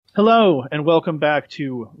Hello, and welcome back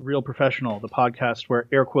to Real Professional, the podcast where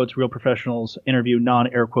air quotes real professionals interview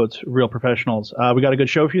non-air quotes real professionals. We got a good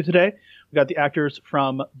show for you today. We got the actors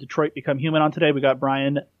from Detroit Become Human on today. We got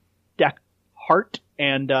Bryan Dechart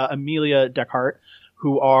and Amelia Dechart,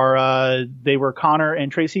 who are they were Connor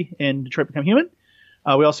and Tracy in Detroit Become Human.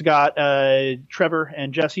 We also got Trevor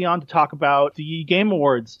and Jesse on to talk about the Game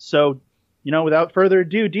Awards. So, without further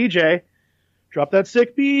ado, DJ, drop that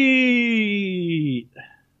sick beat.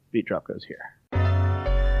 Beat drop goes here. All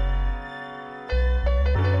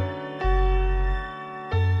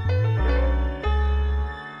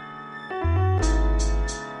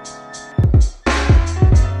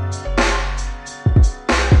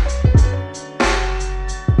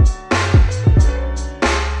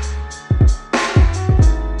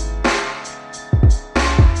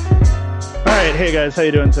right, hey guys, how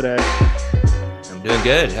you doing today? I'm doing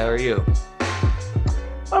good. How are you?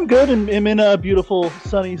 I'm good, and I'm in a beautiful,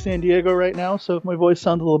 sunny San Diego right now, so if my voice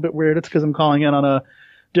sounds a little bit weird, it's because I'm calling in on a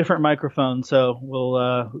different microphone, so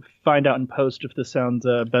we'll find out in post if this sounds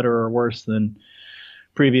better or worse than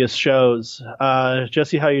previous shows.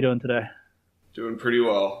 Jesse, how you doing today? Doing pretty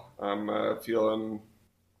well. I'm feeling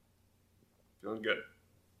good.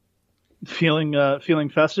 Feeling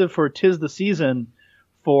festive, for 'tis the season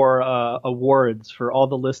for awards, for all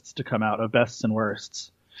the lists to come out of bests and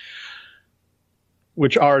worsts.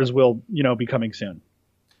 Which ours will, be coming soon.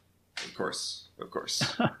 Of course. I don't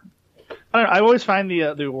know, I always find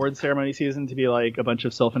the award ceremony season to be like a bunch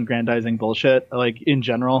of self-aggrandizing bullshit. Like in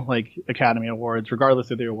general, like Academy Awards, regardless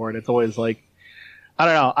of the award, it's always like, I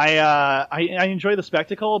don't know. I enjoy the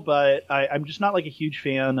spectacle, but I'm just not like a huge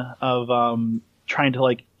fan of trying to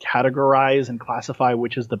like categorize and classify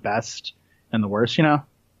which is the best and the worst.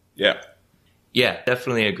 Yeah,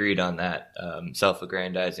 definitely agreed on that.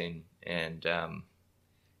 Self-aggrandizing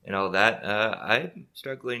and all that. I'm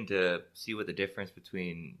struggling to see what the difference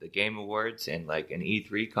between the Game Awards and like an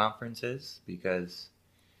E3 conference is, because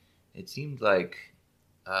it seemed like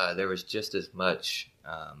there was just as much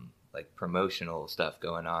like promotional stuff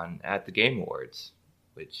going on at the Game Awards,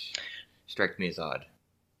 which struck me as odd.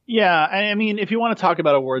 Yeah, I mean, if you want to talk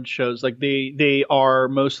about awards shows, like they are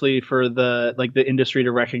mostly for the industry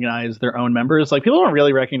to recognize their own members. Like people don't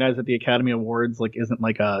really recognize that the Academy Awards isn't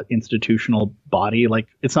like a institutional body. Like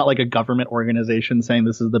it's not like a government organization saying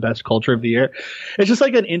this is the best culture of the year. It's just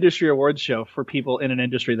like an industry awards show for people in an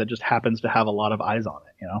industry that just happens to have a lot of eyes on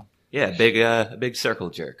it. Yeah, big circle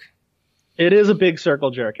jerk. It is a big circle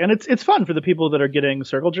jerk, and it's fun for the people that are getting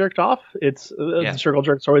circle jerked off. The circle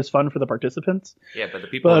jerk's always fun for the participants. Yeah, but the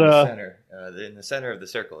people in the center of the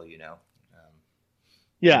circle, maybe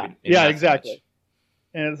exactly.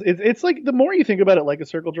 And it's like the more you think about it like a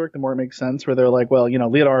circle jerk, the more it makes sense. Where they're like, well,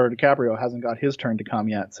 Leonardo DiCaprio hasn't got his turn to come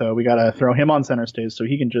yet, so we got to throw him on center stage so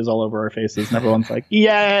he can jizz all over our faces, and everyone's like,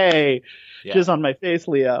 "Yay, jizz on my face,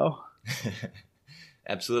 Leo."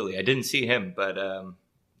 Absolutely, I didn't see him, but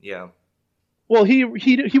yeah. Well, he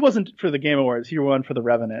wasn't for the Game Awards. He won for The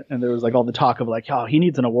Revenant, and there was like all the talk of like, oh, he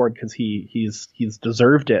needs an award because he's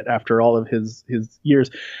deserved it after all of his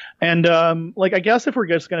years. And I guess if we're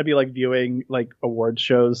just gonna be like viewing like award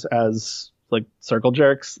shows as like circle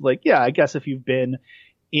jerks, like yeah, I guess if you've been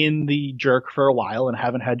in the jerk for a while and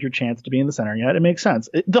haven't had your chance to be in the center yet, it makes sense.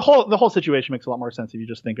 The whole situation makes a lot more sense if you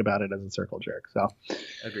just think about it as a circle jerk. So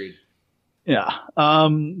agreed. Yeah.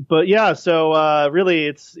 But yeah, so really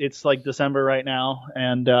it's like December right now,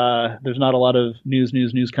 and there's not a lot of news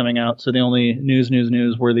coming out. So the only news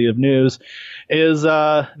worthy of news is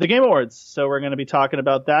the Game Awards. So we're going to be talking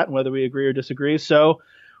about that and whether we agree or disagree. So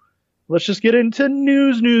let's just get into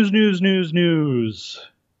news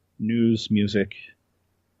music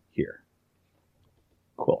here.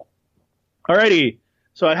 Cool. Alrighty.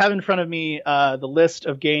 So I have in front of me the list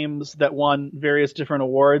of games that won various different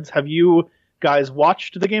awards. Have you guys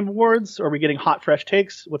watched the Game Awards? Or are we getting hot, fresh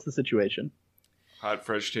takes? What's the situation? Hot,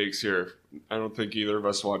 fresh takes here. I don't think either of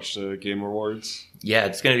us watched the Game Awards. Yeah,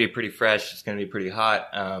 it's going to be pretty fresh. It's going to be pretty hot.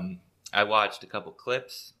 I watched a couple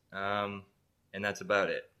clips, and that's about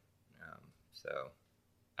it. So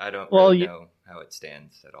I don't really know how it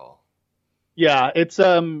stands at all. Yeah, it's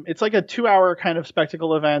like a 2-hour kind of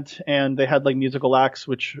spectacle event, and they had like musical acts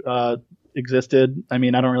which existed. I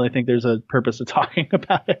mean, I don't really think there's a purpose of talking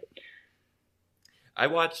about it. I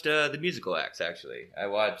watched the musical acts, actually. I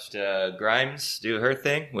watched Grimes do her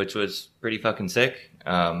thing, which was pretty fucking sick.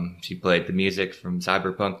 She played the music from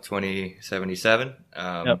Cyberpunk 2077.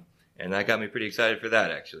 Yep. And that got me pretty excited for that,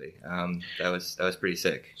 actually. That was pretty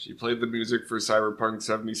sick. She played the music for Cyberpunk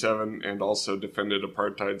 77 and also defended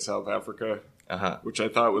apartheid South Africa, which I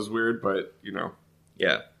thought was weird, but, you know.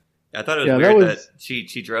 Yeah. I thought it was Yeah, weird that that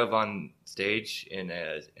she drove on stage in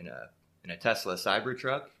a Tesla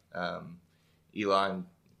Cybertruck. Elon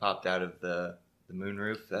popped out of the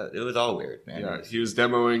moonroof. It was all weird, man. Yeah, he was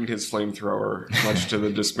demoing his flamethrower, much to the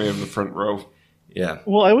dismay of the front row. Yeah.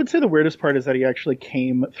 Well, I would say the weirdest part is that he actually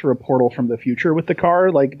came through a portal from the future with the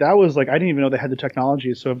car. Like, that was like, I didn't even know they had the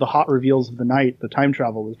technology. So of the hot reveals of the night, the time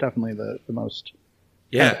travel was definitely the most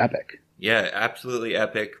kind of epic. Yeah, absolutely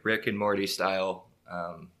epic. Rick and Morty style.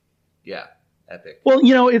 Yeah, epic. Well,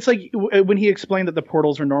 it's like when he explained that the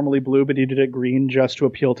portals are normally blue, but he did it green just to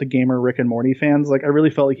appeal to gamer Rick and Morty fans. Like, I really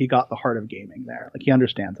felt like he got the heart of gaming there. Like, he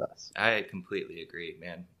understands us. I completely agree,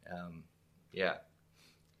 man. Yeah.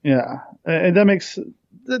 Yeah, and it's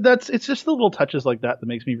just the little touches like that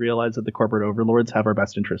makes me realize that the corporate overlords have our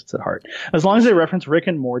best interests at heart. As long as they reference Rick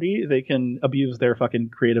and Morty, they can abuse their fucking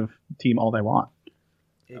creative team all they want.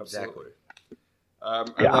 Exactly. I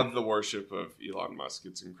love the worship of Elon Musk.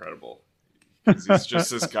 It's incredible. Because he's just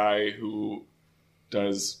this guy who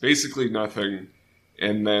does basically nothing,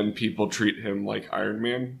 and then people treat him like Iron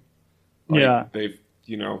Man. Like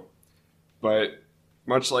but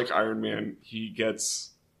much like Iron Man, he gets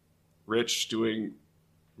rich doing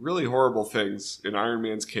really horrible things. In Iron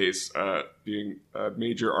Man's case, being a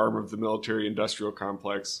major arm of the military-industrial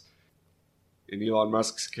complex. In Elon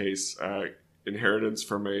Musk's case, inheritance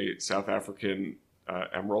from a South African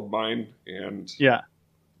emerald mine and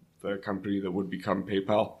the company that would become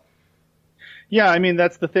PayPal. Yeah, I mean,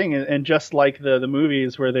 that's the thing. And just like the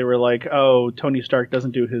movies where they were like, oh, Tony Stark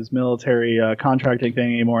doesn't do his military contracting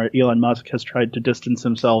thing anymore, Elon Musk has tried to distance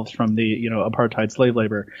himself from the apartheid slave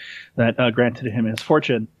labor that granted him his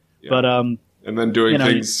fortune. Yeah. But and then doing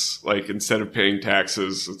things like, instead of paying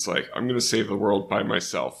taxes, it's like, I'm going to save the world by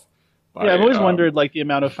myself. I've always wondered, like, the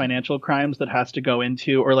amount of financial crimes that has to go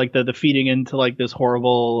into, or like the feeding into like this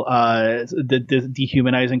horrible, the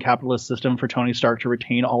dehumanizing capitalist system for Tony Stark to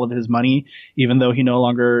retain all of his money, even though he no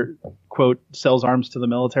longer, quote, sells arms to the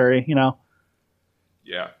military.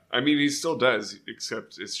 Yeah, I mean, he still does,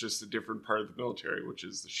 except it's just a different part of the military, which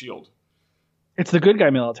is the Shield. It's the good guy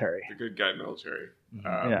military. The good guy military.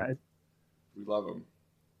 Mm-hmm. We love them.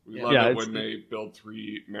 We love it when they build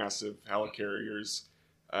 3 massive helicarriers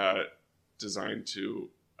designed to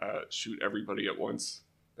shoot everybody at once.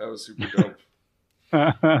 That was super dope.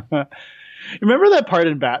 Remember that part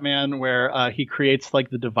in Batman where he creates like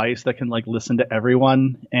the device that can like listen to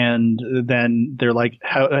everyone, and then they're like,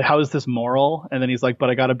 how is this moral? And then he's like, but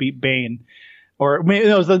I gotta beat Bane. Or maybe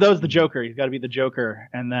that was the Joker. He's got to beat the Joker.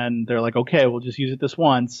 And then they're like, okay, we'll just use it this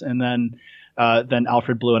once. And then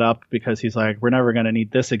Alfred blew it up because he's like, we're never going to need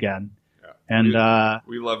this again. Yeah. And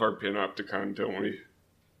we love our Panopticon, don't we?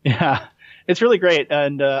 Yeah, it's really great.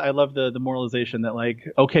 And I love the moralization that,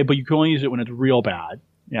 like, okay, but you can only use it when it's real bad.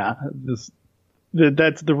 Yeah,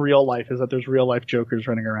 that's the real life, is that there's real life Jokers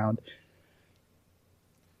running around.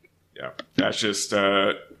 Yeah, that's just...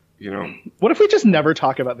 What if we just never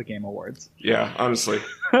talk about the Game Awards? Yeah, honestly.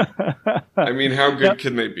 I mean, how good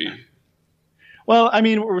can they be? Well, I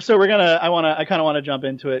mean, so I kind of want to jump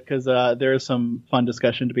into it because there is some fun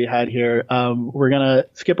discussion to be had here. We're going to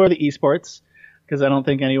skip over the esports because I don't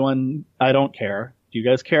care. Do you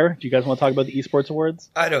guys care? Do you guys want to talk about the esports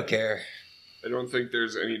awards? I don't care. I don't think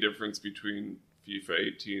there's any difference between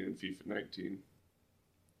FIFA 18 and FIFA 19.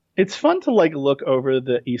 It's fun to like look over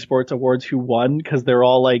the esports awards who won, because they're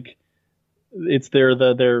all like, it's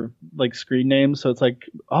their like screen names. So it's like,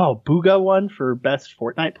 oh, Booga won for best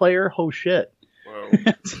Fortnite player. Oh shit. Whoa.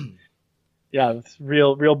 Yeah, it's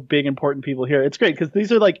real big important people here. It's great because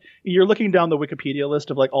these are like, you're looking down the Wikipedia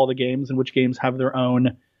list of like all the games, and which games have their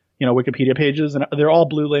own Wikipedia pages, and they're all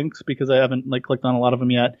blue links because I haven't like clicked on a lot of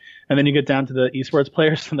them yet. And then you get down to the esports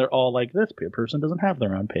players, and they're all like, this person doesn't have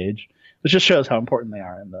their own page. It just shows how important they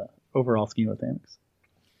are in the overall scheme of things.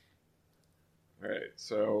 All right,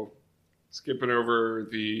 so skipping over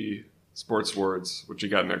the sports awards, what you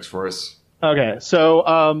got next for us? Okay, so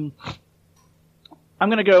I'm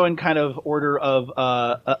going to go in kind of order of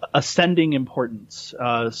ascending importance.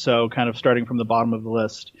 So kind of starting from the bottom of the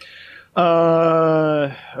list.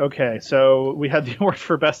 Okay, so we had the award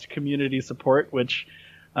for best community support, which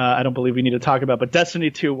I don't believe we need to talk about, but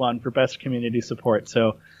Destiny 2 won for best community support.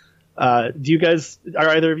 So are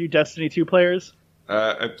either of you Destiny 2 players?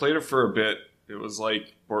 I played it for a bit. It was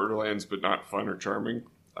like Borderlands, but not fun or charming.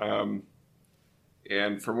 And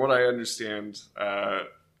from what I understand, the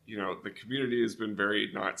community has been very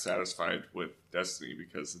not satisfied with Destiny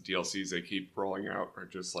because the DLCs they keep rolling out are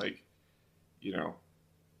just like,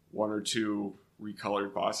 1 or 2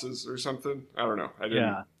 recolored bosses or something. I don't know.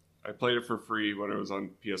 I played it for free when it was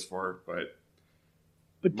on PS4, but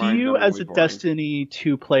But do you, as a boring. Destiny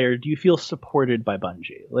 2 player, do you feel supported by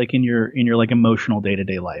Bungie, like in your like emotional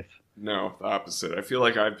day-to-day life? No, the opposite. I feel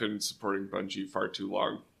like I've been supporting Bungie far too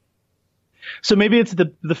long. So maybe it's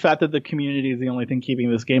the fact that the community is the only thing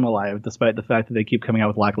keeping this game alive, despite the fact that they keep coming out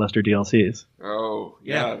with lackluster DLCs. Oh,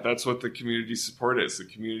 yeah, that's what the community support is. The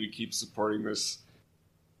community keeps supporting this.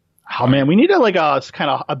 Oh man, we need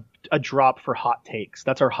a drop for hot takes.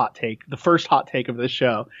 That's our hot take. The first hot take of this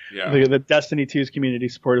show. Yeah. The Destiny 2's community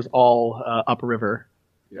support is all upriver.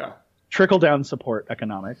 Yeah. Trickle down support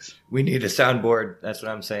economics. We need a soundboard. That's what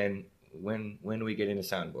I'm saying. When we get in a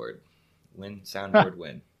soundboard, win.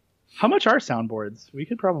 How much are soundboards? We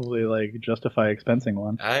could probably justify expensing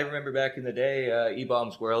one. I remember back in the day,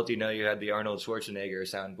 E-Bombs World. You had the Arnold Schwarzenegger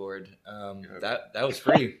soundboard. That was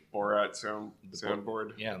free. Borat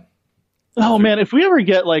soundboard. Yeah. Oh man, if we ever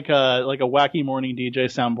get like a wacky morning DJ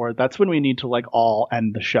soundboard, that's when we need to all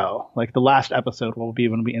end the show. Like the last episode will be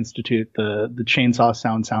when we institute the chainsaw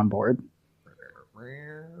soundboard.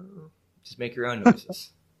 Just make your own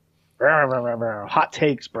noises. Hot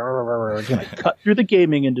takes. We're gonna cut through the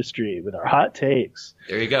gaming industry with our hot takes.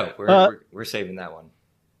 There you go. We're saving that one.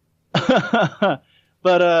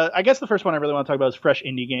 But I guess the first one I really want to talk about is Fresh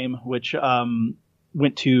Indie Game, which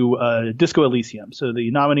went to Disco Elysium. So the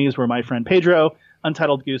nominees were My Friend Pedro,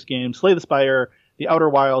 Untitled Goose Game, Slay the Spire, The Outer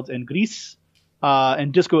Wilds, and Gris.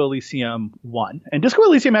 And Disco Elysium won. And Disco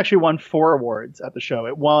Elysium actually won 4 awards at the show.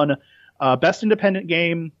 It won Best Independent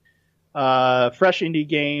Game, Fresh Indie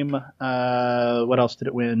Game. What else did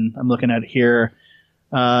it win? I'm looking at it here.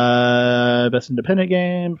 Best Independent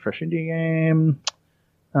Game, Fresh Indie Game.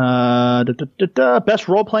 Best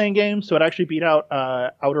role-playing game, so it actually beat out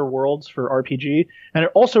Outer Worlds for RPG, and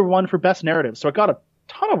it also won for Best Narrative, so it got a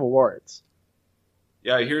ton of awards.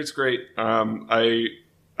 Yeah, I hear it's great. I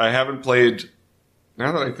haven't played.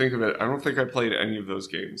 Now that I think of it, I don't think I played any of those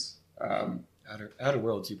games. Outer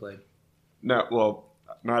Worlds you played? No, well,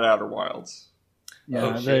 not Outer Wilds.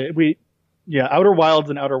 Yeah, Outer Wilds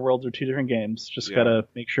and Outer Worlds are 2 different games. Just gotta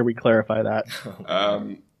make sure we clarify that.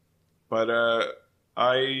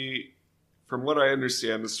 From what I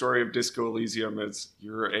understand, the story of Disco Elysium is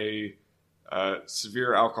you're a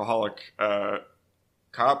severe alcoholic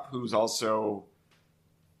cop who's also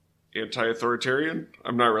anti-authoritarian.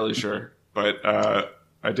 I'm not really sure, but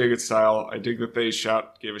I dig its style. I dig that they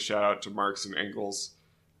gave a shout out to Marx and Engels.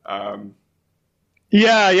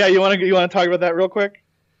 Yeah. You want to talk about that real quick?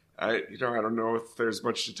 I don't know if there's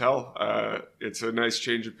much to tell. It's a nice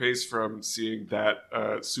change of pace from seeing that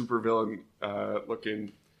supervillain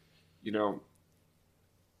looking,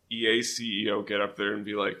 EA CEO get up there and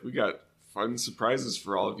be like, "We got fun surprises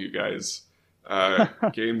for all of you guys.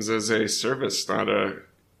 Games as a service, not a,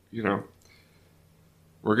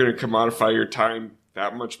 we're going to commodify your time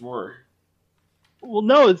that much more." Well,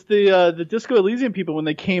 no, it's the Disco Elysium people, when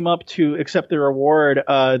they came up to accept their award,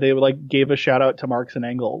 they gave a shout out to Marx and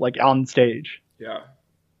Engels, on stage. Yeah.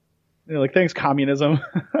 They're like, "Thanks, communism."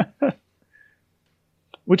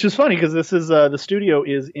 Which is funny because this is the studio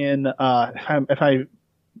is in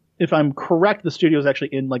if I'm correct, the studio is actually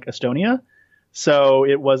in Estonia, so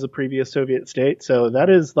it was a previous Soviet state. So that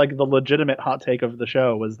is the legitimate hot take of the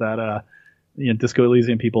show was that Disco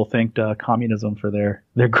Elysium people thanked communism for their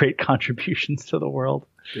great contributions to the world.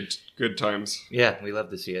 Good times. Yeah, we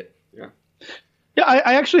love to see it. Yeah,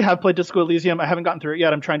 I actually have played Disco Elysium. I haven't gotten through it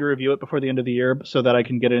yet. I'm trying to review it before the end of the year so that I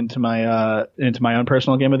can get it into my own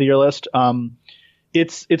personal game of the year list.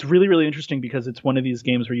 It's really, really interesting because it's one of these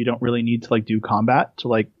games where you don't really need to do combat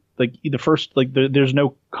to the first there's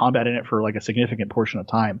no combat in it for a significant portion of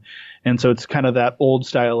time, and so it's kind of that old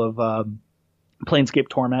style of Planescape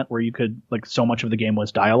Torment where you could so much of the game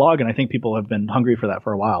was dialogue, and I think people have been hungry for that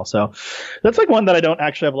for a while. So that's one that I don't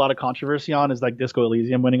actually have a lot of controversy on is Disco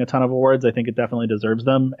Elysium winning a ton of awards. I think it definitely deserves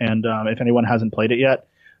them, and if anyone hasn't played it yet,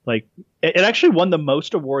 it actually won the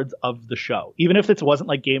most awards of the show. Even if it wasn't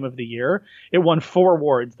Game of the Year, it won 4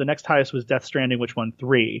 awards. The next highest was Death Stranding, which won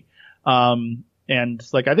 3. And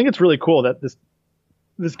I think it's really cool that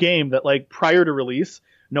this game that prior to release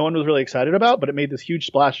no one was really excited about, but it made this huge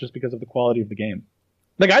splash just because of the quality of the game.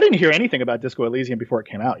 I didn't hear anything about Disco Elysium before it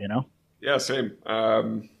came out, Yeah, same.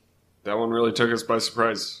 That one really took us by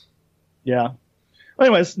surprise. Yeah.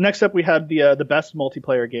 Anyways, next up we had the best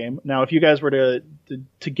multiplayer game. Now, if you guys were to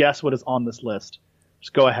guess what is on this list,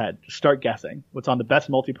 just go ahead. Just start guessing what's on the best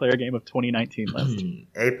multiplayer game of 2019 list.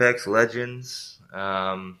 Apex Legends.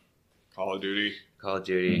 Call of Duty.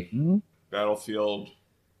 Mm-hmm. Battlefield.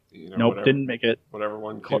 Nope, didn't make it. Whatever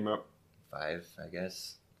one came up. 5, I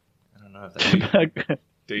guess. I don't know if that.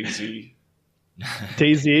 Daisy.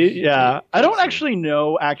 DayZ, yeah. I don't actually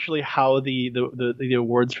know how the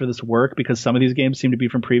awards for this work because some of these games seem to be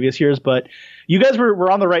from previous years, but you guys were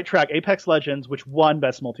on the right track. Apex Legends, which won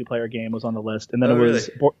Best Multiplayer Game, was on the list, and then really?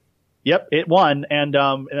 Yep, it won, and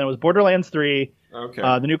then it was Borderlands 3,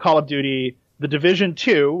 the new Call of Duty, The Division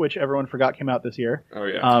 2, which everyone forgot came out this year. Oh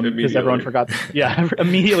yeah, because everyone forgot.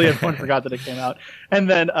 Immediately everyone forgot that it came out, and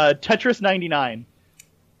then Tetris 99.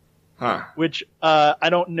 Huh. Which I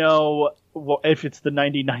don't know if it's the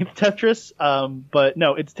 99th Tetris, but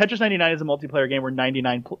no, it's Tetris 99 is a multiplayer game where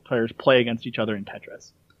 99 players play against each other in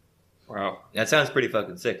Tetris. Wow. That sounds pretty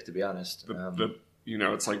fucking sick, to be honest.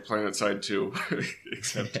 It's like PlanetSide 2,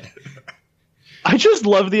 except... I just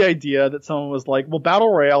love the idea that someone was like, well,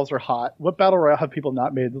 battle royales are hot. What battle royale have people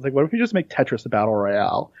not made? It's like, what if we just make Tetris a battle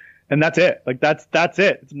royale? And that's it. Like, that's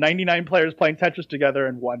it. It's 99 players playing Tetris together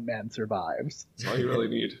and one man survives. That's all you really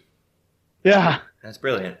need. Yeah. That's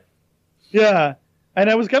brilliant. Yeah. And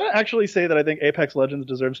I was going to actually say that I think Apex Legends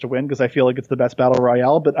deserves to win because I feel like it's the best battle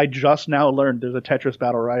royale, but I just now learned there's a Tetris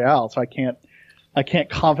battle royale, so I can't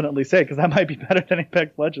confidently say because that might be better than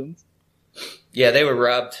Apex Legends. Yeah, they were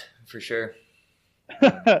robbed for sure.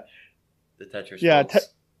 The Tetris.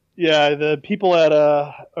 Yeah, the people at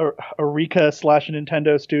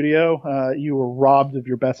Eureka/Nintendo Studio, you were robbed of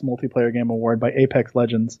your best multiplayer game award by Apex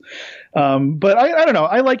Legends. But I don't know.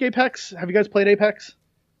 I like Apex. Have you guys played Apex?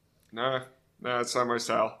 No, it's not my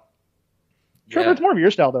style. Trevor, it's more of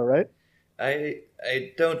your style though, right? I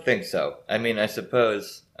don't think so. I mean, I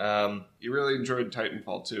suppose. You really enjoyed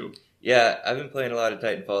Titanfall 2. Yeah, I've been playing a lot of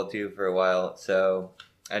Titanfall 2 for a while, so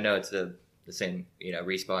I know it's the same,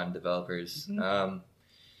 Respawn developers. Mm-hmm.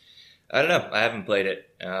 I don't know. I haven't played it,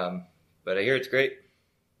 but I hear it's great.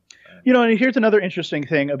 And here's another interesting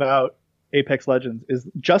thing about Apex Legends is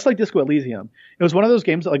just like Disco Elysium, it was one of those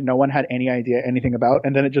games that like no one had any idea anything about,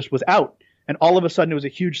 and then it just was out, and all of a sudden it was a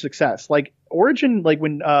huge success. Like Origin, like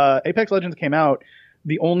when Apex Legends came out,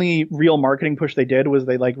 the only real marketing push they did was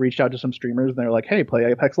they like reached out to some streamers and they were like, "Hey, play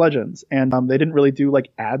Apex Legends," and they didn't really do like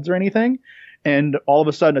ads or anything. And all of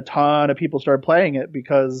a sudden, a ton of people started playing it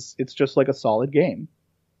because it's just like a solid game.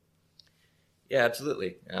 Yeah,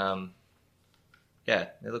 absolutely. Yeah,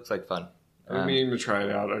 it looks like fun. I mean to try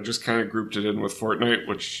it out. I just kind of grouped it in with Fortnite,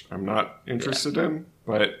 which I'm not interested in.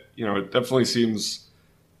 But, it definitely seems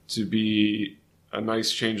to be a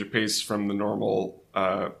nice change of pace from the normal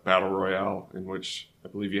Battle Royale, in which I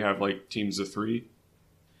believe you have, like, teams of 3.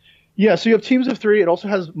 Yeah, so you have teams of 3. It also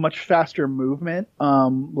has much faster movement.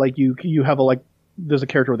 Like, you have there's a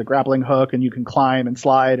character with a grappling hook, and you can climb and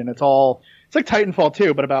slide, and it's like Titanfall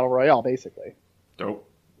 2, but a Battle Royale, basically. Dope.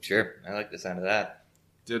 Sure, I like the sound of that.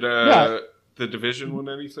 Did the Division win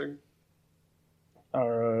anything? I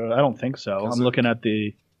don't think so. I'm looking at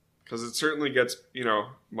the... Because it certainly gets,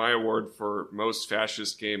 my award for most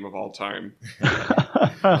fascist game of all time.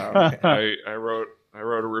 I wrote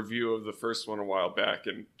a review of the first one a while back,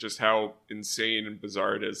 and just how insane and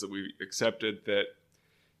bizarre it is that we accepted that,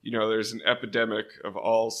 there's an epidemic of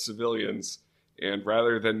all civilians, and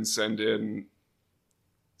rather than send in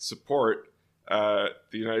support, the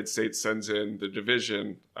United States sends in the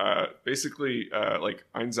Division, basically like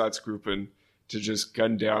Einsatzgruppen, to just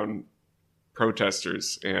gun down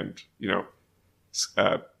protesters and,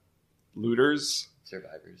 looters.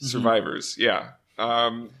 Survivors, yeah.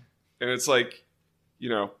 And it's like,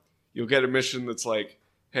 you'll get a mission that's like,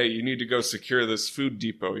 hey, you need to go secure this food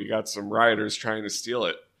depot. You got some rioters trying to steal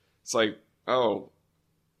it. It's like, oh,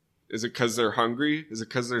 is it because they're hungry? Is it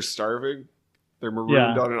because they're starving? They're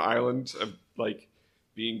marooned on an island of, like,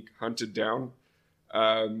 being hunted down.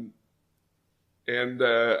 And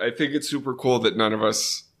I think it's super cool that none of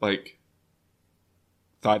us, like,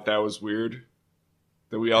 thought that was weird.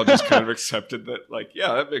 That we all just kind of accepted that, like,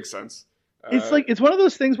 yeah, that makes sense. It's one of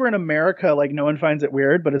those things where in America, like, no one finds it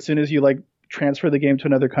weird, but as soon as you, like, transfer the game to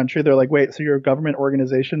another country, they're like, wait, so you're a government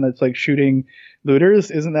organization that's, like, shooting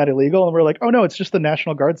looters? Isn't that illegal? And we're like, oh, no, it's just the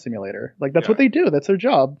National Guard simulator. Like, that's what they do. That's their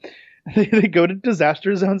job. They go to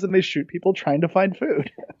disaster zones and they shoot people trying to find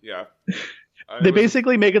food. Yeah. They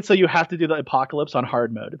basically make it so you have to do the apocalypse on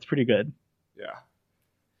hard mode. It's pretty good. Yeah.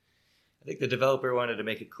 I think the developer wanted to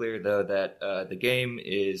make it clear, though, that the game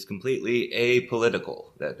is completely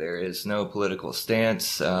apolitical, that there is no political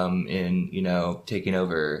stance in, taking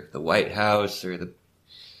over the White House or the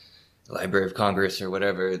Library of Congress or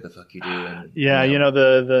whatever the fuck you do. And,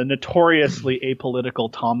 the notoriously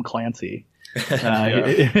apolitical Tom Clancy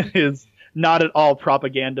is not at all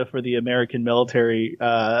propaganda for the American military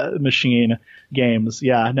machine games.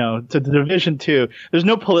 Yeah, no. To the Division 2, there's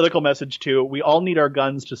no political message to it. We all need our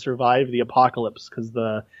guns to survive the apocalypse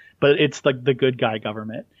but it's like the good guy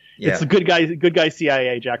government. It's a good guy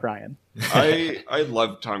CIA Jack Ryan. I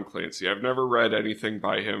love Tom Clancy. I've never read anything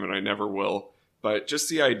by him, and I never will. But just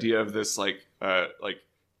the idea of this like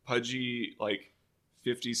pudgy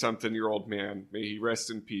 50-something-year-old man, may he rest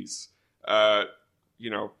in peace.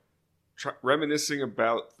 Reminiscing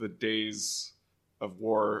about the days of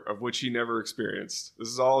war of which he never experienced. This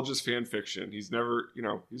is all just fan fiction. He's never,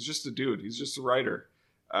 he's just a dude. He's just a writer.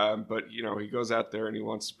 But he goes out there and he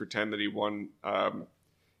wants to pretend that he won.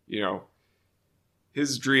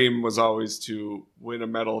 His dream was always to win a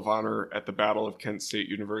Medal of Honor at the Battle of Kent State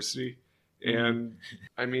University. And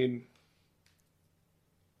I mean,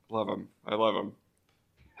 love him. I love him.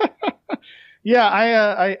 Yeah,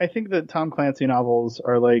 I think that Tom Clancy novels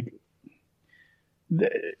are like,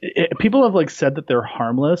 people have like said that they're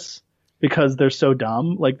harmless because they're so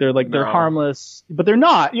dumb. Like they're harmless, but they're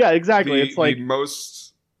not. Yeah, exactly. It's like the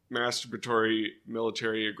most masturbatory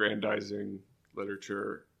military aggrandizing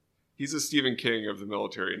literature. He's a Stephen King of the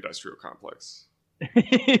military-industrial complex.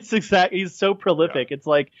 He's so prolific. Yeah. It's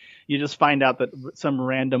like you just find out that some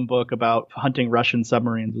random book about hunting Russian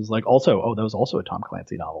submarines was like that was also a Tom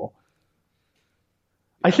Clancy novel.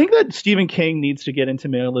 Yeah. I think that Stephen King needs to get into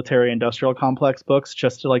military-industrial complex books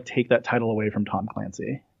just to like take that title away from Tom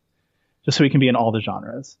Clancy, just so he can be in all the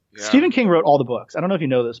genres. Yeah. Stephen King wrote all the books. I don't know if you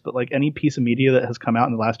know this, but like any piece of media that has come out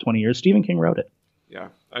in the last 20 years, Stephen King wrote it. Yeah,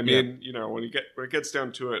 I mean, when it gets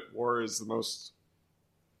down to it, war is the most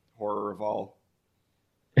horror of all.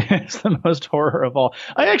 It's the most horror of all.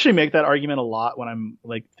 I actually make that argument a lot when I'm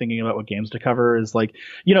like thinking about what games to cover. Is like,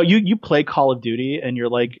 you play Call of Duty and you're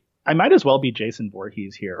like, I might as well be Jason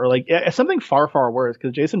Voorhees here, or like something far, far worse,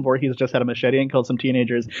 because Jason Voorhees just had a machete and killed some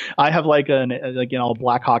teenagers. I have like a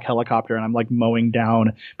Black Hawk helicopter and I'm like mowing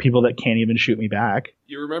down people that can't even shoot me back.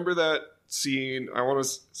 You remember that scene? I want to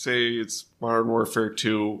say it's Modern Warfare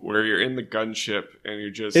 2, where you're in the gunship and you're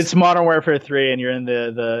just... It's Modern Warfare 3 and you're in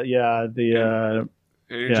and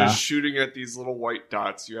you're just shooting at these little white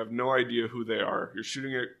dots. You have no idea who they are. You're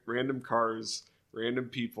shooting at random cars, random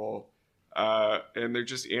people, and they're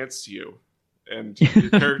just ants to you. And your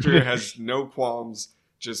character has no qualms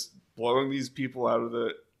just blowing these people out of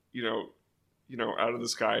the, out of the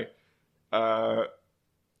sky.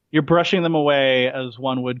 You're brushing them away as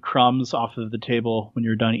one would crumbs off of the table when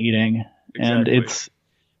you're done eating. Exactly. And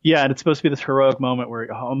it's supposed to be this heroic moment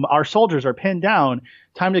where our soldiers are pinned down.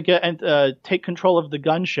 Time to get and take control of the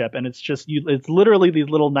gunship. And it's just it's literally these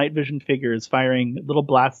little night vision figures firing little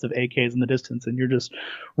blasts of AKs in the distance, and you're just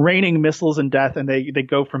raining missiles and death. And they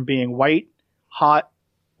go from being white, hot,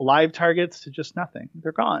 live targets to just nothing.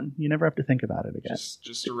 They're gone. You never have to think about it again.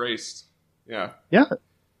 Just erased. Yeah. Yeah.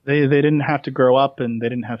 They didn't have to grow up, and they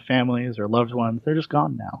didn't have families or loved ones. They're just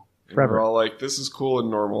gone now. Forever. We're all like, this is cool and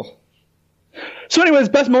normal. So anyways,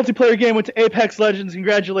 best multiplayer game went to Apex Legends.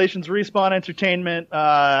 Congratulations, Respawn Entertainment.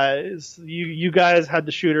 You guys had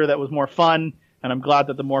the shooter that was more fun, and I'm glad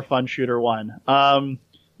that the more fun shooter won.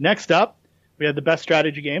 Next up, we had the best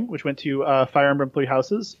strategy game, which went to Fire Emblem Three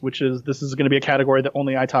Houses, this is going to be a category that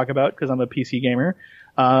only I talk about because I'm a PC gamer.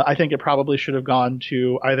 I think it probably should have gone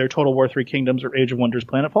to either Total War Three Kingdoms or Age of Wonders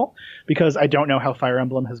Planetfall, because I don't know how Fire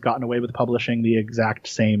Emblem has gotten away with publishing the exact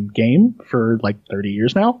same game for like 30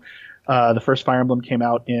 years now. The first Fire Emblem came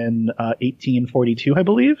out in 1842, I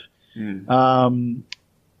believe.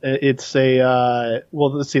 It's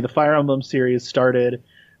let's see, the Fire Emblem series started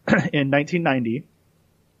in 1990.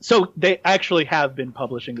 So they actually have been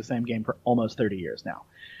publishing the same game for almost 30 years now.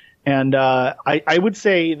 And I would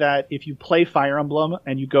say that if you play Fire Emblem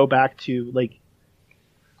and you go back to, like,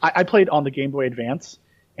 I played on the Game Boy Advance,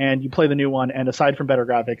 and you play the new one, and aside from better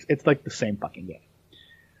graphics, it's like the same fucking game.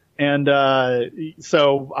 And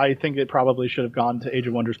so I think it probably should have gone to Age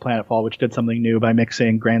of Wonders Planetfall, which did something new by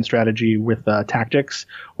mixing grand strategy with tactics,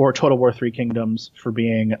 or Total War Three Kingdoms for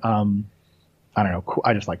being, I don't know,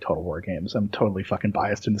 I just like Total War games. I'm totally fucking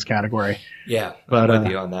biased in this category. Yeah, I'm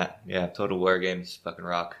with you on that. Yeah, Total War games fucking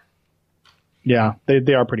rock. Yeah,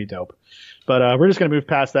 they are pretty dope. But we're just going to move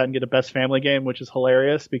past that and get a best family game, which is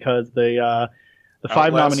hilarious because the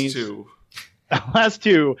five nominees... Last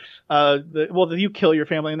two. You kill your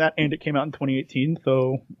family in that, and it came out in 2018,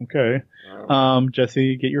 so okay. Wow.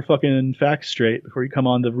 Jesse, get your fucking facts straight before you come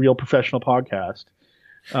on the Real Professional podcast.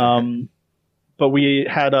 But we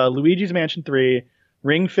had Luigi's Mansion 3,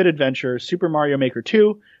 Ring Fit Adventure, Super Mario Maker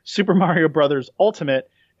 2, Super Mario Brothers Ultimate,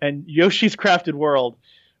 and Yoshi's Crafted World.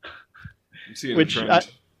 I'm seeing a trend.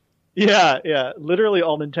 Yeah, literally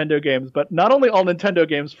all Nintendo games, but not only all Nintendo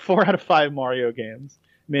games, 4 out of 5 Mario games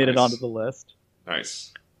made it onto the list.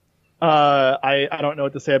 Nice. I don't know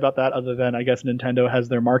what to say about that other than I guess Nintendo has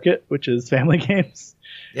their market, which is family games.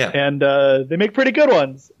 Yeah. And they make pretty good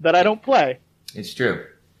ones that I don't play. It's true.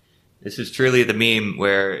 This is truly the meme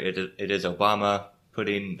where it is Obama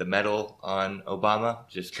putting the medal on Obama,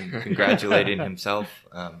 just congratulating himself.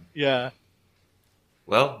 Yeah.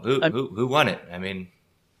 Well, who won it? I mean,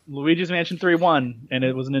 Luigi's Mansion 3 won, and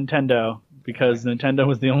it was Nintendo because Nintendo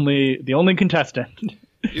was the only contestant.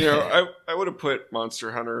 I would have put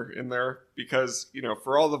Monster Hunter in there because,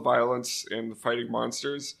 for all the violence and the fighting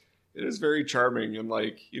monsters, it is very charming and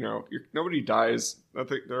nobody dies.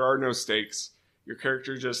 Nothing. There are no stakes. Your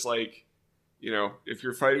character just if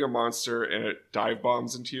you're fighting a monster and it dive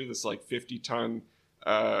bombs into you, this 50-ton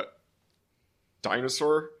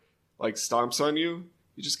dinosaur stomps on you,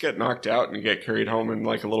 you just get knocked out and you get carried home in a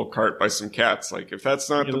little cart by some cats. If that's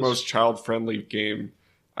not the most child-friendly game,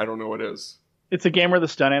 I don't know what is. It's a game where the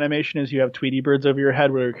stunt animation is you have Tweety birds over your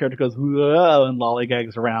head where your character goes whoa and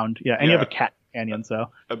lollygags around. Yeah, and you have a cat companion, so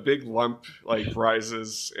a big lump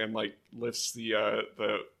rises and lifts the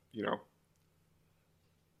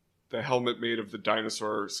helmet made of the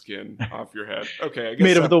dinosaur skin off your head. Okay, I guess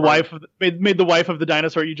made the wife of the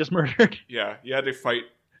dinosaur you just murdered. Yeah, you had to fight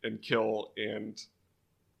and kill and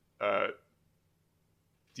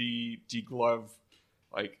deglove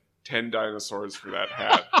 10 dinosaurs for that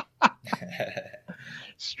hat.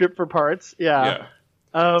 Strip for parts. Yeah.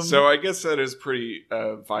 So I guess that is pretty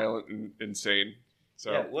violent and insane.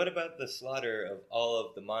 So what about the slaughter of all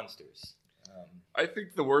of the monsters? I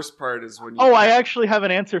think the worst part is when you... I actually have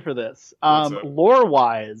an answer for this.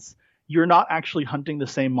 Lore-wise, you're not actually hunting the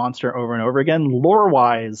same monster over and over again.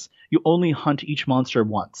 Lore-wise, you only hunt each monster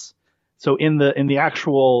once. So in the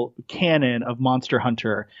actual canon of Monster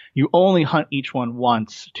Hunter, you only hunt each one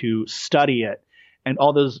once to study it. And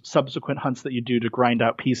all those subsequent hunts that you do to grind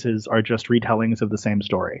out pieces are just retellings of the same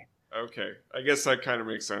story. Okay. I guess that kind of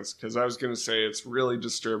makes sense, because I was going to say it's really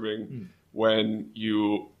disturbing when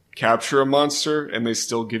you capture a monster and they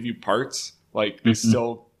still give you parts. You're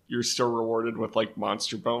still rewarded with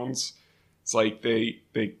monster bones. It's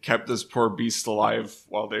they kept this poor beast alive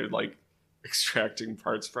while they're extracting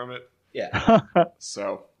parts from it. Yeah.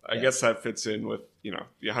 So I guess that fits in with, you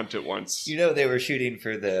hunt it once. They were shooting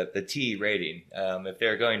for the T rating. If they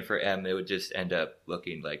were going for M, it would just end up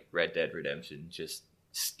looking like Red Dead Redemption, just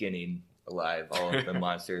skinning alive all of the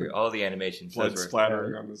monster, all the animations. Blood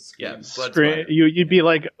splattering on the skin. Yeah, blood splattering. You'd be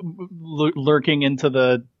lurking into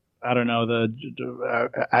the, I don't know, the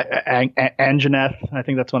Anjaneth. I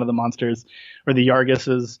think that's one of the monsters. Or the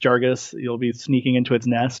Jargus. You'll be sneaking into its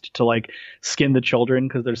nest to skin the children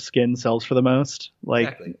because their skin sells for the most.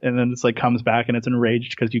 Exactly. And then it's comes back and it's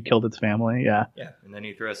enraged because you killed its family. Yeah. Yeah. And then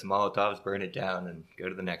you throw some Molotovs, burn it down, and go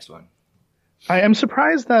to the next one. I am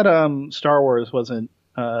surprised that Star Wars wasn't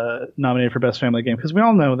nominated for Best Family Game, because we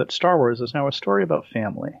all know that Star Wars is now a story about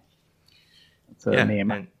family. It's a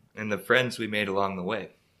name. And the friends we made along the way.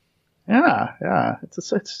 Yeah. It's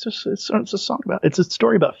a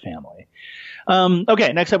story about family.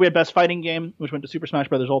 Okay, next up we had Best Fighting Game, which went to Super Smash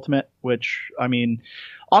Bros. Ultimate, which, I mean,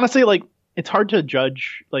 honestly, it's hard to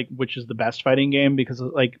judge, which is the best fighting game, because,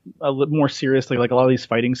 a little more seriously, a lot of these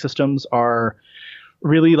fighting systems are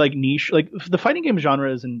really, niche. The fighting game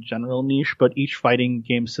genre is in general niche, but each fighting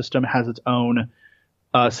game system has its own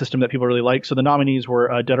system that people really like. So the nominees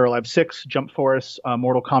were Dead or Alive 6, Jump Force,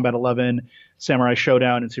 Mortal Kombat 11, Samurai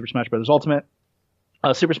Showdown, and Super Smash Bros. Ultimate.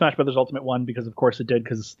 Super Smash Bros. Ultimate won because, of course, it did,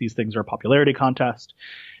 because these things are a popularity contest.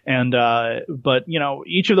 And but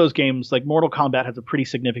each of those games, Mortal Kombat, has a pretty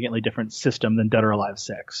significantly different system than Dead or Alive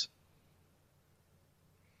 6.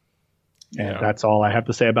 And that's all I have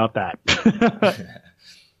to say about that.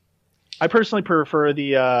 I personally prefer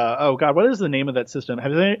the what is the name of that system?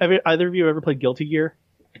 Have either of you ever played Guilty Gear?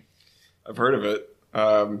 I've heard of it.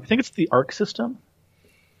 I think it's the Arc system.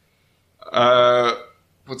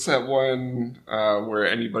 What's that one where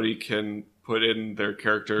anybody can put in their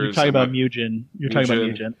characters? You're talking about Mugen.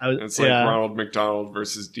 It's Ronald McDonald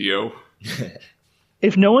versus Dio.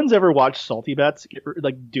 If no one's ever watched Salty Bets,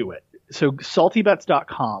 do it. So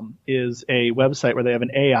saltybets.com is a website where they have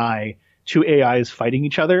an AI, two AIs fighting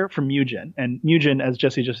each other from Mugen. And Mugen, as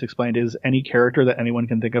Jesse just explained, is any character that anyone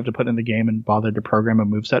can think of to put in the game and bother to program a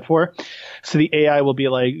moveset for. So the AI will be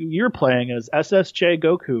you're playing as SSJ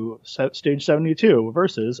Goku, stage 72,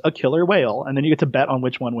 versus a killer whale. And then you get to bet on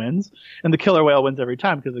which one wins. And the killer whale wins every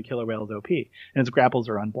time because the killer whale is OP. And its grapples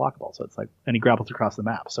are unblockable. So it's and he grapples across the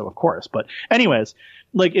map. So of course. But anyways,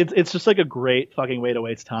 like it's just like a great fucking way to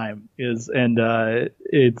waste time it's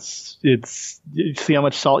you see how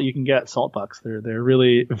much salt you can get. Salt bucks, they're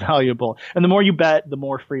really valuable, and the more you bet, the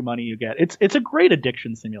more free money you get. It's a great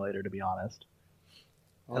addiction simulator, to be honest.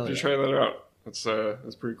 I'll have to try that out.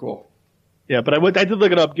 That's pretty cool. Yeah, but I did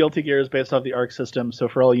look it up. Guilty Gear is based off the Arc system, so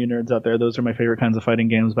for all you nerds out there, those are my favorite kinds of fighting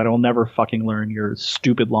games, but I will never fucking learn your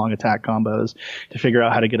stupid long attack combos to figure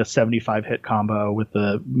out how to get a 75 hit combo with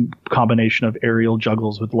the combination of aerial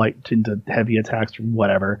juggles with light into heavy attacks or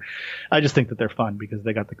whatever. I just think that they're fun because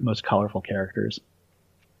they got the most colorful characters.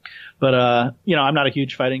 But, I'm not a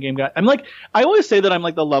huge fighting game guy. I always say that I'm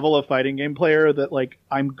like the level of fighting game player that like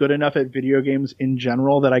I'm good enough at video games in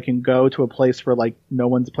general that I can go to a place where like no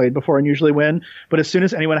one's played before and usually win. But as soon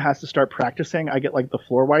as anyone has to start practicing, I get like the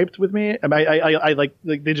floor wiped with me. And I like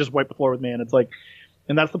they just wipe the floor with me, and it's like,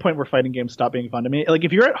 and that's the point where fighting games stop being fun to me. Like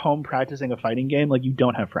if you're at home practicing a fighting game, like you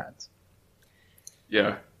don't have friends.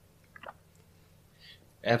 Yeah.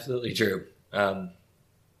 Absolutely true.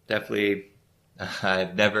 Definitely.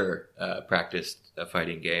 I've never practiced a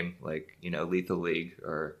fighting game like, Lethal League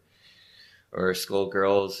or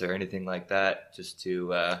Skullgirls or anything like that, just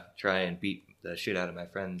to try and beat the shit out of my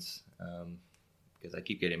friends, because I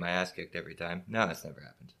keep getting my ass kicked every time. No, that's never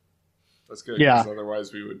happened. That's good, because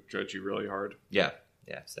otherwise we would judge you really hard. Yeah,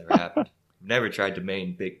 it's never happened. I've never tried to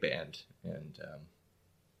main big band, and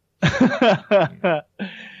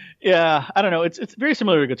Yeah, I don't know. It's very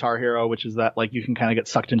similar to Guitar Hero, which is that like you can kind of get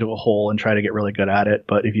sucked into a hole and try to get really good at it,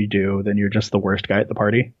 but if you do, then you're just the worst guy at the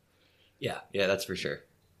party. Yeah, that's for sure.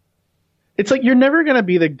 It's like you're never gonna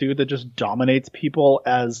be the dude that just dominates people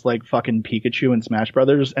as like fucking Pikachu in Smash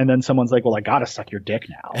Brothers, and then someone's like, "Well, I gotta suck your dick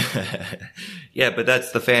now." Yeah, but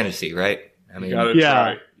that's the fantasy, right? I mean, you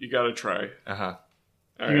gotta try. Uh huh.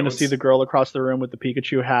 You're gonna see the girl across the room with the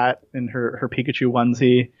Pikachu hat and her Pikachu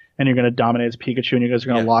onesie, and you're gonna dominate as Pikachu, and you guys are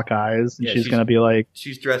gonna lock eyes, and she's gonna be like,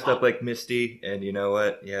 she's dressed up like Misty, and you know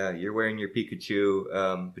what? Yeah, you're wearing your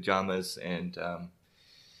Pikachu pajamas and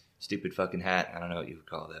stupid fucking hat. I don't know what you would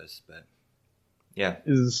call those, but yeah,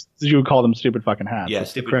 you would call them stupid fucking hats. Yeah,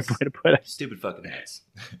 that's the correct way to put it. Stupid fucking hats.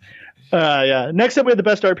 Yeah. Next up, we had the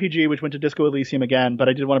best RPG, which went to Disco Elysium again, but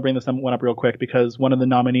I did want to bring this one up real quick because one of the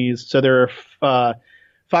nominees. So there are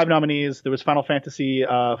 5 nominees. There was Final Fantasy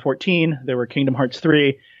 14. There were Kingdom Hearts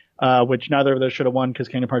 3, which neither of those should have won because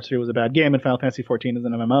Kingdom Hearts 3 was a bad game and Final Fantasy 14 is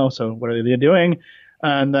an MMO. So what are they doing?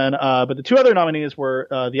 And then, but the 2 other nominees were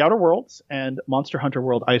The Outer Worlds and Monster Hunter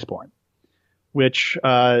World Iceborne, which,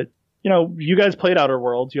 you guys played Outer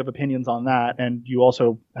Worlds. You have opinions on that, and you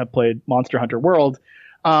also have played Monster Hunter World.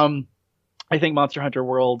 I think Monster Hunter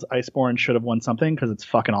World Iceborne should have won something because it's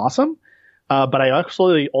fucking awesome. But I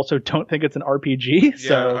actually also don't think it's an RPG.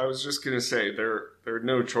 So. Yeah, I was just going to say, there are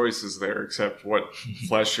no choices there except what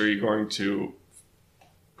flesh are you going to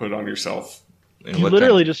put on yourself. You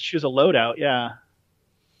literally just choose a loadout, yeah.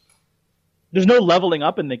 There's no leveling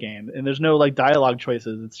up in the game, and there's no like dialogue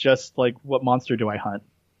choices. It's just like, what monster do I hunt?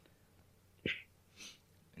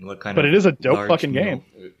 And what kind but it is a dope fucking game.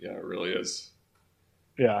 It really is.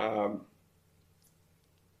 Yeah.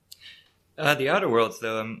 The Outer Worlds,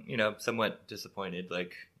 though, I'm somewhat disappointed.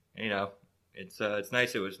 Like, it's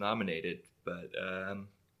nice it was nominated, but I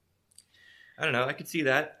don't know. I could see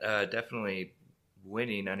that definitely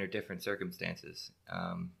winning under different circumstances.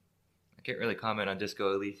 I can't really comment on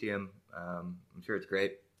Disco Elysium. I'm sure it's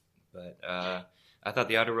great, but I thought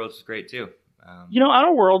the Outer Worlds was great too.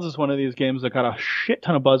 Outer Worlds is one of these games that got a shit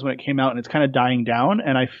ton of buzz when it came out, and it's kind of dying down,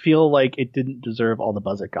 and I feel like it didn't deserve all the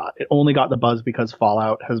buzz it got. It only got the buzz because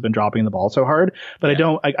Fallout has been dropping the ball so hard, but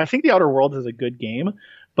yeah. I think the Outer Worlds is a good game,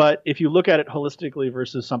 but if you look at it holistically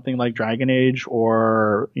versus something like Dragon Age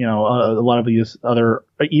or, a lot of these other,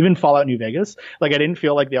 even Fallout New Vegas, like I didn't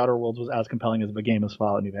feel like the Outer Worlds was as compelling as of a game as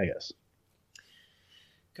Fallout New Vegas.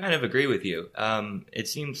 Kind of agree with you. It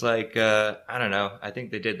seems like, I don't know, I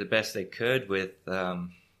think they did the best they could with,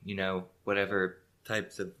 whatever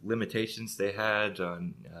types of limitations they had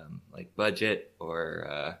on, like budget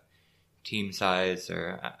or team size,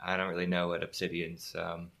 or I don't really know what Obsidian's,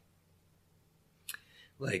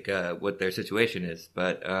 what their situation is.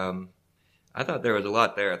 But I thought there was a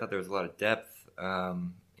lot there. I thought there was a lot of depth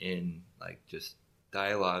in, like, just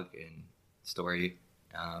dialogue and story.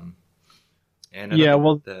 And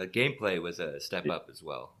the gameplay was a step up as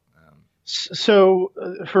well. So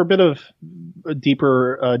for a bit of a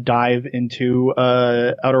deeper dive into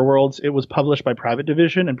Outer Worlds, it was published by Private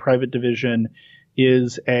Division, and Private Division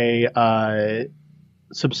is a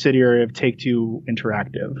subsidiary of Take-Two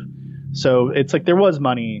Interactive. So it's like there was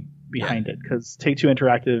money behind it because Take-Two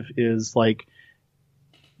Interactive is like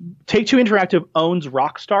Take-Two Interactive owns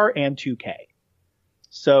Rockstar and 2K.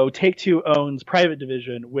 So Take-Two owns Private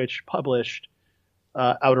Division, which published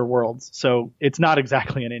Outer Worlds. So it's not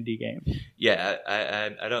exactly an indie game.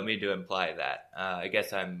 Yeah, I don't mean to imply that. I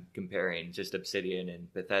guess I'm comparing just Obsidian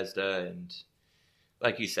and Bethesda, and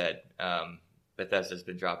like you said, Bethesda's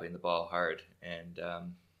been dropping the ball hard, and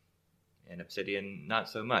Obsidian not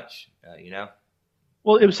so much.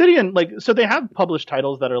 Well, Obsidian, so they have published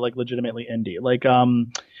titles that are legitimately indie.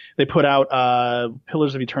 They put out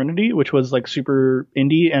Pillars of Eternity, which was super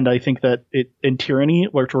indie, and I think that in Tyranny,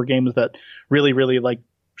 which were games that really, really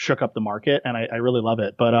shook up the market, and I really love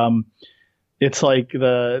it. But it's like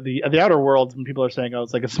the Outer Worlds, when people are saying, oh,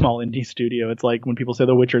 it's like a small indie studio, it's like when people say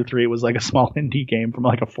The Witcher 3 was like a small indie game from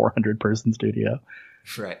a 400-person studio.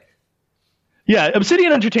 Right. Yeah,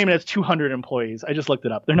 Obsidian Entertainment has 200 employees. I just looked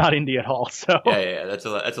it up. They're not indie at all. So yeah, that's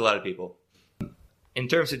a lot of people. In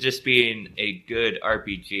terms of just being a good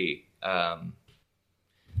RPG, I'm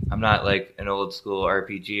not an old school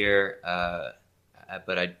RPGer,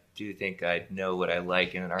 but I do think I know what I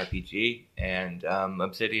like in an RPG, and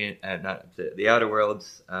Obsidian, the Outer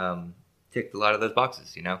Worlds, ticked a lot of those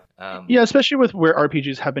boxes, Yeah, especially with where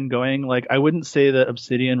RPGs have been going. I wouldn't say that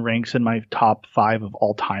Obsidian ranks in my top 5 of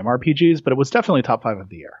all time RPGs, but it was definitely top 5 of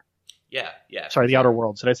the year. Yeah. Sorry, the Outer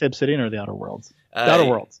Worlds. Did I say Obsidian or the Outer Worlds? The Outer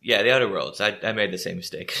Worlds. Yeah, the Outer Worlds. I made the same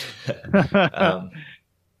mistake.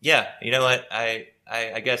 Yeah, you know what? I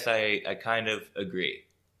guess I kind of agree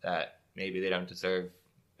that maybe they don't deserve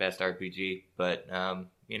best RPG, but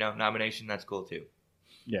nomination, that's cool too.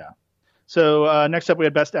 Yeah. So next up we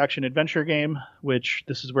had Best Action Adventure Game, which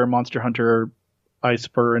this is where Monster Hunter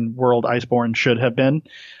Iceborne should have been.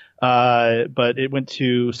 But it went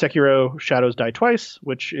to Sekiro Shadows Die Twice,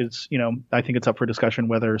 which is, I think it's up for discussion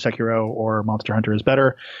whether Sekiro or Monster Hunter is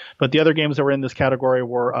better. But the other games that were in this category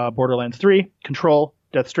were Borderlands 3, Control,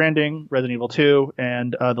 Death Stranding, Resident Evil 2,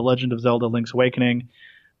 and The Legend of Zelda Link's Awakening.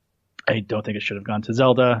 I don't think it should have gone to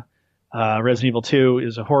Zelda. Resident Evil 2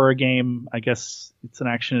 is a horror game. I guess it's an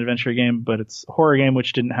action-adventure game, but it's a horror game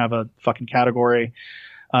which didn't have a fucking category.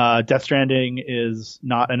 Death Stranding is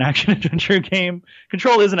not an action-adventure game.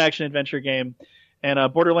 Control is an action-adventure game.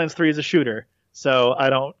 And Borderlands 3 is a shooter. So I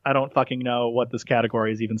don't fucking know what this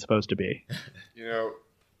category is even supposed to be.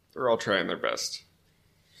 They're all trying their best.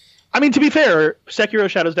 I mean, to be fair, Sekiro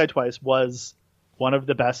Shadows Die Twice was one of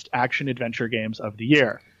the best action-adventure games of the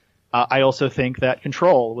year. I also think that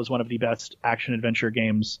Control was one of the best action-adventure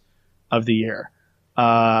games of the year.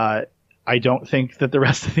 I don't think that the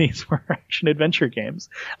rest of these were action-adventure games.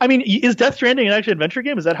 I mean, is Death Stranding an action-adventure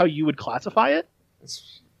game? Is that how you would classify it?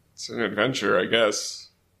 It's an adventure, I guess.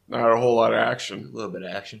 Not a whole lot of action. A little bit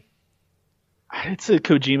of action. It's a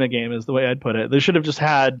Kojima game is the way I'd put it. They should have just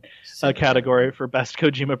had a category for best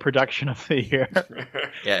Kojima production of the year.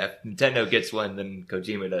 Yeah, if Nintendo gets one, then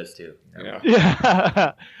Kojima does too.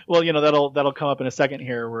 Yeah. Well, that'll come up in a second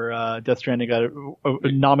here, where Death Stranding got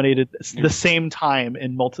nominated the same time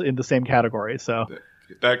in the same category. So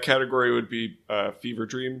that category would be Fever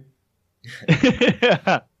Dream.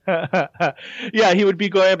 Yeah, he would be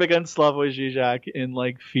going up against Slavoj Žižek in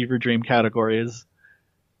Fever Dream categories.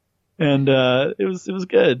 And it was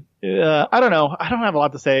good. I don't know. I don't have a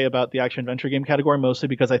lot to say about the action adventure game category, mostly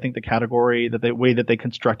because I think the category way that they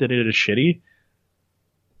constructed it is shitty.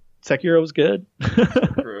 Sekiro was good.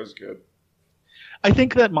 Sekiro was good. I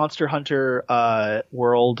think that Monster Hunter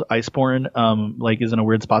World Iceborne is in a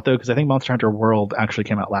weird spot though, because I think Monster Hunter World actually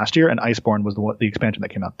came out last year, and Iceborne was the expansion that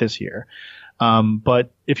came out this year.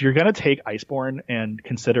 But if you're going to take Iceborne and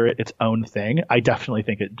consider it its own thing, I definitely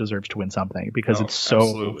think it deserves to win something because it's so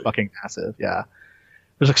absolutely fucking massive. Yeah.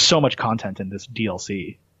 There's so much content in this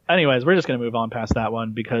DLC. Anyways, we're just going to move on past that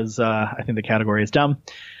one because I think the category is dumb.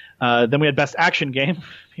 Then we had Best Action Game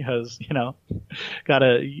because, you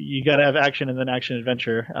gotta have action and then action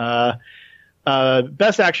adventure.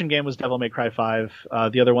 Best Action Game was Devil May Cry 5.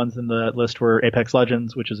 The other ones in the list were Apex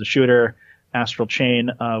Legends, which is a shooter, Astral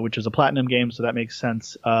Chain, which is a platinum game, so that makes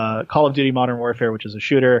sense. Call of Duty Modern Warfare, which is a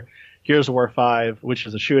shooter. Gears of War 5, which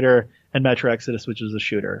is a shooter. And Metro Exodus, which is a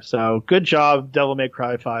shooter. So good job, Devil May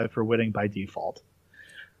Cry 5, for winning by default.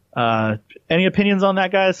 Any opinions on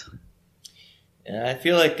that, guys? I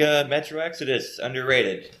feel like Metro Exodus,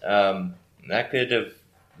 underrated. That could have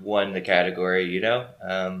won the category,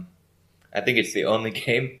 I think it's the only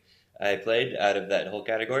game I played out of that whole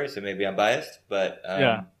category, so maybe I'm biased, but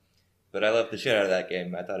I loved the shit out of that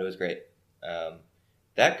game. I thought it was great.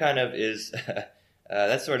 That kind of is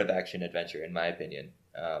that's sort of action adventure in my opinion.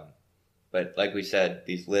 But like we said,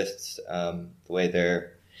 these lists, the way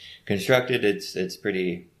they're constructed, it's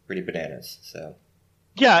pretty bananas. So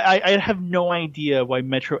Yeah, I have no idea why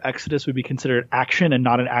Metro Exodus would be considered action and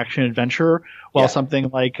not an action adventure, while Yeah, something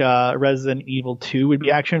like Resident Evil 2 would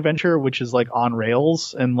be action adventure, which is like on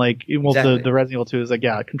rails, and like well, exactly. the Resident Evil 2 is like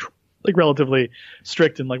like relatively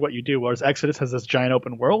strict in like what you do, whereas Exodus has this giant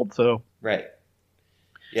open world. So Right.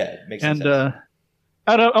 Yeah, it makes and sense.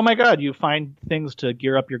 oh my god, you find things to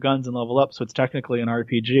gear up your guns and level up, so it's technically an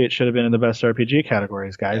RPG. It should have been in the best RPG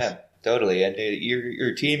categories, guys. Yeah, totally. And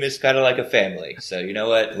your team is kind of like a family. So you know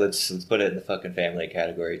what? Let's put it in the fucking family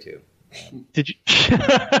category too. Did you?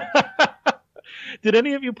 Did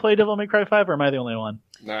any of you play Devil May Cry 5, or am I the only one?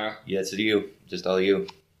 Nah. Yes, it's you. Just all you.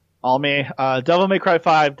 All me. Devil May Cry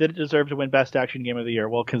 5, did it deserve to win Best Action Game of the Year?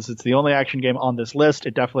 Well, because it's the only action game on this list.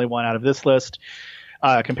 It definitely won out of this list.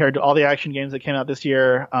 Compared to all the action games that came out this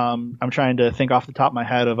year, I'm trying to think off the top of my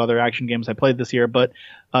head of other action games I played this year, but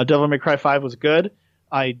Devil May Cry 5 was good.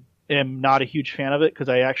 I am not a huge fan of it because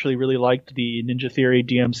I actually really liked the Ninja Theory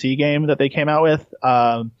DMC game that they came out with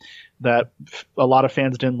that a lot of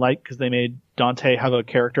fans didn't like because they made Dante have a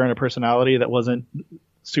character and a personality that wasn't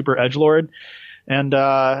super edgelord. And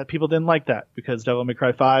people didn't like that because Devil May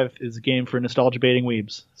Cry 5 is a game for nostalgia baiting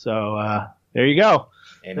weebs. So there you go.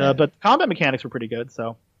 Amen. But combat mechanics were pretty good,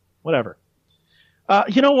 so whatever.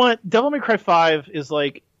 You know what? Devil May Cry 5 is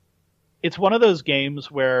like, it's one of those games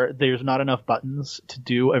where there's not enough buttons to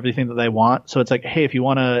do everything that they want. So it's like, hey, if you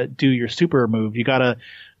want to do your super move, you got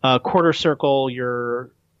to quarter circle your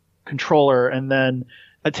controller and then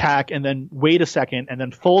attack and then wait a second and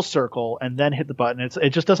then full circle and then hit the button. It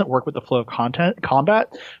just doesn't work with the flow of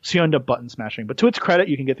combat, so you end up button smashing. But to its credit,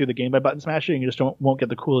 you can get through the game by button smashing, and you just won't get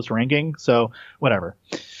the coolest ranking. So whatever.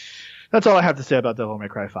 That's all I have to say about Devil May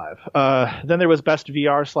Cry 5. Then there was Best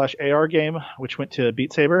VR/AR game, which went to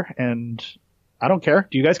Beat Saber, and I don't care.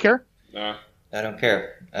 Do you guys care? Nah. I don't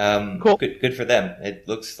care. Cool. Good for them. It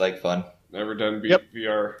looks like fun. Never done Yep.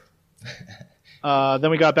 VR.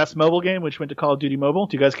 Then we got Best Mobile Game, which went to Call of Duty Mobile.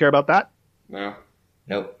 Do you guys care about that? No.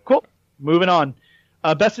 Nope. Cool. Moving on.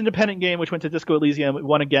 Best Independent Game, which went to Disco Elysium,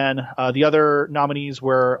 won again. The other nominees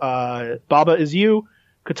were Baba Is You,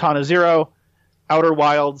 Katana Zero, Outer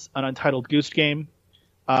Wilds, an Untitled Goose Game.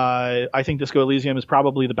 I think Disco Elysium is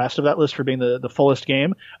probably the best of that list for being the fullest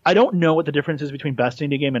game. I don't know what the difference is between Best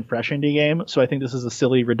Indie Game and Fresh Indie Game, so I think this is a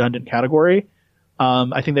silly, redundant category.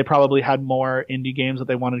 I think they probably had more indie games that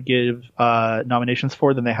they wanted to give nominations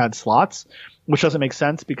for than they had slots, which doesn't make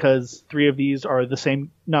sense because 3 of these are the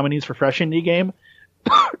same nominees for Fresh Indie Game.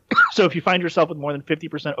 So if you find yourself with more than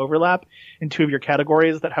 50% overlap in 2 of your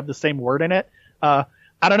categories that have the same word in it, I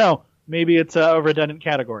don't know. Maybe it's a redundant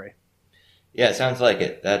category. Yeah, it sounds like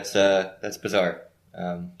it. That's bizarre.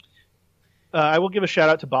 I will give a shout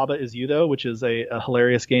out to Baba Is You, though, which is a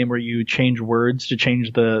hilarious game where you change words to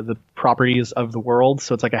change the properties of the world.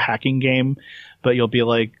 So it's like a hacking game, but you'll be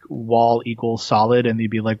like wall equals solid, and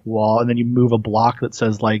you'd be like wall, and then you move a block that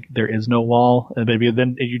says like there is no wall, and maybe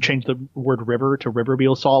then you change the word river to river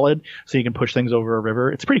be solid, so you can push things over a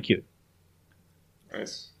river. It's pretty cute.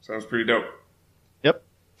 Nice. Sounds pretty dope. Yep.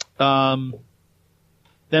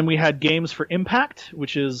 Then we had Games for Impact,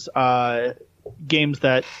 which is games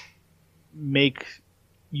that make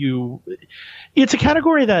you. It's a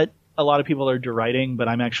category that a lot of people are deriding, but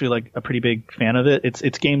I'm actually like a pretty big fan of it.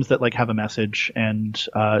 It's games that like have a message and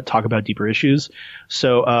talk about deeper issues.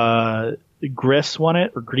 So Gris won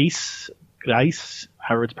it, or Gris,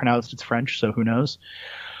 however it's pronounced. It's French, so who knows?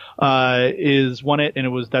 Is won it,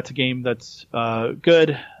 and that's a game that's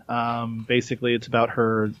good. Basically, it's about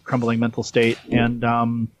her crumbling mental state. And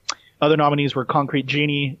other nominees were Concrete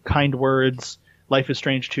Genie, Kind Words, Life is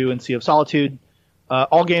Strange 2, and Sea of Solitude.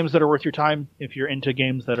 All games that are worth your time if you're into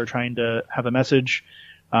games that are trying to have a message.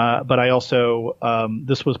 But I also,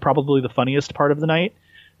 this was probably the funniest part of the night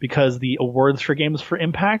because the awards for Games for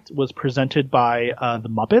Impact was presented by the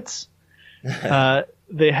Muppets.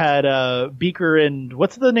 They had Beaker and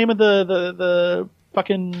what's the name of the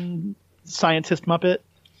fucking scientist Muppet?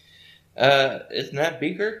 Isn't that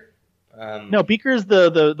Beaker? No, Beaker's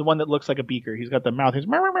the one that looks like a beaker. He's got the mouth. He's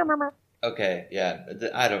Okay, yeah.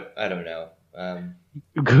 I don't know.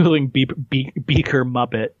 Googling Beaker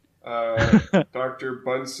Muppet. Dr.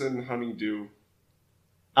 Bunsen Honeydew.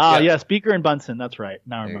 Ah, Yeah. yes, Beaker and Bunsen. That's right.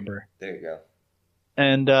 Now I remember. There you go.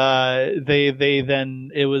 And they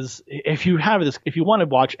then it was if you want to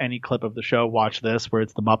watch any clip of the show, watch this where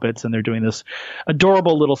it's the Muppets and they're doing this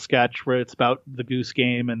adorable little sketch where it's about the goose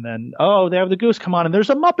game, and then they have the goose come on and there's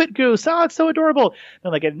a Muppet goose. Oh, it's so adorable.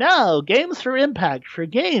 And like, no, Games for Impact for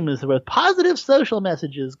games with positive social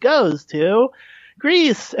messages goes to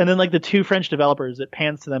Greece. And then like the two French developers, it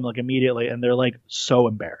pans to them like immediately, and they're like so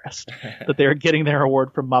embarrassed that they're getting their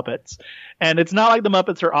award from Muppets. And it's not like the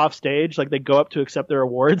Muppets are off stage, like they go up to accept their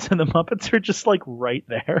awards, and the Muppets are just like right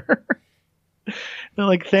there. They're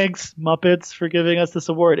like, thanks Muppets for giving us this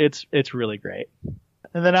award. It's really great.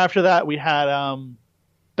 And then after that we had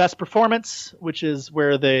Best Performance, which is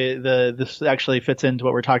where this actually fits into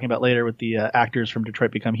what we're talking about later with the actors from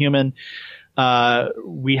Detroit Become Human.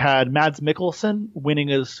 We had Mads Mikkelsen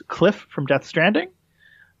winning as Cliff from Death Stranding.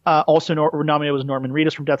 Also nominated was Norman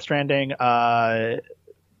Reedus from Death Stranding.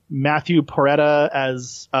 Matthew Porretta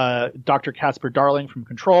as Dr. Casper Darling from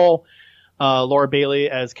Control. Laura Bailey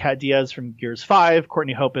as Kat Diaz from Gears 5,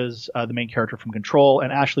 Courtney Hope as the main character from Control,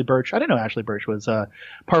 and Ashley Birch. I didn't know Ashley Birch was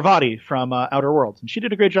Parvati from Outer Worlds, and she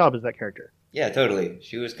did a great job as that character. Yeah, totally.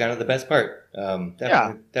 She was kind of the best part.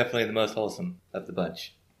 Definitely the most wholesome of the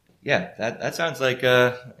bunch. Yeah, that sounds like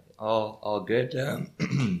all good,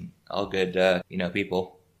 all good.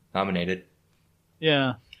 People nominated.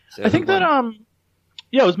 Yeah, So I think that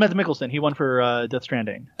it was Mads Mikkelsen. He won for Death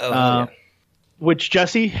Stranding. Oh, yeah. Which,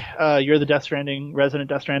 Jesse, you're the resident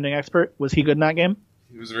Death Stranding expert. Was he good in that game?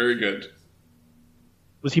 He was very good.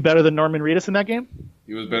 Was he better than Norman Reedus in that game?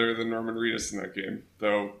 He was better than Norman Reedus in that game,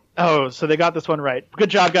 though. Oh, so they got this one right. Good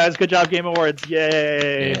job, guys. Good job, Game Awards.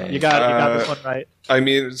 Yay. Yeah. You got this one right. I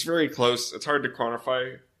mean, it's very close. It's hard to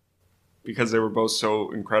quantify because they were both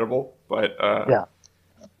so incredible, but yeah.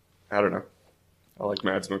 I don't know. I like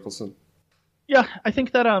Mads Mikkelsen. Yeah, I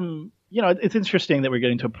think that it's interesting that we're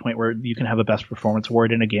getting to a point where you can have a best performance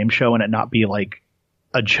award in a game show and it not be like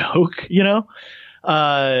a joke,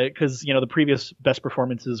 because the previous best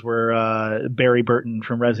performances were Barry Burton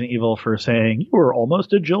from Resident Evil for saying you were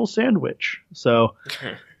almost a Jill sandwich. So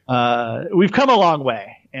we've come a long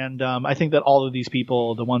way, and I think that all of these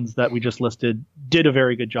people, the ones that we just listed, did a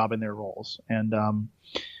very good job in their roles, and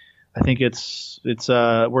I think it's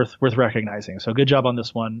worth recognizing. So good job on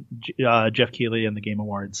this one, Jeff Keighley and the Game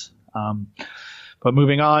Awards. But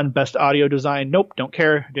moving on, best audio design. Nope, don't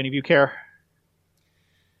care. Do any of you care?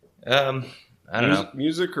 I don't know.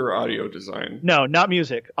 Music or audio design? No, not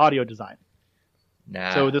music. Audio design.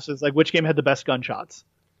 Nah. So this is like which game had the best gunshots?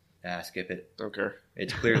 Nah, skip it. Don't care.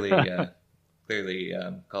 It's clearly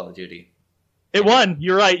Call of Duty. It won.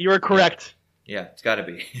 You're right. You are correct. Yeah, it's got to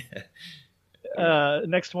be.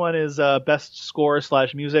 Next one is best score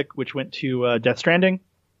 / music, which went to Death Stranding.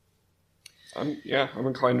 I'm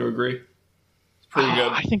inclined to agree. It's pretty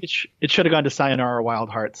good. I think it should have gone to Sayonara Wild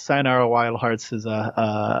Hearts. Sayonara Wild Hearts is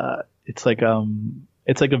it's like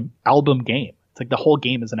an album game. It's like the whole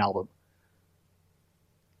game is an album.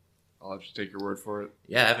 I'll have to take your word for it.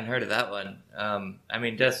 Yeah, I haven't heard of that one. I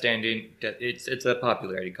mean, Death Stranding, it's a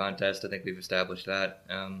popularity contest. I think we've established that.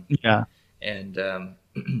 Yeah. And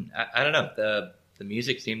I don't know. The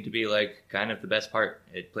music seemed to be like kind of the best part.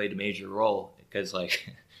 It played a major role because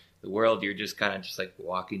like the world, you're just kind of just like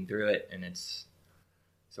walking through it, and it's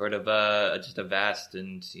sort of just a vast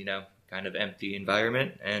and kind of empty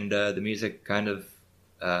environment, and the music kind of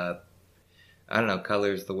I don't know,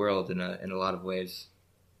 colors the world in a lot of ways.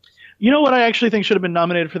 You know what I actually think should have been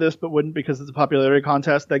nominated for this, but wouldn't because it's a popularity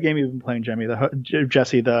contest? That game you've been playing,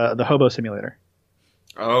 Jesse, the Hobo Simulator.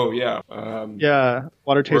 Oh yeah, yeah.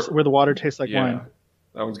 Where the water tastes like wine.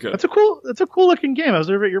 That one's good. That's a cool looking game. I was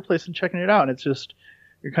over at your place and checking it out, and it's just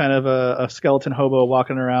you're kind of a skeleton hobo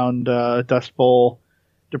walking around Dust Bowl,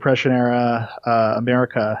 Depression era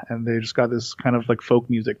America, and they just got this kind of like folk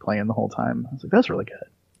music playing the whole time. I was like, that's really good.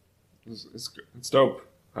 It's dope.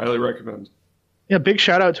 Highly recommend. Yeah, big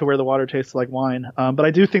shout out to Where the Water Tastes Like Wine. But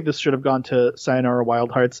I do think this should have gone to Sayonara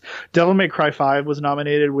Wild Hearts. Devil May Cry 5 was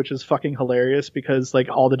nominated, which is fucking hilarious because like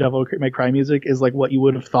all the Devil May Cry music is like what you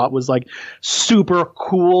would have thought was like super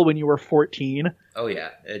cool when you were 14. Oh yeah,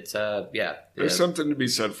 it's yeah. There's something to be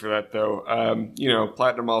said for that though.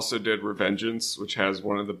 Platinum also did Revengeance, which has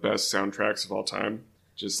one of the best soundtracks of all time.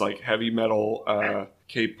 Just like heavy metal,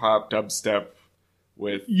 K-pop, dubstep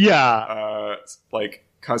with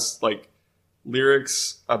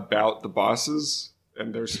lyrics about the bosses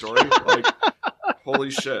and their story. Like,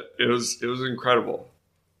 holy shit. It was incredible.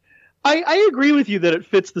 I agree with you that it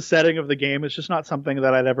fits the setting of the game. It's just not something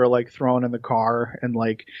that I'd ever like thrown in the car and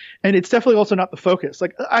it's definitely also not the focus.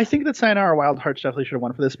 Like, I think that Sayonara Wild Hearts definitely should have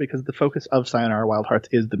won for this because the focus of Sayonara Wild Hearts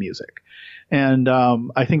is the music. And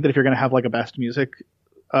I think that if you're going to have like a best music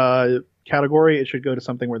category, it should go to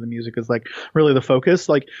something where the music is like really the focus.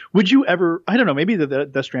 Like, would you ever, I don't know, maybe the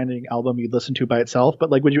Death Stranding album you'd listen to by itself,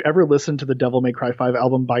 but like, would you ever listen to the Devil May Cry 5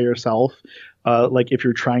 album by yourself? Like if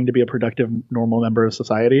you're trying to be a productive, normal member of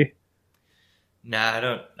society? Nah, I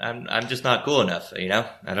don't. I'm just not cool enough. I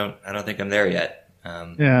don't think I'm there yet.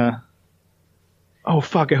 Yeah. Oh,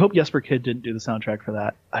 fuck. I hope Jesper Kid didn't do the soundtrack for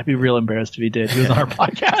that. I'd be real embarrassed if he did. He was on our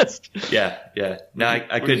podcast. Yeah. No,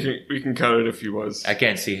 I couldn't. We can cut it if he was. I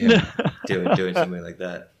can't see him doing something like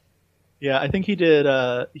that. Yeah, I think he did.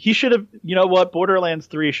 He should have. You know what? Borderlands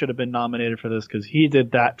 3 should have been nominated for this because he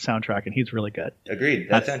did that soundtrack and he's really good. Agreed.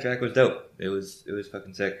 That soundtrack was dope. It was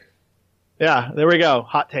fucking sick. Yeah, there we go.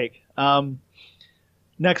 Hot take.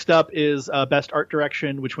 Next up is Best Art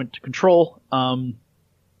Direction, which went to Control.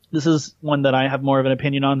 This is one that I have more of an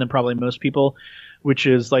opinion on than probably most people, which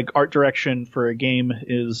is like art direction for a game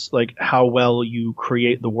is like how well you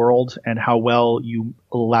create the world and how well you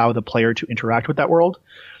allow the player to interact with that world.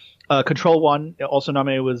 Control 1 also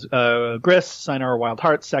nominated was Gris, Sayonara Wild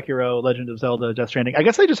Hearts, Sekiro, Legend of Zelda, Death Stranding. I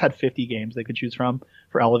guess they just had 50 games they could choose from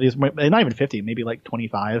for all of these. Not even 50, maybe like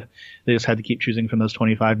 25. They just had to keep choosing from those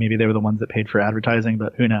 25. Maybe they were the ones that paid for advertising,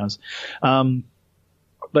 but who knows.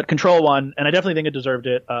 But Control won, and I definitely think it deserved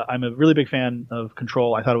it. I'm a really big fan of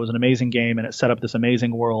Control. I thought it was an amazing game, and it set up this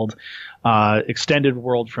amazing world, extended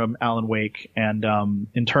world from Alan Wake. And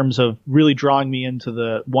in terms of really drawing me into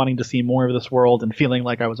the wanting to see more of this world and feeling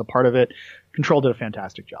like I was a part of it, Control did a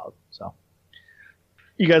fantastic job. So,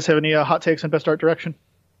 you guys have any hot takes on Best Art Direction?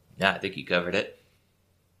 Yeah, I think you covered it.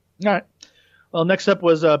 All right. Well, next up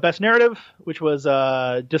was Best Narrative, which was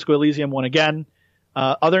Disco Elysium won again.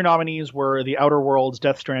 Other nominees were The Outer Worlds,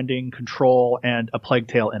 Death Stranding, Control, and A Plague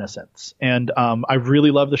Tale: Innocence. And I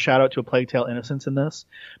really love the shout out to A Plague Tale: Innocence in this.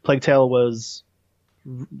 Plague Tale was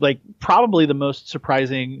like probably the most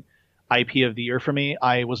surprising IP of the year for me.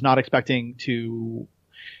 I was not expecting to.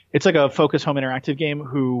 It's like a Focus Home Interactive game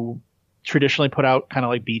who traditionally put out kind of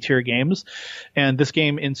like B-tier games, and this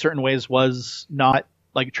game in certain ways was not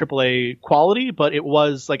like AAA quality, but it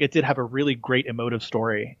was like it did have a really great emotive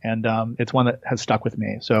story, and it's one that has stuck with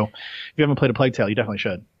me. So if you haven't played A Plague Tale, you definitely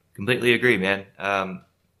should. Completely agree, man.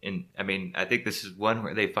 And I mean, I think this is one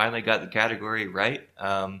where they finally got the category right.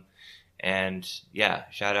 And yeah,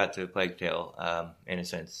 shout out to Plague Tale.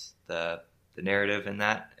 Innocence, the narrative in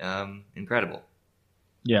that, incredible.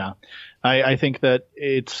 Yeah, I think that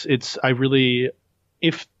it's the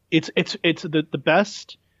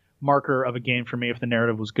best marker of a game for me if the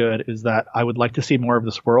narrative was good is that I would like to see more of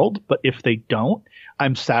this world, but if they don't,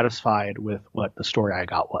 I'm satisfied with what the story I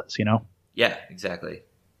got was, you know? Yeah, exactly.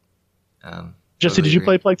 Jesse, Totally did you agree.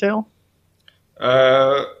 play Plague Tale?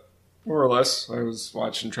 More or less. I was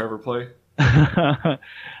watching Trevor play.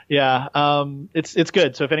 Yeah, it's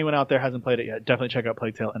good. So if anyone out there hasn't played it yet, definitely check out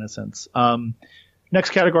Plague Tale: Innocence.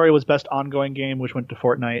 Next category was Best Ongoing Game, which went to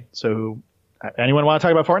Fortnite. So anyone want to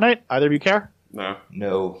talk about Fortnite? Either of you care? No.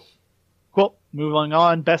 Cool. Moving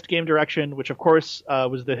on. Best Game Direction, which of course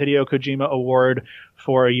was the Hideo Kojima Award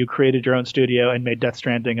for you created your own studio and made Death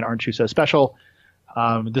Stranding and Aren't You So Special.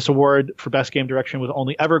 This award for Best Game Direction was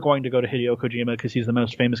only ever going to go to Hideo Kojima because he's the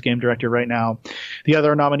most famous game director right now. The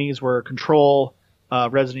other nominees were Control,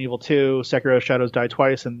 Resident Evil 2, Sekiro Shadows Die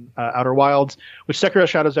Twice, and Outer Wilds, which Sekiro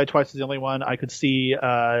Shadows Die Twice is the only one I could see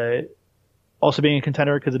also being a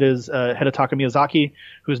contender because it is Hidetaka Miyazaki,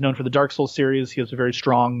 who is known for the Dark Souls series. He has a very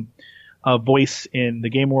strong voice in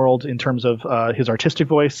the game world in terms of his artistic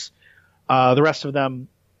voice. The rest of them,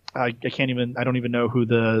 I don't even know who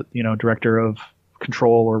the director of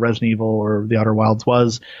Control or Resident Evil or The Outer Wilds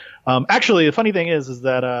was. Actually, the funny thing is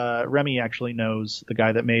that Remy actually knows the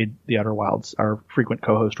guy that made The Outer Wilds, our frequent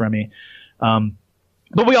co-host Remy.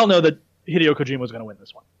 But we all know that Hideo Kojima was going to win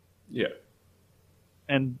this one. Yeah.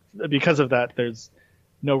 And because of that, there's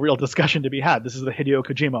no real discussion to be had. This is the Hideo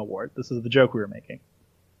Kojima Award. This is the joke we were making.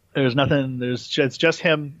 There's nothing. It's just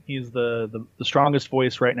him. He's the strongest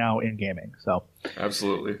voice right now in gaming. So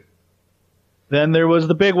Absolutely. then there was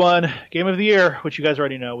the big one, Game of the Year, which you guys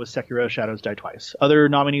already know was Sekiro Shadows Die Twice. Other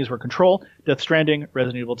nominees were Control, Death Stranding,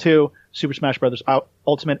 Resident Evil 2, Super Smash Bros.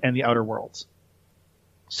 Ultimate, and The Outer Worlds.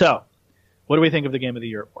 So, what do we think of the Game of the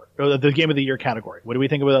Year award? Or the Game of the Year category? What do we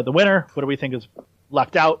think about the winner? What do we think is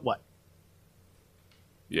left out? What?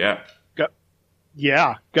 Yeah. Go.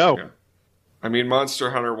 Yeah, go. Yeah. I mean, Monster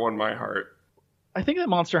Hunter won my heart. I think that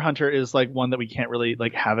Monster Hunter is like one that we can't really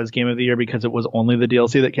like have as Game of the Year because it was only the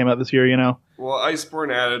DLC that came out this year, you know? Well,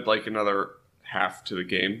 Iceborne added like another half to the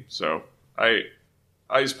game, so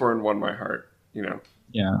Iceborne won my heart, you know.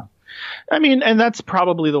 Yeah. I mean, and that's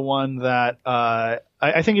probably the one that I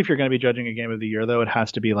think if you're going to be judging a Game of the Year, though, it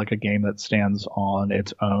has to be like a game that stands on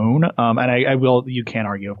its own. And you can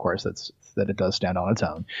argue, of course, that it does stand on its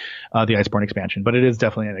own, the Iceborne expansion, but it is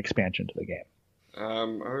definitely an expansion to the game.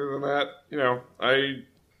 Other than that, you know, I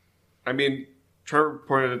mean, Trevor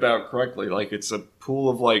pointed it out correctly. Like, it's a pool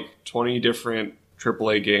of like 20 different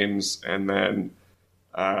AAA games, and then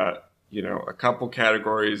a couple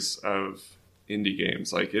categories of indie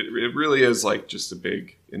games. Like it really is like just a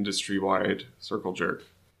big industry-wide circle jerk.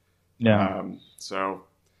 Yeah. So,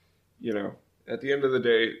 at the end of the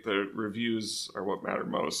day, the reviews are what matter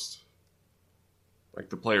most. Like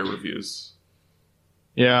the player reviews.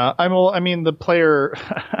 Yeah, the player,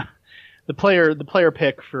 the player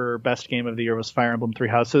pick for best game of the year was Fire Emblem Three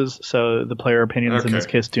Houses. So the player opinions in this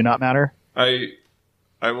case do not matter. I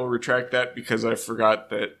will retract that because I forgot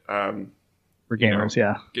that. For gamers,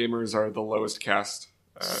 yeah, gamers are the lowest caste.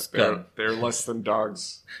 They're less than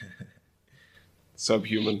dogs.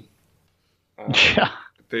 Subhuman. Yeah.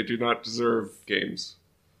 They do not deserve games.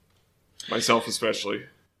 Myself especially.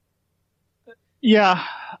 Yeah,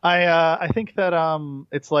 I think that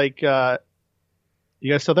it's like, you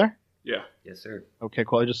guys still there? Yeah. Yes, sir. Okay,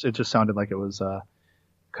 cool. It just sounded like it was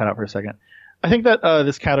cut out for a second. I think that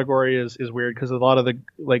this category is weird because a lot of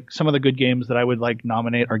some of the good games that I would like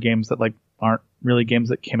nominate are games that like aren't really games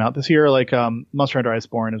that came out this year. Like Monster Hunter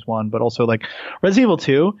Iceborne is one, but also like Resident Evil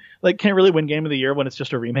 2 like can't really win Game of the Year when it's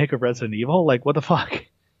just a remake of Resident Evil. Like what the fuck?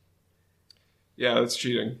 Yeah, that's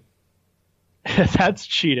cheating. That's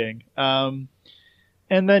cheating. And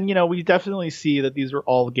then, we definitely see that these are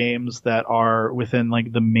all games that are within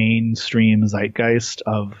like the mainstream zeitgeist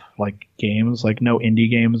of like games. Like no indie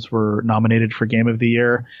games were nominated for Game of the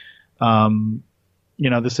Year.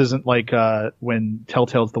 This isn't like when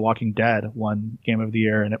Telltale's The Walking Dead won Game of the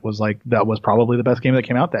Year, and it was like that was probably the best game that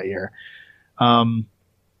came out that year.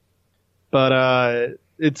 But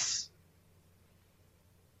it's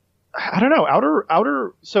I don't know.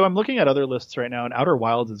 Outer. So I'm looking at other lists right now, and Outer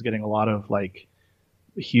Wilds is getting a lot of like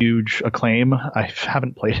huge acclaim. I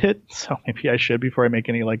haven't played it, so maybe I should before I make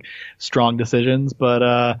any like strong decisions. But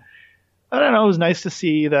I don't know. It was nice to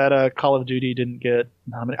see that Call of Duty didn't get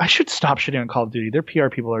nominated. I should stop shitting on Call of Duty. Their PR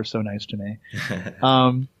people are so nice to me.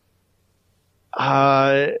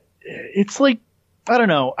 It's like I don't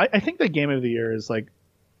know. I think the Game of the Year is like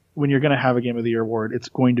when you're going to have a Game of the Year award, it's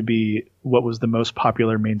going to be what was the most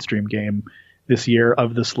popular mainstream game this year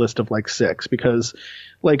of this list of like 6, because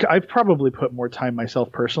like I've probably put more time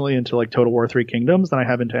myself personally into like Total War 3 Kingdoms than I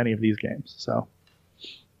have into any of these games. So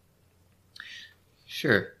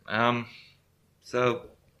sure. So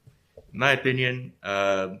in my opinion,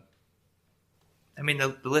 the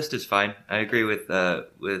list is fine. I agree with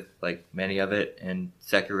like many of it, and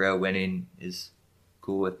Sekiro winning is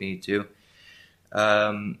cool with me too.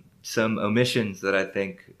 Some omissions that I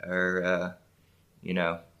think are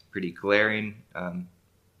pretty glaring,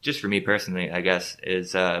 just for me personally, I guess,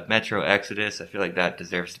 is Metro Exodus. I feel like that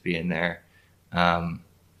deserves to be in there.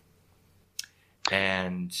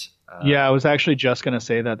 Yeah, I was actually just going to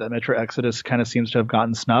say that Metro Exodus kind of seems to have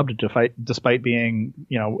gotten snubbed despite being,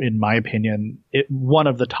 in my opinion, one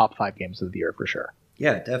of the top 5 games of the year for sure.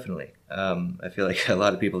 Yeah, definitely. I feel like a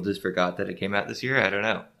lot of people just forgot that it came out this year. I don't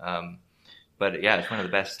know. But yeah, it's one of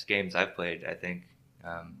the best games I've played, I think,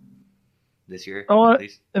 this year. Oh,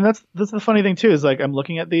 and that's the funny thing too, is like I'm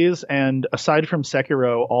looking at these, and aside from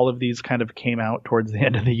Sekiro, all of these kind of came out towards the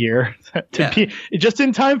end of the year be just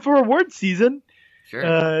in time for award season. Sure.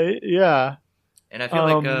 Yeah. And I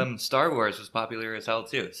feel like Star Wars was popular as hell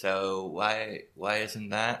too. So why isn't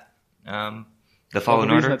that the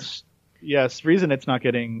Fallen Order? The reason it's not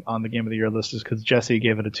getting on the Game of the Year list is because Jesse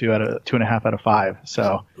gave it a 2.5 out of 5.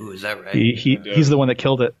 So ooh, is that right? He's the one that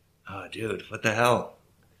killed it. Oh, dude, what the hell?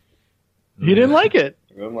 He didn't like it.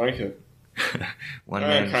 I didn't like it.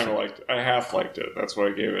 I kind of liked it. I half liked it. That's why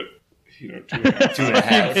I gave it, 2.5.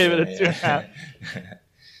 2.5. Gave it a 2.5.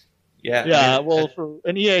 Yeah. Yeah. Well, for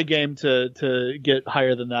an EA game to get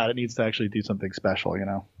higher than that, it needs to actually do something special,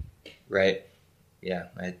 Right. Yeah.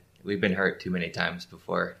 We've been hurt too many times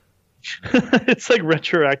before. It's like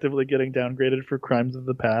retroactively getting downgraded for crimes of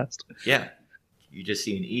the past. Yeah. You just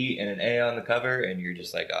see an E and an A on the cover, and you're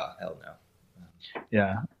just like, oh, hell no.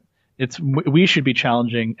 Yeah. We should be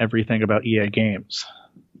challenging everything about EA games.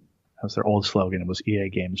 That was their old slogan. It was EA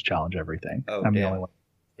Games challenge everything. Oh, I'm the only one.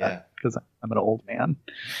 Yeah. Because I'm an old man.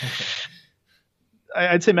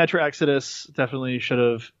 I'd say Metro Exodus definitely should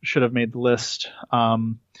have made the list.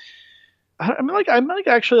 I'm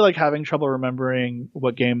actually having trouble remembering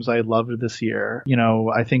what games I loved this year.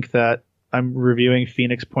 I think that I'm reviewing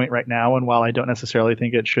Phoenix Point right now, and while I don't necessarily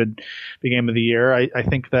think it should be Game of the Year, I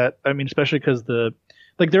think that especially because there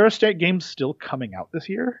are games still coming out this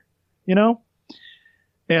year,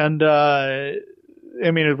 and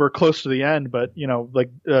we're close to the end, but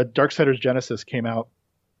Darksiders Genesis came out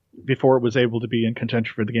before it was able to be in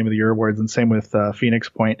contention for the Game of the Year awards, and same with Phoenix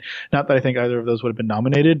Point. Not that I think either of those would have been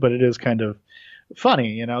nominated, but it is kind of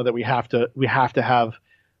funny, that we have to have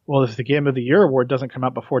well, if the Game of the Year award doesn't come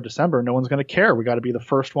out before December, no one's going to care. We got to be the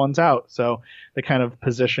first ones out. So they kind of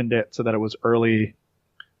positioned it so that it was early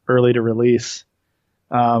to release.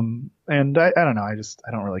 And I don't know.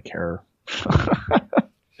 I don't really care.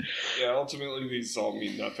 Yeah, ultimately these all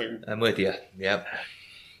mean nothing. I'm with you. Yep.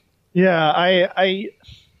 Yeah,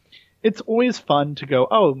 it's always fun to go,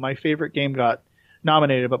 oh, my favorite game got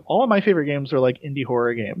nominated, but all of my favorite games are like indie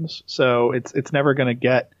horror games. So it's never going to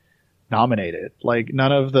get nominated. Like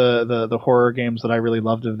none of the horror games that I really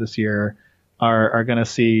loved of this year are going to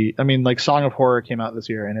see. I mean, like Song of Horror came out this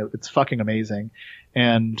year and it's fucking amazing.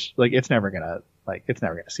 And like it's never going to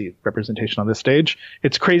see representation on this stage.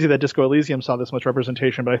 It's crazy that Disco Elysium saw this much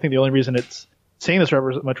representation, but I think the only reason it's seeing this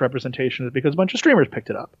much representation is because a bunch of streamers picked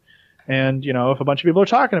it up. And, you know, if a bunch of people are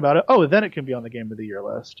talking about it, oh, then it can be on the Game of the Year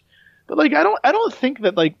list. But like, I don't think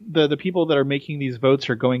that like the people that are making these votes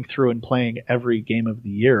are going through and playing every Game of the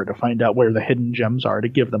Year to find out where the hidden gems are to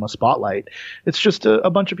give them a spotlight. It's just a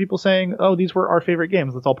bunch of people saying, oh, these were our favorite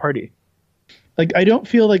games. Let's all party. Like, I don't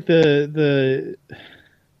feel like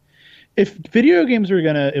if video games are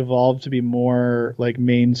going to evolve to be more like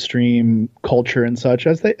mainstream culture and such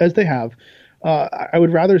as they have, I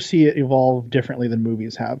would rather see it evolve differently than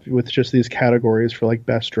movies have, with just these categories for like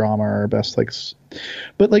best drama or best like.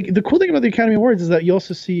 But like the cool thing about the Academy Awards is that you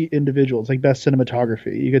also see individuals, like best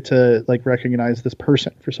cinematography. You get to like recognize this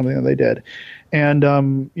person for something that they did,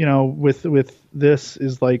 and you know, with this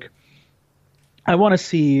is like, I want to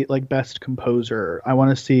see like best composer. I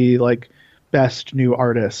want to see like best new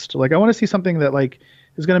artist. Like I want to see something that like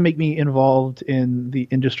is going to make me involved in the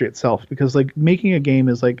industry itself, because like making a game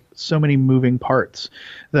is like so many moving parts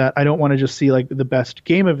that I don't want to just see like the best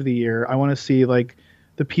game of the year. I want to see like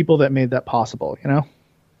the people that made that possible, you know?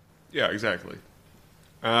 Yeah, exactly.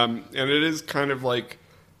 And it is kind of like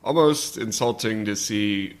almost insulting to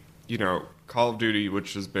see, you know, Call of Duty,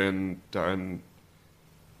 which has been done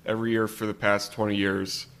every year for the past 20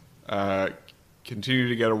 years, continue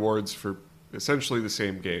to get awards for essentially the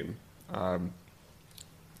same game.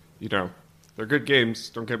 You know, they're good games,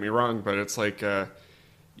 don't get me wrong, but it's like,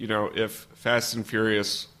 you know, if Fast and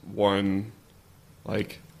Furious won,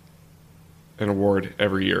 like, an award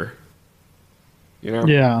every year, you know?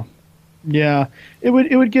 Yeah. It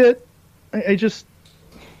would get, I just...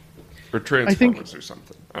 Or Transformers or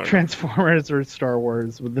something. Transformers or Star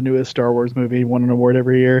Wars, with the newest Star Wars movie, won an award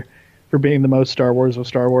every year for being the most Star Wars of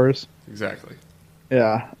Star Wars. Exactly.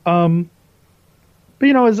 Yeah. But,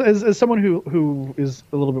 you know, as someone who is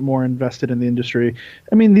a little bit more invested in the industry,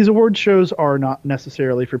 I mean, these award shows are not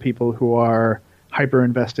necessarily for people who are hyper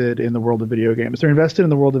invested in the world of video games. They're invested in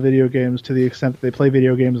the world of video games to the extent that they play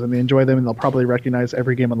video games and they enjoy them, and they'll probably recognize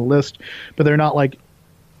every game on the list, but they're not like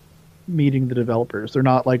meeting the developers. They're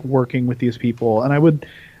not like working with these people. And I would,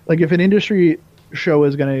 like, if an industry show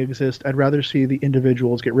is going to exist, I'd rather see the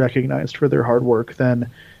individuals get recognized for their hard work than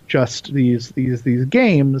just these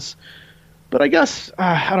games. But I guess,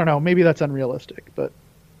 I don't know, maybe that's unrealistic, but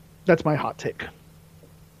that's my hot take.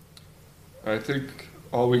 I think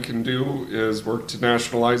all we can do is work to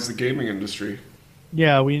nationalize the gaming industry.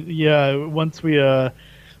 Yeah, once we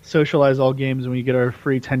socialize all games and we get our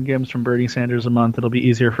free 10 games from Bernie Sanders a month, it'll be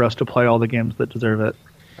easier for us to play all the games that deserve it.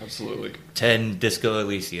 Absolutely. 10 Disco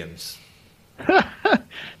Elysiums.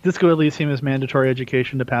 Disco Elysium is mandatory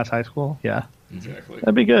education to pass high school? Yeah. Exactly.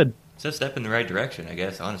 That'd be good. It's a step in the right direction, I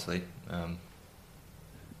guess, honestly.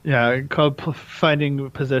 Yeah, finding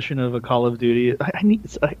possession of a Call of Duty. I need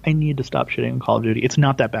to stop shitting on Call of Duty. It's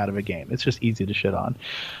not that bad of a game. It's just easy to shit on.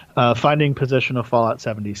 Finding possession of Fallout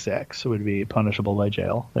 76 would be punishable by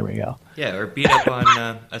jail. There we go. Yeah, or beat up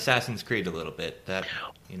on Assassin's Creed a little bit. That,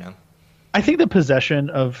 you know. I think the possession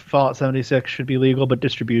of Fallout 76 should be legal, but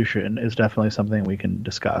distribution is definitely something we can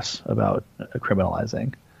discuss about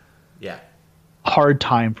criminalizing. Yeah. Hard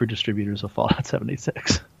time for distributors of Fallout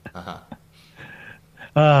 76. Uh-huh.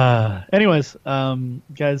 Anyways,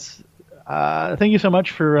 guys, thank you so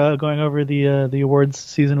much for going over the awards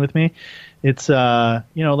season with me. It's you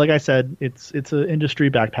know, like I said, it's an industry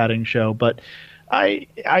backpatting show, but I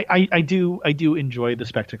do enjoy the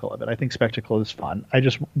spectacle of it. I think spectacle is fun. I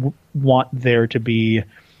just want there to be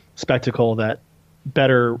spectacle that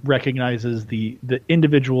better recognizes the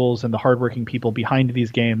individuals and the hardworking people behind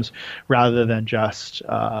these games, rather than just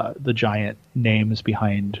the giant names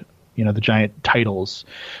behind, you know, the giant titles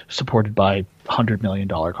supported by $100 million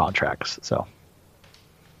contracts. So,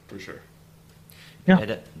 for sure.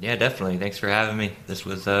 Yeah, definitely. Thanks for having me. This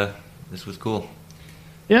was cool.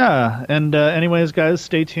 Yeah, and anyways, guys,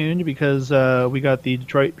 stay tuned, because we got the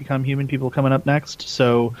Detroit Become Human people coming up next.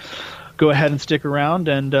 So go ahead and stick around,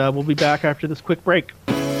 and we'll be back after this quick break.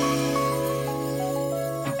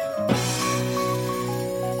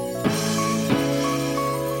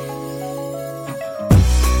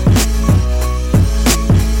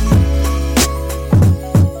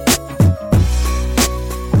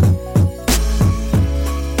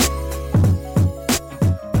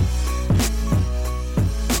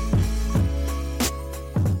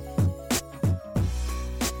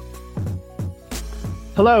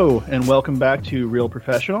 Hello, and welcome back to Real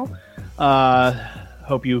Professional.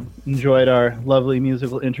 Hope you enjoyed our lovely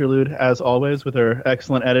musical interlude, as always, with our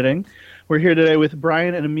excellent editing. We're here today with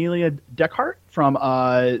Bryan and Amelia Dechart from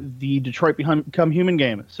the Detroit Become Human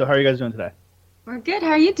game. So how are you guys doing today? We're good. How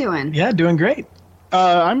are you doing? Yeah, doing great.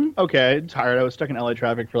 I'm okay. Tired. I was stuck in LA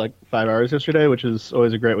traffic for like 5 hours yesterday, which is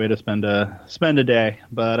always a great way to spend a day.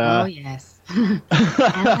 But oh yes,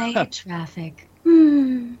 LA traffic.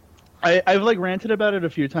 I've like ranted about it a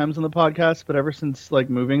few times on the podcast, but ever since like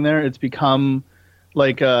moving there, it's become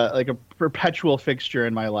like a perpetual fixture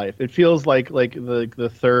in my life. It feels like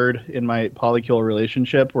the third in my polycule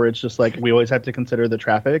relationship, where it's just like we always have to consider the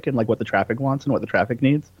traffic and like what the traffic wants and what the traffic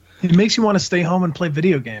needs. It makes you want to stay home and play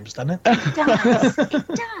video games, doesn't it? It does. It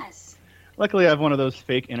does. Luckily, I have one of those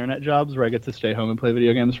fake internet jobs where I get to stay home and play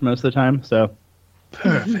video games for most of the time. So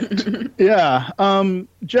perfect. Yeah.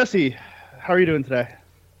 Jesse, how are you doing today?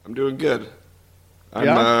 I'm doing good.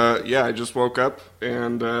 I just woke up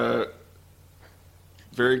and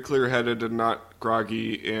very clear-headed and not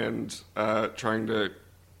groggy and trying to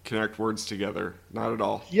connect words together. Not at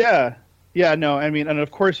all. Yeah. Yeah, no, I mean, and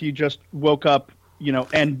of course you just woke up,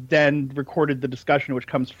 and then recorded the discussion, which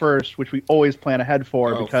comes first, which we always plan ahead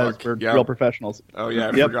for because we're real professionals. Oh, yeah,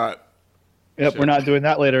 I forgot. Yep, shit. We're not doing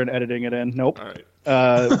that later and editing it in. Nope. All right.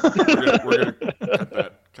 We're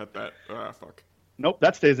gonna cut that. Ah, fuck. Nope,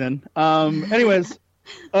 that stays in. Anyways,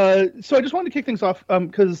 so I just wanted to kick things off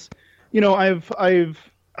because, I've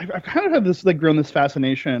kind of had this grown this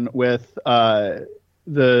fascination with the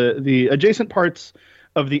adjacent parts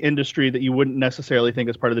of the industry that you wouldn't necessarily think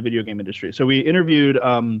as part of the video game industry. So we interviewed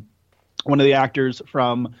one of the actors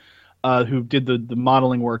from who did the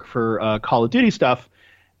modeling work for Call of Duty stuff.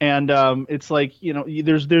 And it's like,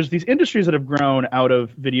 there's these industries that have grown out of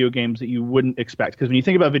video games that you wouldn't expect. Because when you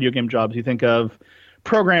think about video game jobs, you think of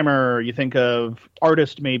programmer, you think of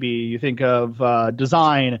artist maybe, you think of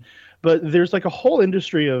design. But there's like a whole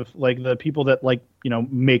industry of like the people that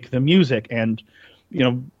make the music and,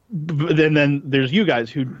 then there's you guys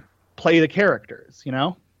who play the characters,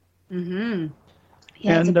 Mm-hmm.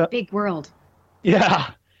 Yeah, and, it's a big world.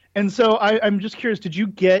 Yeah. And so I'm just curious, did you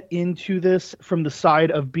get into this from the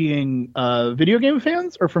side of being video game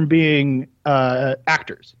fans or from being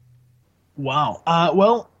actors? Wow.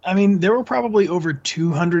 Well, I mean, there were probably over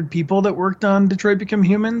 200 people that worked on Detroit Become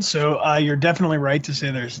Human, so you're definitely right to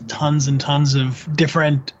say there's tons and tons of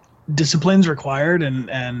different disciplines required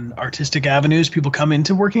and artistic avenues people come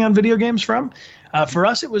into working on video games from. For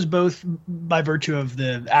us, it was both by virtue of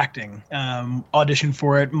the acting. Audition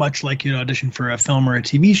for it, much like you'd audition for a film or a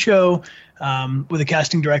TV show, with a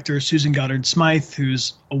casting director, Susan Goddard Smythe,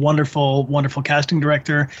 who's a wonderful, wonderful casting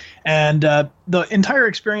director. And the entire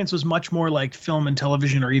experience was much more like film and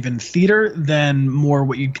television or even theater than more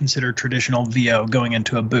what you'd consider traditional VO, going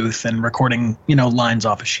into a booth and recording, lines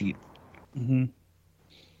off a sheet. Mm-hmm.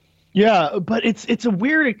 Yeah, but it's a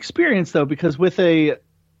weird experience though, because with a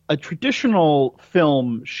traditional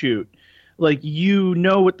film shoot, like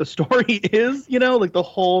what the story is, like the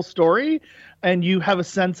whole story, and you have a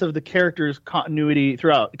sense of the character's continuity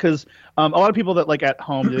throughout. Because a lot of people that like at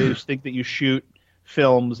home, they just think that you shoot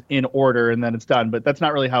films in order and then it's done, but that's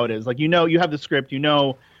not really how it is. Like you have the script,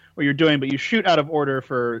 what you're doing, but you shoot out of order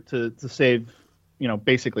to save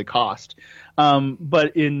basically cost.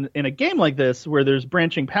 But in a game like this where there's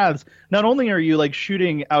branching paths, not only are you like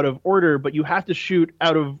shooting out of order, but you have to shoot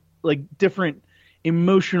out of like different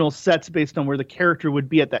emotional sets based on where the character would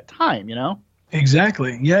be at that time,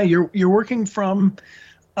 Exactly. Yeah, you're working from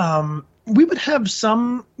we would have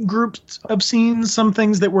some groups of scenes, some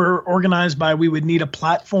things that were organized by we would need a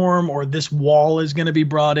platform or this wall is going to be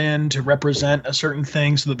brought in to represent a certain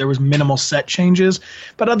thing so that there was minimal set changes.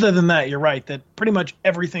 But other than that, you're right that pretty much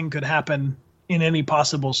everything could happen in any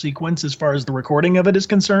possible sequence as far as the recording of it is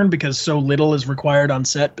concerned, because so little is required on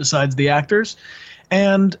set besides the actors.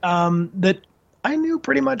 And that I knew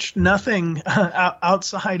pretty much nothing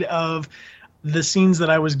outside of the scenes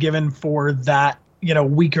that I was given for that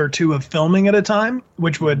week or two of filming at a time,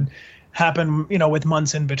 which would happen, with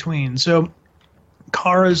months in between. So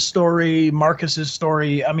Kara's story, Marcus's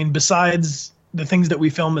story, I mean, besides the things that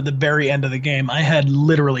we filmed at the very end of the game, I had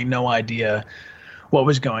literally no idea what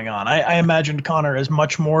was going on. I imagined Connor as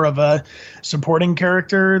much more of a supporting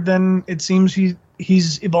character than it seems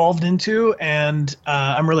he's evolved into, and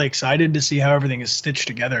I'm really excited to see how everything is stitched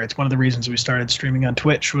together. It's one of the reasons we started streaming on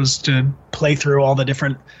Twitch, was to play through all the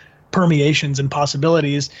different permeations and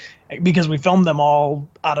possibilities, because we filmed them all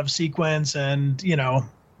out of sequence and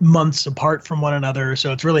months apart from one another,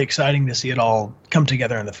 so it's really exciting to see it all come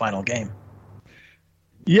together in the final game.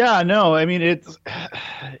 Yeah, no, I mean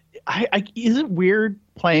is it weird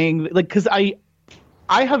playing like because I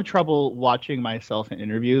have trouble watching myself in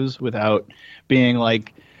interviews without being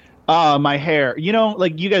like, my hair. You know,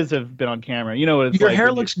 like you guys have been on camera. You know what it's Your like.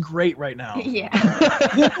 hair looks great right now. Yeah.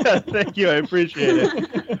 Thank you, I appreciate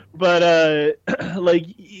it. But like,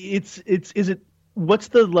 is it? What's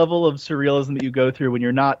the level of surrealism that you go through when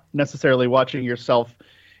you're not necessarily watching yourself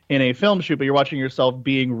in a film shoot, but you're watching yourself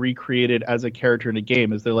being recreated as a character in a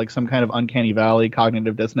game? Is there like some kind of uncanny valley,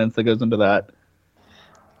 cognitive dissonance that goes into that?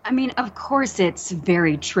 I mean, of course, it's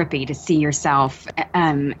very trippy to see yourself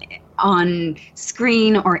on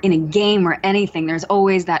screen or in a game or anything. There's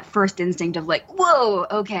always that first instinct of like, whoa,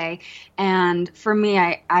 okay. And for me,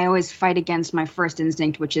 I always fight against my first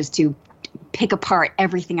instinct, which is to pick apart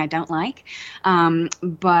everything I don't like.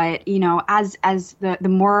 But you know, as the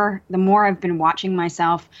more I've been watching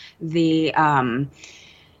myself, the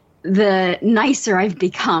nicer I've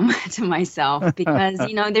become to myself, because,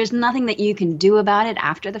 you know, there's nothing that you can do about it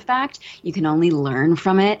after the fact. You can only learn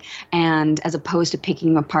from it. And as opposed to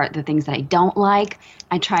picking apart the things that I don't like,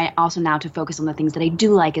 I try also now to focus on the things that I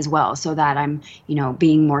do like as well, so that I'm, you know,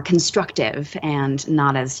 being more constructive and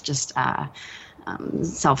not as just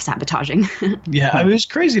self-sabotaging. Yeah, I mean, it was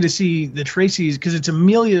crazy to see the Tracy's, because it's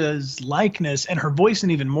Amelia's likeness and her voice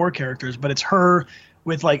and even more characters, but it's her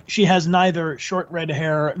with, like, she has neither short red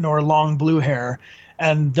hair nor long blue hair,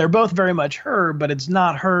 and they're both very much her, but it's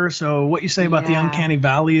not her. So what you say about the uncanny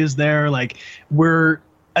valley is there. Like,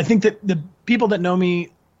 I think that the people that know me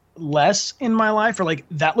less in my life are like,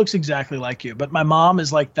 that looks exactly like you, but my mom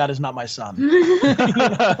is like, that is not my son.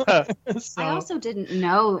 So. I also didn't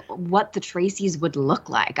know what the Tracys would look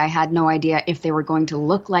like. I had no idea if they were going to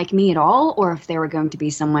look like me at all, or if they were going to be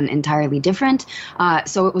someone entirely different.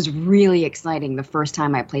 So it was really exciting the first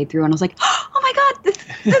time I played through, and I was like, oh my god,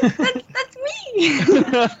 that's me.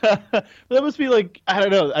 That must be like, I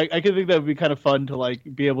don't know, I could think that would be kind of fun to like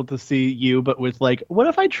be able to see you, but with like, what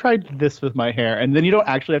if I tried this with my hair? And then you don't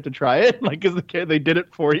actually have to try it, like, because they did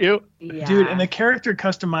it for you. Yeah. Dude, and the character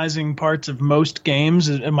customizing parts of most games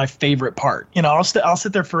is my favorite part. You know, I'll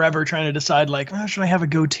sit there forever trying to decide, like, oh, should I have a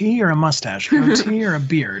goatee or a mustache, goatee or a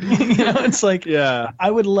beard? You know, it's like, yeah, I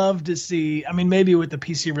would love to see. I mean, maybe with the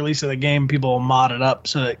PC release of the game, people will mod it up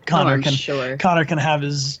so that Connor can have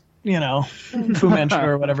his, you know, Fu Manchu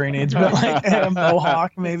or whatever he needs, but like a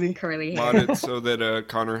mohawk maybe. Curly Mod hair. it so that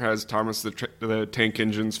Connor has Thomas the Tank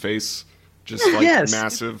Engine's face, just like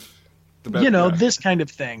massive. You know, this kind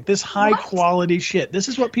of thing, this high quality shit. This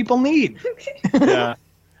is what people need. Yeah.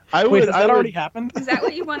 Has that already happened? Is that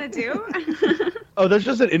what you want to do? Oh, there's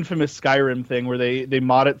just an infamous Skyrim thing where they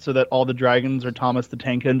mod it so that all the dragons are Thomas the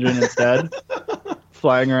Tank Engine instead,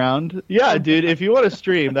 flying around. Yeah, dude, if you want to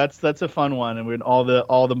stream, that's a fun one, and when all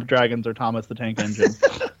the dragons are Thomas the Tank Engine.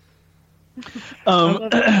 Who,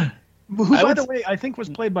 by the way, I think was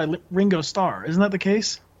played by Ringo Starr. Isn't that the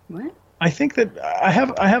case? What? I think that I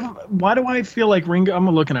have. Why do I feel like Ringo? I'm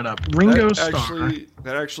looking it up. Ringo Starr.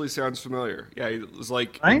 That actually sounds familiar. Yeah, he was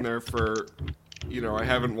like Right? in there for, you know, I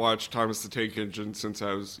haven't watched Thomas the Tank Engine since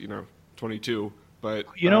I was, 22. But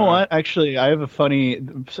You know what? Actually, I have a funny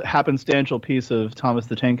happenstantial piece of Thomas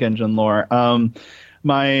the Tank Engine lore.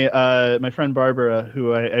 My friend Barbara,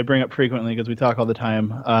 who I bring up frequently because we talk all the time,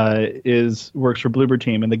 works for Bloober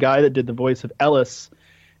Team, and the guy that did the voice of Ellis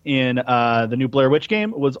in the new Blaire Witch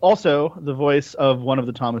game was also the voice of one of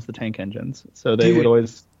the Thomas the Tank Engines. So they would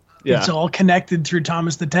always. Yeah. It's all connected through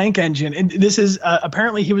Thomas the Tank Engine. And this is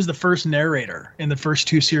apparently he was the first narrator in the first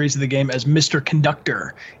two series of the game as Mr.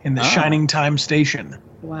 Conductor in the Shining Time Station.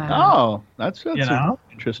 Wow. Oh, that's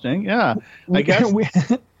interesting. Yeah. I guess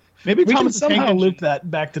maybe we Thomas can the Tank somehow Engine. loop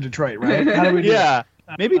that back to Detroit, right? How do we do Yeah.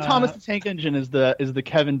 Maybe Thomas the Tank Engine is the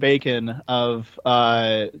Kevin Bacon of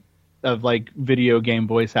like video game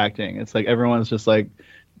voice acting. It's like everyone's just like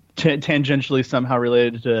tangentially somehow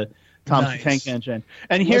related to Thomas the Tank Engine.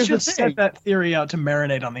 And here's the thing. Set that theory out to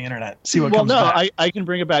marinate on the internet. See what comes back. Well, no, I can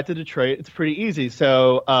bring it back to Detroit. It's pretty easy.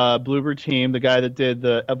 So Bloober Team, the guy that did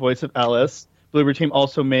the voice of Ellis, Bloober Team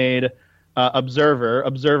also made Observer.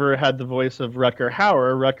 Observer had the voice of Rutger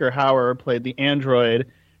Hauer. Rutger Hauer played the android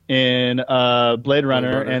in Blade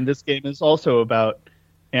Runner, and this game is also about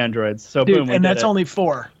androids. So Dude, boom, we and did that's it. only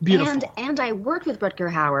 4. Beautiful. And I worked with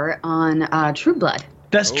Rutger Hauer on True Blood.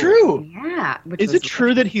 That's true. Yeah. Is it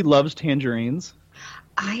true that he loves tangerines?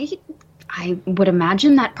 I would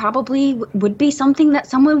imagine that probably would be something that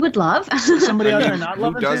someone would love. Somebody out there not who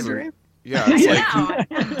loving doesn't? tangerine? Yeah, it's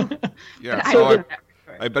Yeah. yeah. But So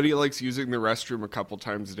I bet he likes using the restroom a couple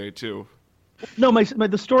times a day too. No,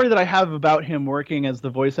 the story that I have about him working as the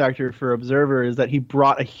voice actor for Observer is that he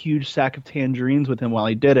brought a huge sack of tangerines with him while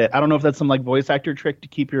he did it. I don't know if that's some like voice actor trick to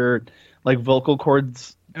keep your like vocal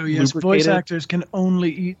cords. Oh yes, voice actors can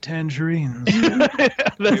only eat tangerines.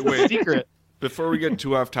 That's the secret. Before we get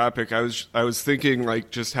too off topic, I was thinking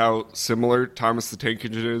like just how similar Thomas the Tank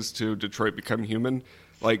Engine is to Detroit Become Human.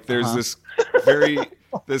 Like there's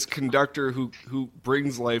this conductor who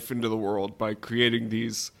brings life into the world by creating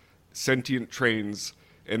these sentient trains,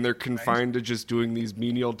 and they're confined to just doing these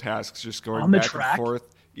menial tasks, just going on the back track? and forth.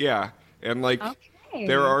 Yeah, and like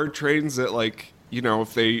there are trains that like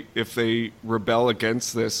if they rebel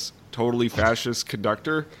against this totally fascist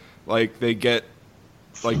conductor, like they get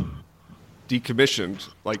like decommissioned.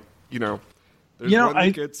 Like there's one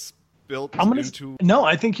that gets built into. No,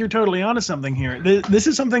 I think you're totally onto something here. This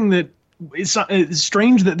is something that. It's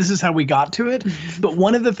strange that this is how we got to it, but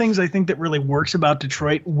one of the things I think that really works about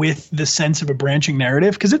Detroit with the sense of a branching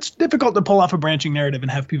narrative, because it's difficult to pull off a branching narrative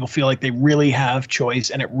and have people feel like they really have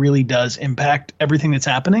choice and it really does impact everything that's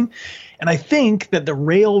happening. And I think that the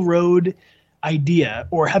railroad idea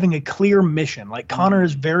or having a clear mission, like Connor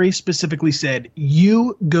has very specifically said,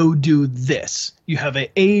 you go do this. You have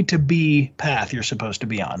a A to B path you're supposed to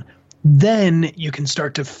be on. Then you can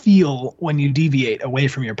start to feel when you deviate away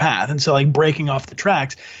from your path. And so like breaking off the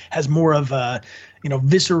tracks has more of a,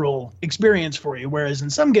 visceral experience for you. Whereas in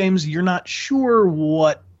some games, you're not sure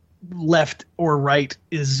what left or right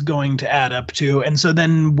is going to add up to. And so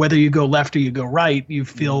then whether you go left or you go right, you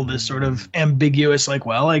feel this sort of ambiguous, like,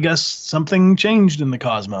 well, I guess something changed in the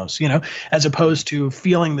cosmos, as opposed to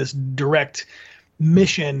feeling this direct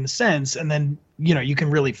mission sense. And then, you can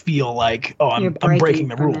really feel like, oh, I'm breaking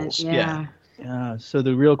the rules. Yeah. So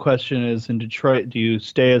the real question is, in Detroit, do you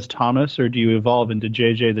stay as Thomas or do you evolve into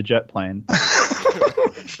JJ the jet plane?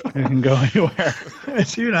 You can go anywhere.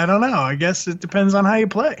 Dude, I don't know. I guess it depends on how you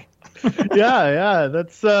play. Yeah.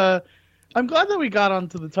 That's. I'm glad that we got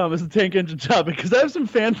onto the Thomas the Tank Engine topic because I have some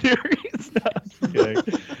fan theories.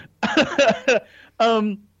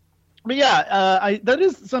 But yeah, that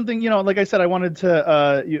is something, like I said, I wanted to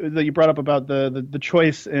that you brought up about the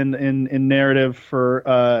choice in narrative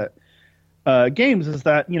for games is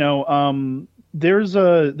that there's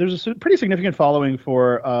a pretty significant following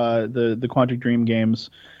for the Quantic Dream games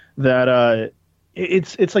that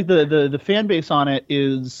it's like the fan base on it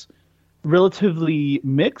is relatively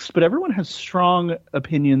mixed, but everyone has strong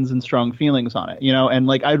opinions and strong feelings on it, and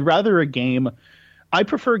like I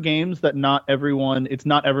prefer games that it's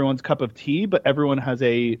not everyone's cup of tea, but everyone has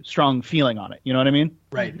a strong feeling on it. You know what I mean?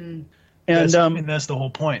 Right. Mm-hmm. And that's the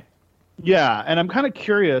whole point. Yeah, and I'm kind of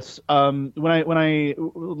curious. When I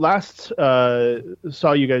last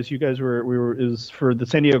saw you guys is for the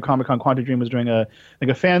San Diego Comic-Con. Quantic Dream was doing a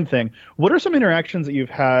fan thing. What are some interactions that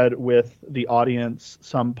you've had with the audience?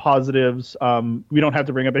 Some positives. We don't have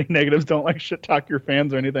to bring up any negatives. Don't like shit talk your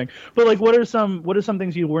fans or anything. But like, what are some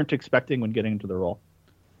things you weren't expecting when getting into the role?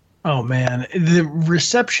 Oh man, the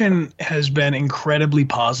reception has been incredibly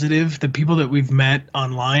positive. The people that we've met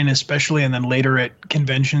online, especially, and then later at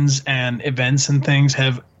conventions and events and things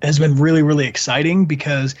has been really, really exciting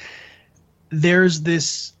because there's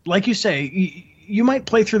this, like you say, you might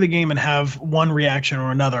play through the game and have one reaction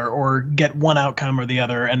or another, or get one outcome or the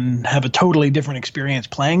other and have a totally different experience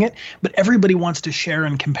playing it. But everybody wants to share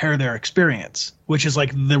and compare their experience, which is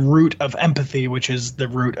like the root of empathy, which is the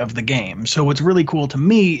root of the game. So what's really cool to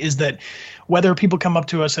me is that whether people come up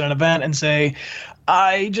to us at an event and say,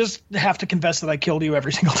 I just have to confess that I killed you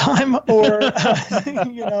every single time, or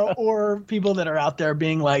or people that are out there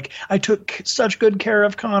being like, I took such good care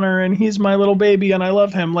of Connor and he's my little baby and I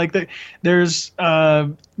love him. Like there's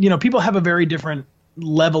people have a very different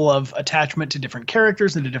level of attachment to different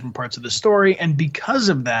characters and to different parts of the story, and because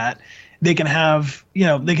of that, they can have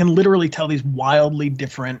they can literally tell these wildly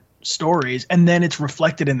different stories, and then it's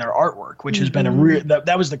reflected in their artwork, which has been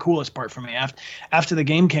that was the coolest part for me. After the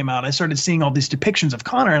game came out, I started seeing all these depictions of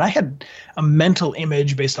Connor, and I had a mental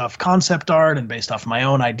image based off concept art and based off my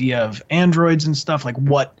own idea of androids and stuff, like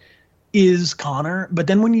what is Connor. But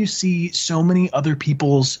then when you see so many other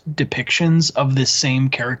people's depictions of this same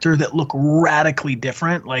character that look radically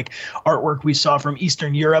different, like artwork we saw from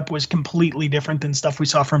Eastern Europe was completely different than stuff we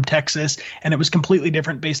saw from Texas, and it was completely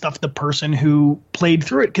different based off the person who played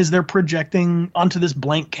through it, because they're projecting onto this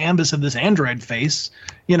blank canvas of this android face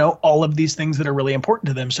all of these things that are really important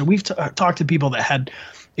to them. So we've talked to people that had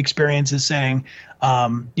experiences saying, I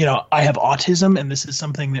have autism and this is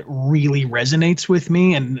something that really resonates with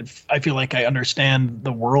me, and I feel like I understand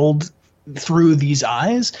the world through these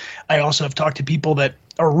eyes. I also have talked to people that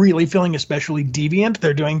are really feeling especially deviant.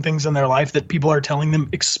 They're doing things in their life that people are telling them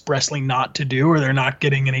expressly not to do, or they're not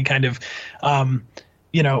getting any kind of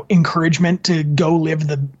encouragement to go live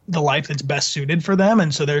the life that's best suited for them.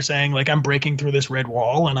 And so they're saying, like, I'm breaking through this red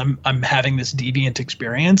wall and I'm having this deviant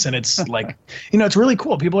experience. And it's like, it's really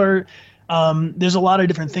cool. People are, there's a lot of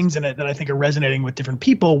different things in it that I think are resonating with different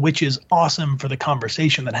people, which is awesome for the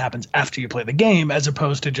conversation that happens after you play the game, as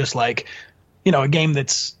opposed to just like, a game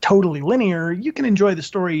that's totally linear. You can enjoy the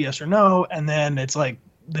story, yes or no. And then it's like,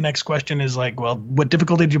 the next question is like, well, what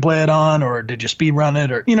difficulty did you play it on, or did you speed run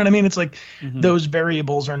it, or you know what I mean? It's like those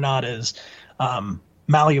variables are not as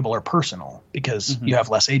malleable or personal because you have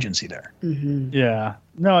less agency there. Yeah,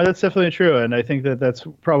 no, that's definitely true, and I think that's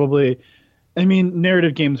probably. I mean,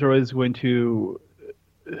 narrative games are always going to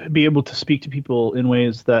be able to speak to people in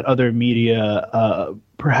ways that other media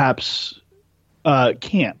perhaps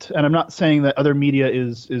can't. And I'm not saying that other media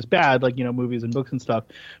is bad, like movies and books and stuff,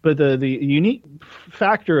 but the unique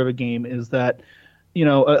factor of a game is that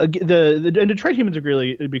the Detroit Humans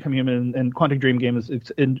Really Become Human and Quantic Dream Game is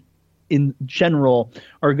in general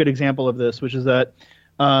are a good example of this, which is that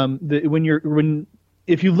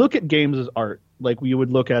if you look at games as art, like you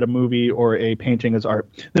would look at a movie or a painting as art,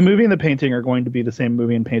 the movie and the painting are going to be the same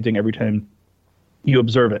movie and painting every time you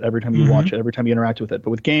observe it, every time you watch it, every time you interact with it. But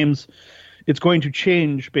with games, it's going to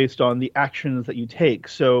change based on the actions that you take.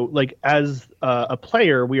 So, like, as a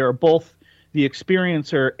player, we are both the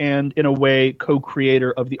experiencer and, in a way,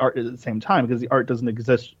 co-creator of the art at the same time, because the art doesn't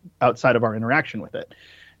exist outside of our interaction with it.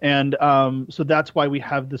 And so that's why we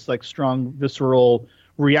have this, like, strong, visceral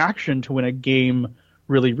reaction to when a game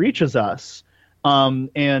really reaches us.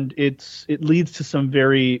 And it leads to some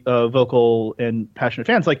very vocal and passionate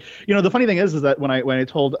fans. Like, the funny thing is that when I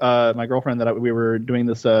told my girlfriend that we were doing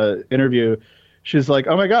this interview, she's like,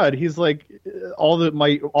 "Oh my God, he's like all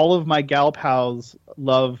of my gal pals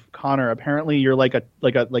love Connor. Apparently, you're like a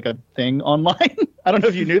thing online." I don't know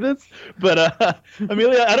if you knew this, but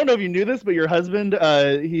Amelia, I don't know if you knew this, but your husband,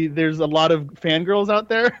 there's a lot of fangirls out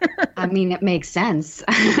there. I mean, it makes sense.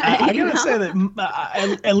 I gotta say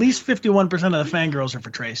that at least 51% of the fangirls are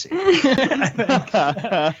for Tracy.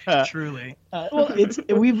 I think, truly. Well,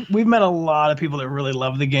 we've met a lot of people that really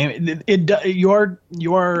love the game.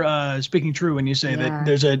 You're speaking true when you say that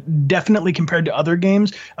there's a definitely, compared to other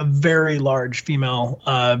games, a very large female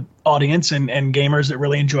audience and gamers that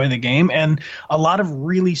really enjoy the game, and a lot of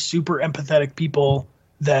really super empathetic people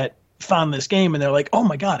that found this game and they're like, oh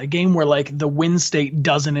my God, a game where like the win state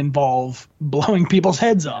doesn't involve blowing people's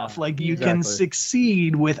heads off. Like you can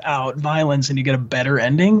succeed without violence and you get a better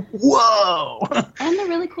ending. Whoa. And the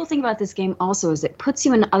really cool thing about this game also is it puts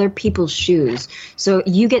you in other people's shoes. So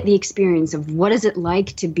you get the experience of what is it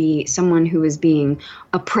like to be someone who is being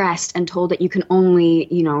oppressed and told that you can only,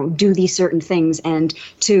 do these certain things, and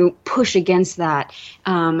to push against that.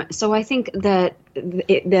 So I think that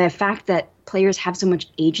the fact that players have so much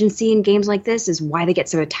agency in games like this is why they get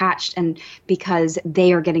so attached, and because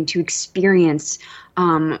they are getting to experience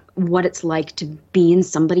what it's like to be in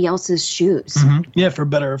somebody else's shoes. Yeah, for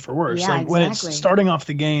better or for worse. Yeah, like when it's starting off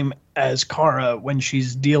the game as Kara, when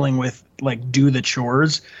she's dealing with like do the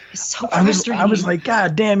chores, it's so frustrating. I was like,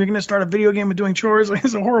 God damn, you're gonna start a video game with doing chores? Like,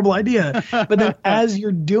 it's a horrible idea. But then as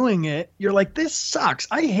you're doing it, you're like, this sucks.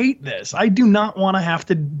 I hate this. I do not want to have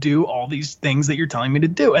to do all these things that you're telling me to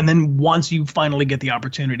do. And then once you finally get the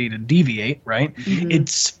opportunity to deviate, right, it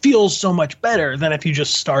feels so much better than if you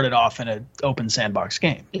just started off in an open sandbox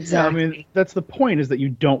game. Exactly. Yeah, I mean, that's the point, is that you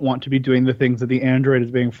don't want to be doing the things that the android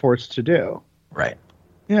is being forced to do. Right.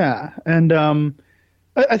 Yeah, and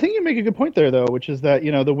I think you make a good point there, though, which is that,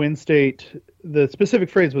 the win state, the specific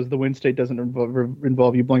phrase was the win state doesn't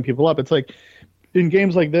involve you blowing people up. It's like, in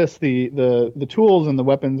games like this, the tools and the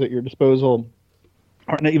weapons at your disposal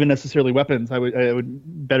aren't even necessarily weapons. I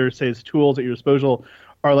would better say it's tools at your disposal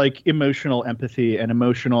are like emotional empathy and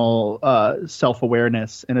emotional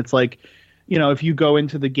self-awareness. And it's like, if you go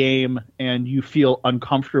into the game and you feel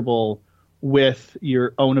uncomfortable with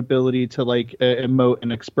your own ability to like emote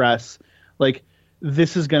and express, like,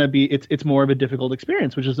 this is going to be, it's more of a difficult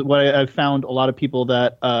experience, which is what I've found. A lot of people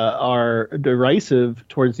that are derisive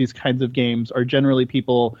towards these kinds of games are generally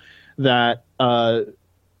people that and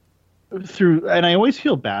I always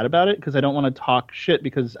feel bad about it because I don't want to talk shit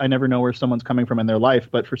because I never know where someone's coming from in their life,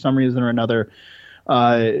 but for some reason or another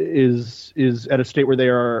is at a state where they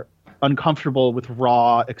are uncomfortable with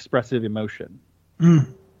raw expressive emotion.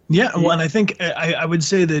 Yeah, well, and I think I would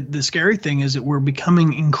say that the scary thing is that we're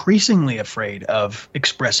becoming increasingly afraid of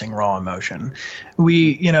expressing raw emotion.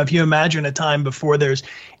 If you imagine a time before there's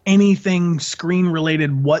anything screen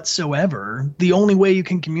related whatsoever, the only way you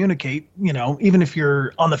can communicate, even if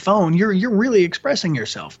you're on the phone, you're really expressing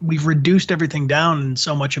yourself. We've reduced everything down, and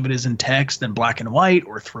so much of it is in text and black and white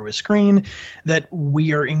or through a screen that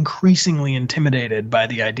we are increasingly intimidated by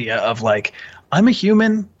the idea of like, I'm a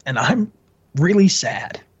human and I'm really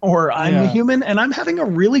sad. Or I'm a human and I'm having a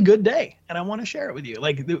really good day and I want to share it with you.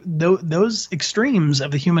 Like those extremes of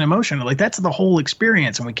the human emotion, like that's the whole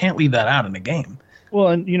experience, and we can't leave that out in a game. Well,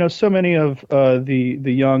 and so many of the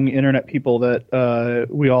young internet people that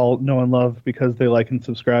we all know and love because they like and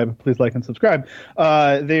subscribe. Please like and subscribe.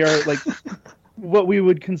 They are like what we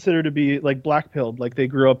would consider to be like black-pilled. Like they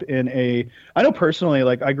grew up in I know personally,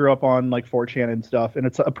 like I grew up on like 4chan and stuff, and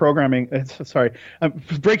it's a programming. Sorry, I'm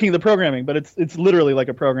breaking the programming, but it's literally like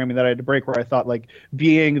a programming that I had to break, where I thought like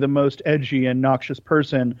being the most edgy and noxious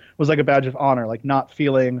person was like a badge of honor, like not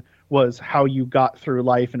feeling was how you got through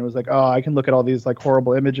life. And it was like, oh, I can look at all these like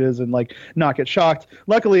horrible images and like not get shocked.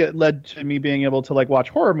 Luckily, it led to me being able to like watch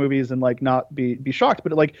horror movies and like not be shocked.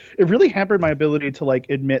 But it really hampered my ability to like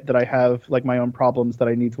admit that I have like my own problems that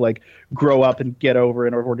I need to like grow up and get over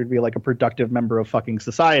in order to be like a productive member of fucking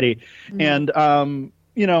society. And a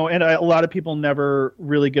lot of people never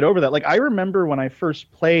really get over that. Like I remember when I first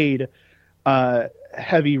played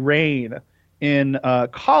Heavy Rain in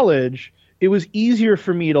college, it was easier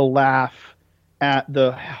for me to laugh at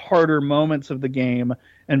the harder moments of the game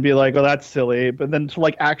and be like, oh, that's silly. But then to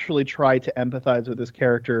like actually try to empathize with this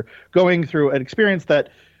character going through an experience that,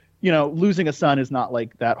 losing a son is not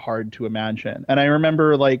like that hard to imagine. And I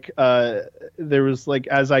remember like there was like,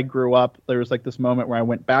 as I grew up, there was like this moment where I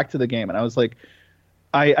went back to the game and I was like,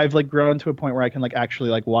 I've like grown to a point where I can like actually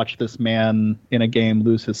like watch this man in a game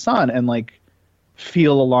lose his son and like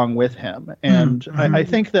feel along with him. And I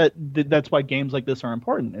think that's why games like this are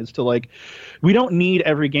important, is to like, we don't need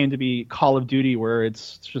every game to be Call of Duty where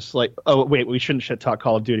it's just like, oh wait, we shouldn't shit talk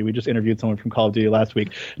Call of Duty, we just interviewed someone from Call of Duty last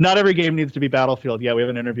week. Not every game needs to be Battlefield. Yeah, we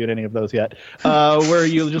haven't interviewed any of those yet. Where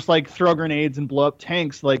you just like throw grenades and blow up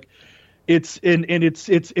tanks. Like it's one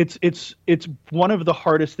of the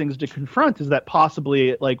hardest things to confront, is that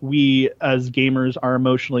possibly like we as gamers are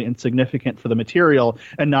emotionally insignificant for the material,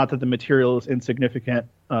 and not that the material is insignificant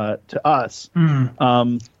to us.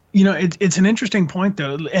 It's an interesting point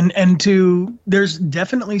though, and there's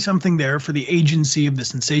definitely something there for the agency of the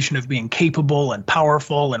sensation of being capable and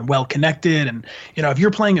powerful and well connected. And if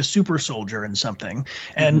you're playing a super soldier in something,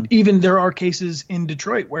 and even there are cases in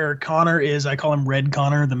Detroit where Connor is, I call him Red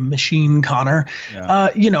Connor, the machine Connor.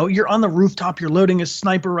 You're on the rooftop, you're loading a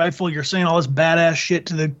sniper rifle, you're saying all this badass shit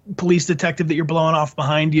to the police detective that you're blowing off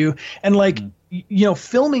behind you, and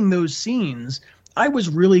filming those scenes. I was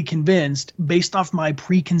really convinced, based off my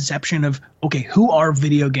preconception of, okay, who are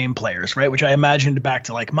video game players, right? Which I imagined back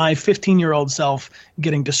to like my 15-year-old self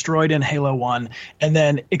getting destroyed in Halo 1, and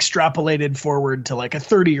then extrapolated forward to like a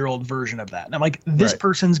 30-year-old version of that. And I'm like, this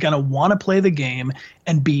person's going to want to play the game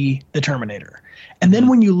and be the Terminator. And then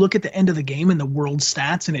when you look at the end of the game and the world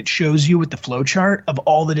stats, and it shows you with the flowchart of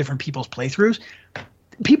all the different people's playthroughs,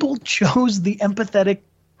 people chose the empathetic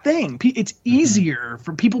thing. It's easier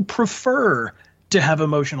for people, prefer to have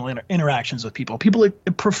emotional interactions with people. People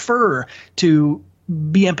prefer to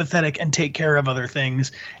be empathetic and take care of other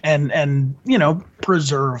things and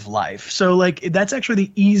preserve life. So like that's actually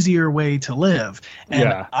the easier way to live.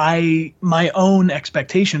 And my own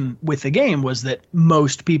expectation with the game was that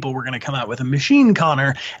most people were going to come out with a machine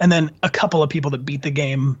Connor, and then a couple of people that beat the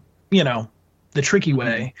game, the tricky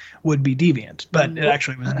way would be deviant. But it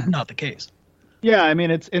actually was not the case. Yeah, I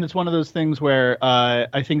mean, it's one of those things where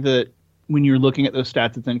I think that when you're looking at those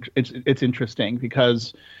stats, it's interesting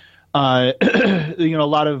because a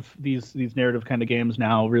lot of these narrative kind of games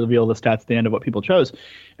now reveal the stats at the end of what people chose,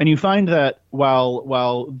 and you find that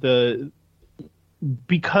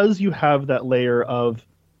because you have that layer of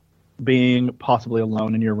being possibly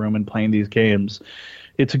alone in your room and playing these games,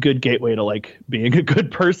 it's a good gateway to like being a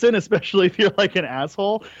good person, especially if you're like an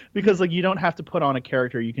asshole, because like you don't have to put on a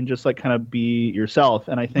character. You can just like kind of be yourself.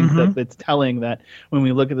 And I think that it's telling that when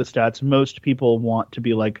we look at the stats, most people want to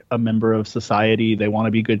be like a member of society. They want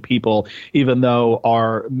to be good people, even though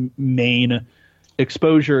our main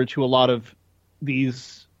exposure to a lot of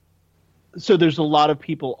these. So there's a lot of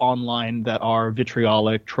people online that are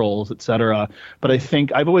vitriolic, trolls, etc. But I think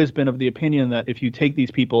I've always been of the opinion that if you take these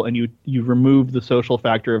people and you remove the social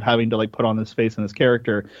factor of having to like put on this face and this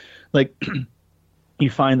character, like you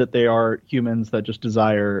find that they are humans that just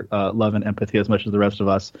desire love and empathy as much as the rest of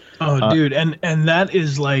us. Oh, dude, and that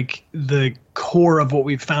is like the core of what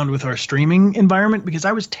we've found with our streaming environment, because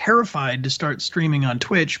I was terrified to start streaming on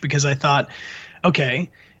Twitch because I thought, okay,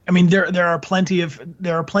 I mean, there are plenty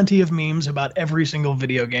of memes about every single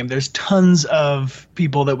video game. There's tons of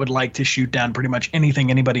people that would like to shoot down pretty much anything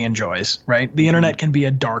anybody enjoys, right? The internet can be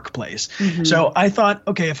a dark place. Mm-hmm. So I thought,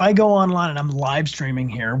 okay, if I go online and I'm live streaming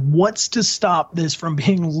here, what's to stop this from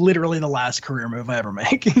being literally the last career move I ever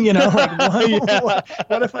make? You know, like,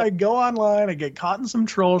 what if I go online, I get caught in some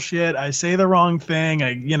troll shit, I say the wrong thing,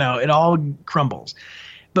 it all crumbles.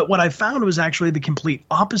 But what I found was actually the complete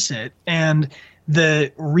opposite, and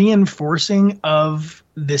the reinforcing of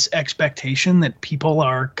this expectation that people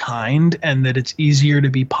are kind and that it's easier to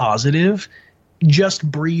be positive just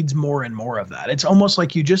breeds more and more of that. It's almost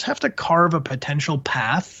like you just have to carve a potential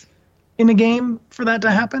path in a game for that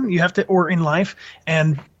to happen. You have to, or in life,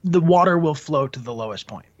 and the water will flow to the lowest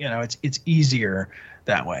point. It's easier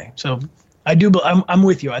that way. So I'm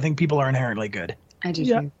with you. I think people are inherently good. I do.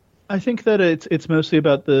 Yeah. I think that it's mostly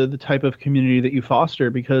about the type of community that you foster,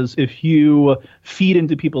 because if you feed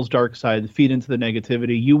into people's dark side, feed into the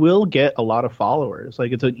negativity, you will get a lot of followers.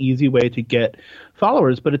 Like, it's an easy way to get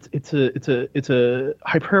followers, but it's a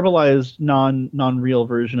hyperbolized non-real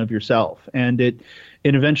version of yourself, and it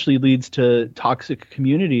eventually leads to toxic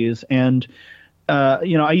communities. And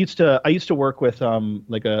I used to work with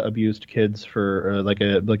abused kids for like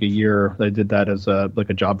a year. I did that as a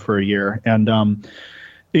job for a year, and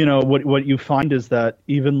what you find is that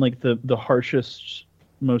even like the harshest,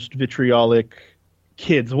 most vitriolic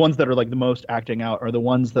kids, the ones that are like the most acting out, are the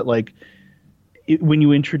ones that when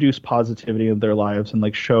you introduce positivity in their lives and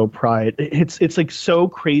like show pride, it's like so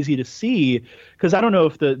crazy to see. Because I don't know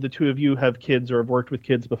if the two of you have kids or have worked with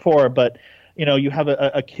kids before, but you have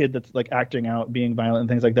a kid that's like acting out, being violent and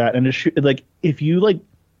things like that, and if you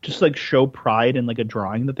just show pride in like a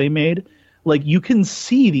drawing that they made, like, you can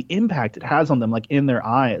see the impact it has on them, like, in their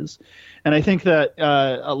eyes. And I think that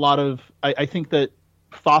I think that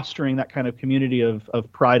fostering that kind of community of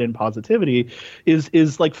pride and positivity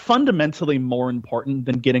is like fundamentally more important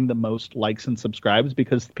than getting the most likes and subscribes,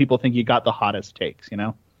 because people think you got the hottest takes,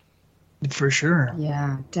 For sure.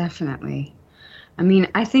 Yeah, definitely. I mean,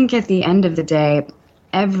 I think at the end of the day,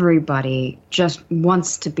 everybody just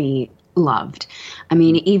wants to be loved. I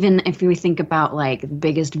mean, even if we think about like the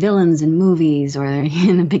biggest villains in movies or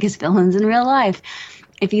the biggest villains in real life,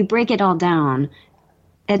 if you break it all down,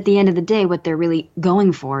 at the end of the day, what they're really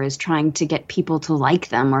going for is trying to get people to like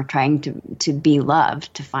them, or trying to be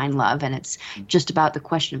loved, to find love. And it's just about the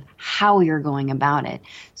question of how you're going about it.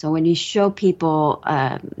 So when you show people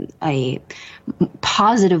a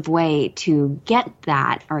positive way to get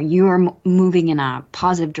that, or you're moving in a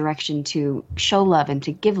positive direction to show love and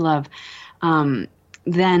to give love,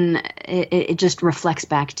 then it just reflects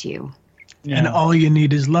back to you. Yeah. And all you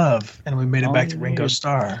need is love. And we made it back to Ringo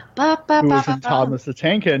Starr. Who was in Thomas the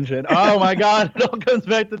Tank Engine. Oh my God, it all comes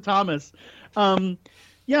back to Thomas. But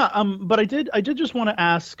I did just want to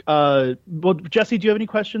ask, Jesse, do you have any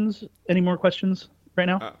questions? Any more questions right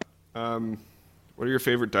now? What are your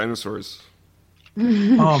favorite dinosaurs?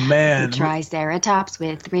 Oh man, the Triceratops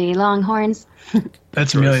with 3 long horns.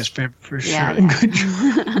 That's Amelia's favorite for sure.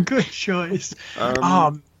 Yeah. Good choice.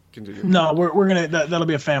 Continue. No, we're gonna. That'll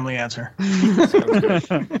be a family answer.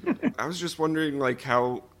 I was just wondering, like,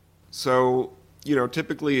 how. So,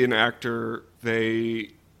 typically an actor, I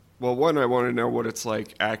want to know what it's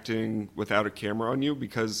like acting without a camera on you,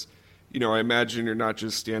 because, I imagine you're not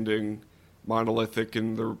just standing monolithic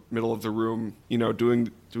in the middle of the room,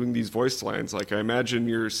 doing these voice lines. Like, I imagine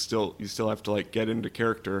you still have to like get into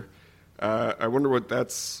character. I wonder what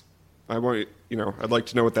that's. I'd like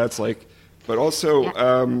to know what that's like. But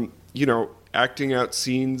also, acting out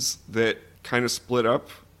scenes that kind of split up,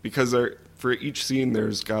 because for each scene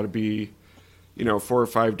there's got to be, 4 or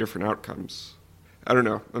 5 different outcomes. I don't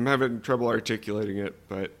know. I'm having trouble articulating it,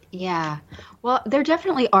 but... Yeah. Well, there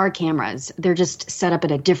definitely are cameras. They're just set up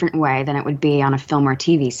in a different way than it would be on a film or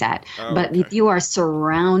TV set. Oh, but okay. You are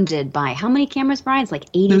surrounded by... How many cameras, Bryan? It's like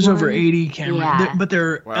 80. There's over 80 cameras. Yeah. But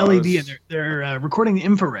they're LED, and they're recording the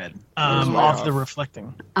infrared off the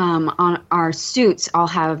reflecting. On our suits all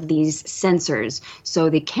have these sensors.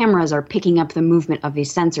 So the cameras are picking up the movement of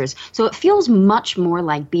these sensors. So it feels much more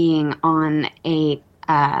like being on a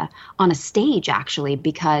stage, actually,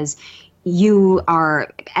 because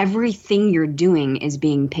everything you're doing is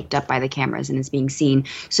being picked up by the cameras and is being seen.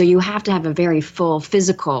 So you have to have a very full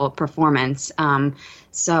physical performance.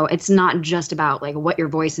 So it's not just about like what your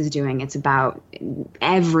voice is doing. It's about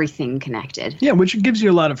everything connected. Yeah, which gives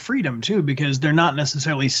you a lot of freedom too, because they're not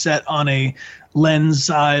necessarily set on a lens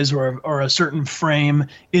size or a certain frame.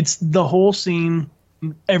 It's the whole scene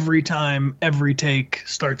every time, every take,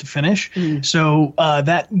 start to finish. So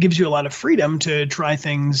that gives you a lot of freedom to try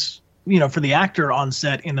things, for the actor on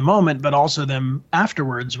set in the moment, but also them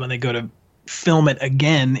afterwards when they go to film it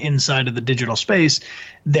again inside of the digital space,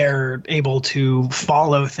 they're able to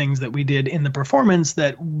follow things that we did in the performance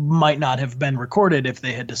that might not have been recorded if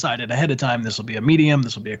they had decided ahead of time, this will be a medium,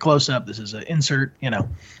 this will be a close-up, this is an insert,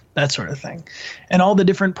 that sort of thing. And all the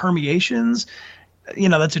different permeations,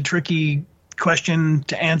 that's a tricky question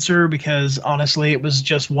to answer because honestly it was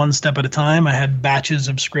just one step at a time. I had batches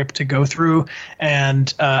of script to go through,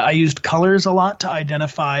 and I used colors a lot to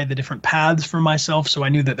identify the different paths for myself, so I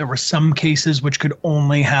knew that there were some cases which could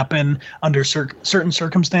only happen under certain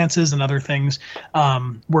circumstances, and other things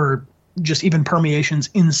were just even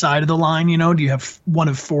permeations inside of the line. Do you have one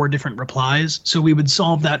of 4 different replies? So we would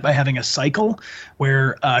solve that by having a cycle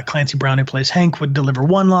where Clancy Brown, who plays Hank, would deliver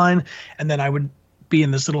one line, and then I would be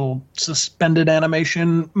in this little suspended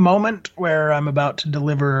animation moment where I'm about to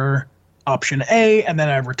deliver option A, and then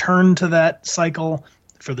I return to that cycle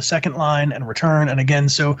for the second line and return, and again.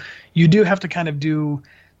 So you do have to kind of do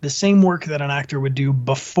the same work that an actor would do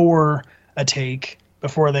before a take,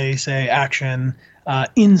 before they say action,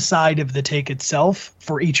 inside of the take itself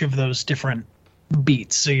for each of those different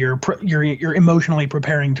beats. So you're emotionally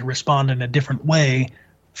preparing to respond in a different way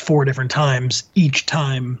 4 different times each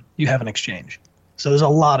time you have an exchange. So there's a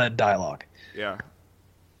lot of dialogue. Yeah,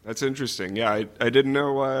 that's interesting. Yeah, I didn't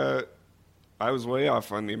know. I was way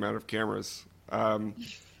off on the amount of cameras.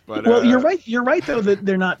 But well, you're right. You're right though that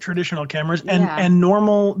they're not traditional cameras, and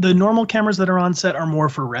the normal cameras that are on set are more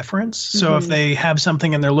for reference. So if they have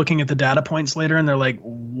something and they're looking at the data points later and they're like,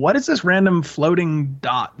 "What is this random floating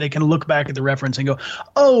dot?" They can look back at the reference and go,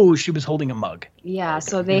 "Oh, she was holding a mug." Yeah.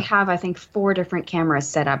 So they have, I think, 4 different cameras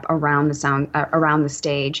set up around the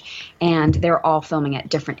stage, and they're all filming at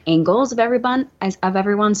different angles of everyone.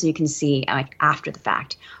 So you can see like after the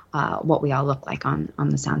fact what we all look like on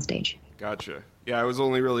the soundstage. Gotcha. Yeah, I was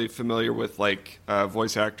only really familiar with like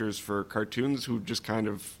voice actors for cartoons who just kind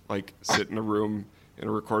of like sit in a room in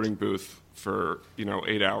a recording booth for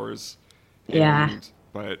 8 hours.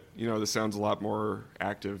 But this sounds a lot more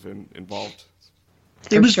active and involved.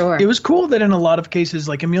 It was cool that in a lot of cases,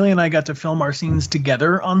 like Amelia and I got to film our scenes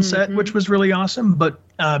together on set, which was really awesome. But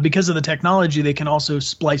because of the technology, they can also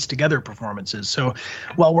splice together performances. So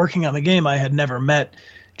while working on the game, I had never met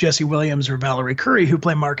Jesse Williams or Valerie Curry, who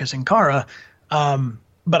play Marcus and Kara.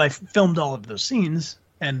 But I filmed all of those scenes,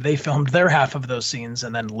 and they filmed their half of those scenes,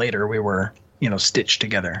 and then later we were, stitched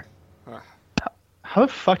together. How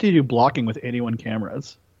the fuck do you do blocking with 81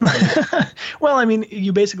 cameras? Well, I mean,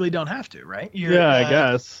 you basically don't have to, right? I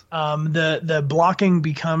guess. The blocking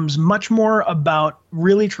becomes much more about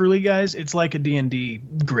really, truly, guys. It's like a D&D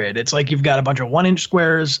grid. It's like you've got a bunch of 1-inch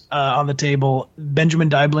squares on the table. Benjamin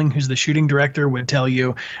Deibling, who's the shooting director, would tell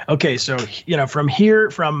you, okay, so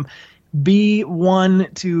from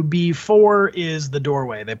B1 to B4 is the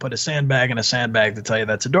doorway. They put a sandbag in a sandbag to tell you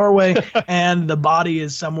that's a doorway, and the body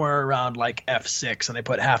is somewhere around like F6, and they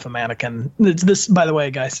put half a mannequin. This, by the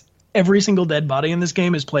way, guys, every single dead body in this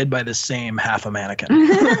game is played by the same half a mannequin.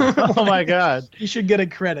 Oh my god! You should get a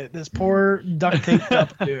credit. This poor duct taped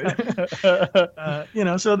up dude.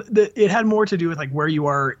 So it had more to do with like where you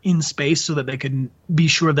are in space, so that they could be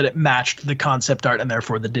sure that it matched the concept art and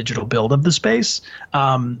therefore the digital build of the space.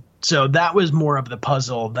 So that was more of the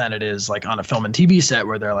puzzle than it is like on a film and TV set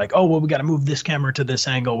where they're like, oh, well, we got to move this camera to this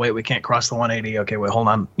angle. Wait, we can't cross the 180. Okay, wait, hold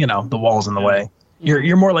on. The wall's in the way.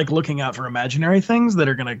 You're more like looking out for imaginary things that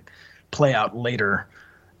are going to play out later,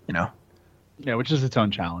 Yeah, which is its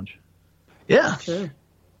own challenge. Yeah. True.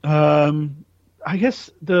 I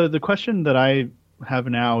guess the question that I have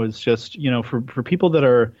now is just, for people that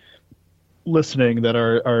are listening, that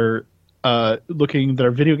are looking, that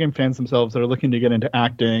are video game fans themselves, that are looking to get into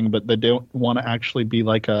acting, but they don't want to actually be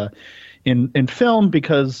like in film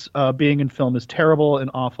because being in film is terrible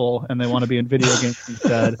and awful, and they want to be in video games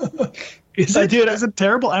instead. Is it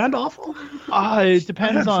terrible and awful? It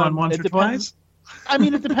depends on. Once or twice. I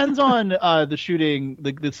mean, it depends on the shooting,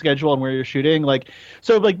 the schedule, and where you're shooting. Like,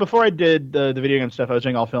 so like before I did the video game stuff, I was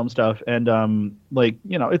doing all film stuff, and like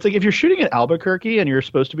it's like if you're shooting in Albuquerque and you're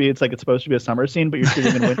supposed to be, it's supposed to be a summer scene, but you're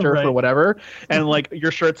shooting in winter Right. for whatever, and like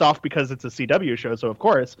your shirt's off because it's a CW show, so of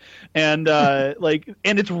course, and and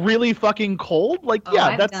it's really fucking cold. Like, Oh, yeah,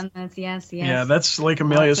 I've that's done this. Yes. Yeah, that's like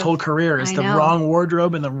Amelia's whole career. It's I the know. wrong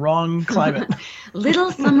wardrobe and the wrong climate.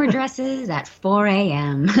 Little summer dresses at 4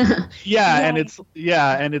 a.m. yeah,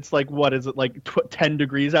 Yay. and it's like, what is it, like 10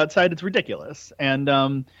 degrees outside? It's ridiculous.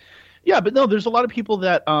 And yeah, but no, there's a lot of people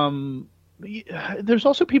that there's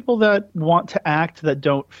also people that want to act that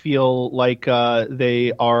don't feel like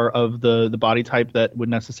they are of the body type that would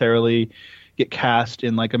necessarily get cast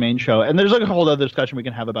in like a main show. And there's like a whole other discussion we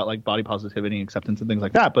can have about like body positivity and acceptance and things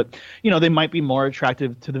like that, but they might be more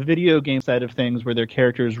attractive to the video game side of things where their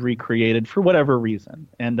character is recreated for whatever reason.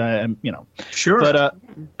 And Sure. but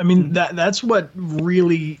I mean, that's what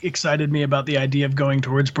really excited me about the idea of going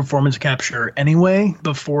towards performance capture anyway,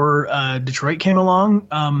 before Detroit came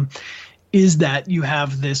along, is that you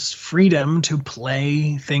have this freedom to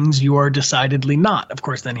play things you are decidedly not. Of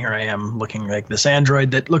course, then here I am looking like this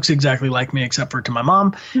android that looks exactly like me, except for to my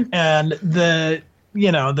mom. And the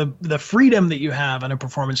freedom that you have on a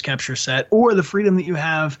performance capture set, or the freedom that you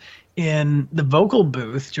have in the vocal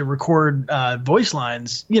booth to record voice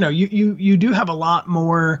lines, you do have a lot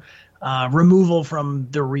more removal from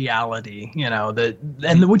the reality,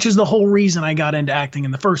 which is the whole reason I got into acting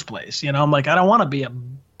in the first place. I'm like, I don't want to be a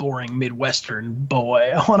boring Midwestern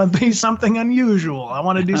boy. I want to be something unusual. I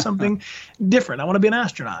want to do something different. I want to be an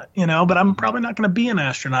astronaut, but I'm probably not going to be an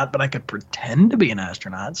astronaut, but I could pretend to be an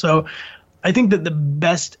astronaut. So I think that the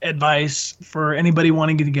best advice for anybody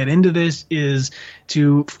wanting to get into this is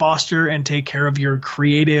to foster and take care of your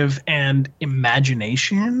creative and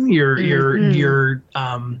imagination, your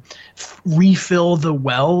refill the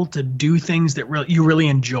well to do things that you really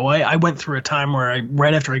enjoy. I went through a time where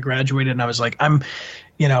right after I graduated, and I was like, I'm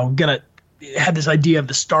had this idea of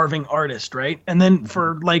the starving artist, right? And then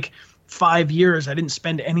for like 5 years, I didn't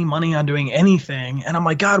spend any money on doing anything. And I'm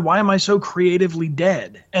like, God, why am I so creatively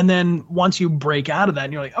dead? And then once you break out of that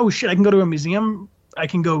and you're like, oh shit, I can go to a museum. I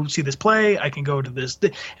can go see this play. I can go to this.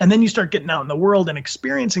 And then you start getting out in the world and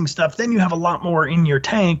experiencing stuff. Then you have a lot more in your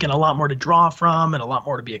tank and a lot more to draw from and a lot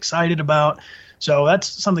more to be excited about. So that's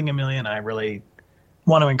something Amelia and I really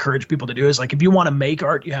want to encourage people to do, is like, if you want to make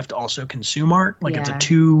art, you have to also consume art. Like, it's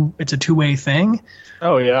a two-way thing.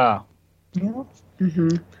 oh yeah. Yeah.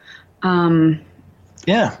 Mm-hmm.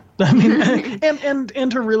 Yeah. I mean,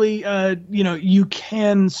 and to really, you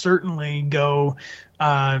can certainly go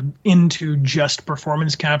into just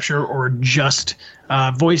performance capture or just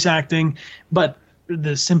voice acting, but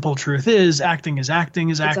the simple truth is acting is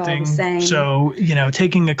acting is It's all acting. the same. So,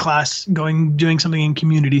 taking a class, doing something in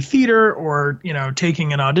community theater, or,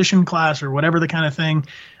 taking an audition class or whatever the kind of thing,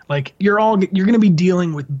 like, you're going to be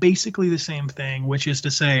dealing with basically the same thing, which is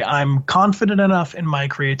to say, I'm confident enough in my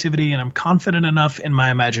creativity and I'm confident enough in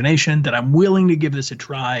my imagination that I'm willing to give this a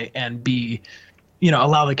try and be,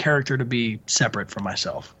 allow the character to be separate from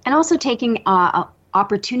myself. And also taking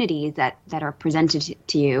opportunities that are presented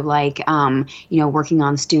to you, like working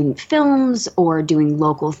on student films or doing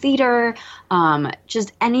local theater,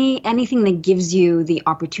 just anything that gives you the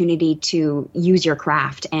opportunity to use your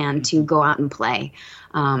craft and to go out and play,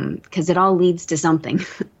 because it all leads to something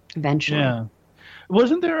eventually. Yeah.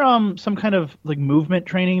 Wasn't there some kind of like movement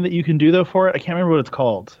training that you can do though for it? I can't remember what it's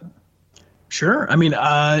called. Sure. I mean,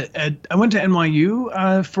 I went to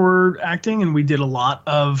NYU for acting, and we did a lot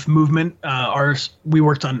of movement. We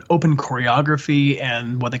worked on open choreography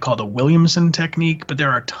and what they call the Williamson technique, but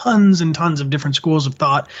there are tons and tons of different schools of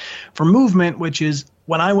thought for movement, which is,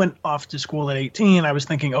 when I went off to school at 18, I was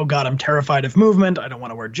thinking, oh God, I'm terrified of movement. I don't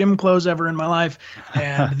want to wear gym clothes ever in my life.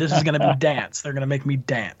 And this is going to be dance. They're going to make me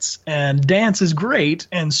dance. And dance is great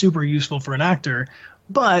and super useful for an actor.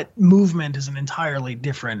 But movement is an entirely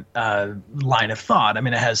different line of thought. I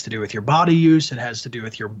mean, it has to do with your body use. It has to do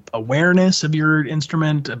with your awareness of your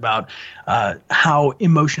instrument, about how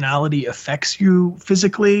emotionality affects you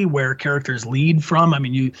physically, where characters lead from. I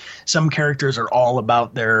mean, some characters are all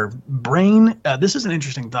about their brain. This is an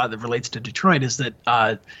interesting thought that relates to Detroit, is that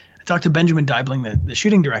I talked to Benjamin Deibling, the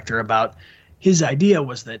shooting director, about his idea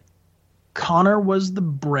was that Connor was the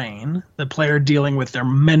brain, the player dealing with their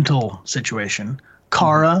mental situation,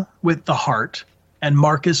 Kara with the heart, and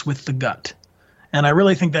Marcus with the gut. And I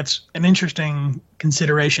really think that's an interesting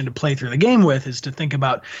consideration to play through the game with, is to think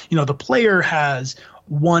about, the player has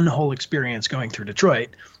one whole experience going through Detroit,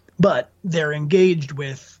 but they're engaged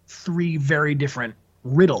with three very different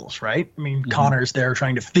riddles, right? I mean, Connor's there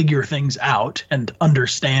trying to figure things out and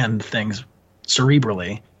understand things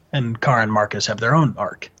cerebrally, and Kara and Marcus have their own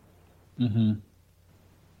arc. Mm-hmm.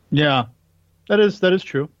 Yeah, that is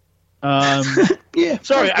true. Yeah.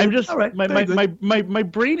 Sorry, I'm just right, my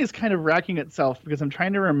brain is kind of racking itself because I'm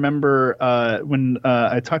trying to remember when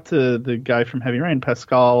I talked to the guy from Heavy Rain,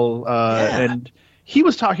 Pascal, and he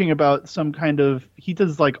was talking about some kind of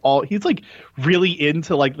he's like really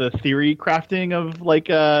into like the theory crafting of like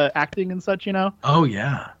acting and such, you know? Oh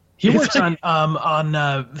yeah. He works on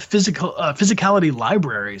physicality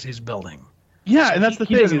libraries he's building. Yeah, and that's the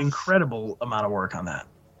thing. He does an incredible amount of work on that.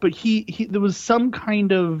 But he there was some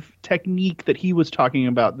kind of technique that he was talking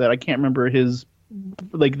about that I can't remember his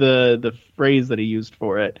like the phrase that he used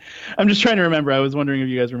for it. I'm just trying to remember. I was wondering if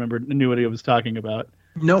you guys knew what he was talking about.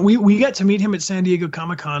 No, we got to meet him at San Diego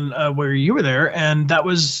Comic-Con where you were there, and that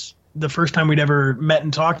was the first time we'd ever met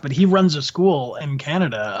and talked. But he runs a school in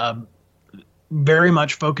Canada, very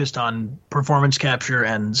much focused on performance capture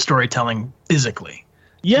and storytelling physically.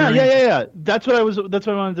 Yeah. That's what I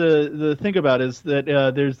wanted to think about is that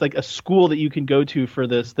there's like a school that you can go to for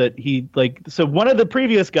this that he like. So one of the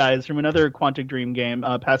previous guys from another Quantic Dream game,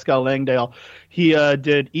 Pascal Langdale, he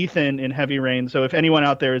did Ethan in Heavy Rain. So if anyone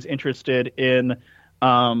out there is interested in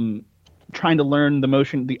trying to learn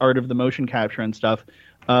the art of the motion capture and stuff,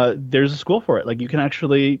 there's a school for it. Like you can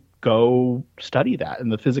actually go study that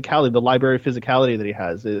and the physicality, the library of physicality that he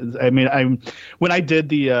has. When I did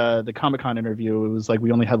the Comic-Con interview, it was like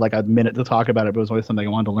we only had like a minute to talk about it, but it was always something I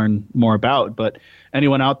wanted to learn more about. But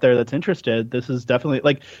anyone out there that's interested, this is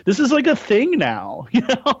definitely this is like a thing now, you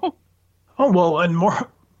know? Oh well, and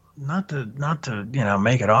more not to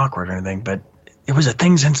make it awkward or anything, but it was a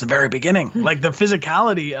thing since the very beginning. Like the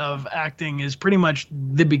physicality of acting is pretty much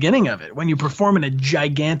the beginning of it when you perform in a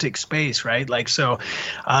gigantic space, right? Like, so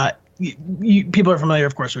people are familiar,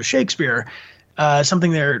 of course, with Shakespeare. Something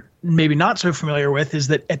they're maybe not so familiar with is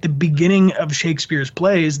that at the beginning of Shakespeare's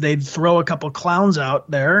plays, they'd throw a couple clowns out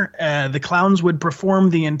there. The clowns would perform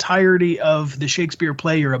the entirety of the Shakespeare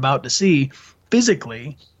play you're about to see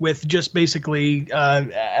physically, with just basically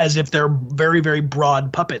as if they're very, very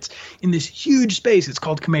broad puppets in this huge space. It's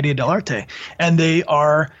called Commedia dell'arte. And they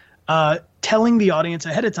are telling the audience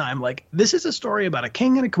ahead of time, like, this is a story about a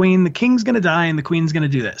king and a queen. The king's going to die and the queen's going to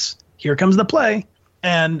do this. Here comes the play.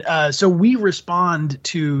 And so we respond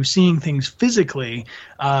to seeing things physically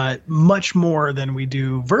much more than we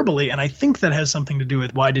do verbally. And I think that has something to do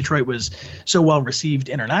with why Detroit was so well received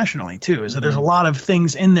internationally, too, is that there's a lot of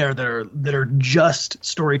things in there that are just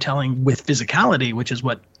storytelling with physicality, which is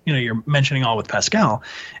what, you're mentioning all with Pascal.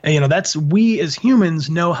 And, that's we as humans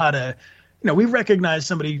know how to, we recognize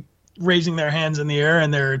somebody raising their hands in the air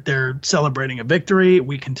and they're celebrating a victory.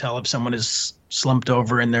 We can tell if someone is slumped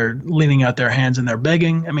over and they're leaning out their hands and they're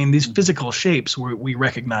begging. I mean, these physical shapes we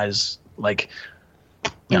recognize, like,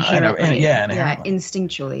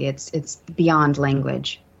 instinctually. It's beyond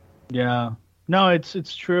language. Yeah, no,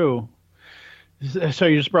 it's true. So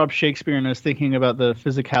you just brought up Shakespeare, and I was thinking about the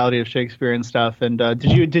physicality of Shakespeare and stuff. And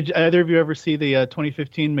did either of you ever see the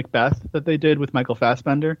 2015 Macbeth that they did with Michael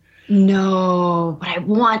Fassbender? No, but I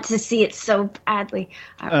want to see it so badly.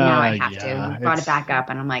 Now I have to. You brought it back up,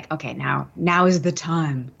 and I'm like, okay, now is the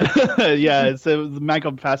time. Yeah, it's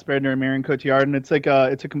Michael Fassbender and Marion Cotillard, and it's like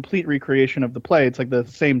it's a complete recreation of the play. It's like the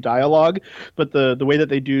same dialogue, but the way that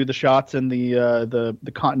they do the shots and the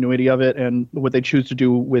continuity of it, and what they choose to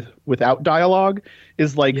do without dialogue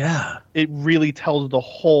is like, it really tells the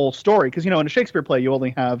whole story. Because in a Shakespeare play, you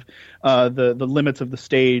only have the limits of the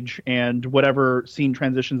stage and whatever scene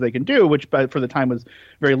transitions they can do, which for the time was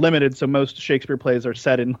very limited. So most Shakespeare plays are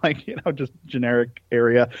set in just generic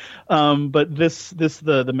area. But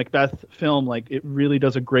the Macbeth film, like, it really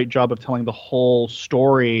does a great job of telling the whole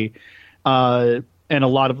story. And a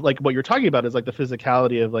lot of like what you're talking about is like the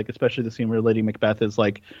physicality of like, especially the scene where Lady Macbeth is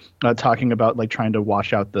like talking about like trying to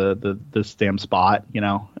wash out this damn spot.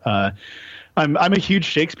 I'm a huge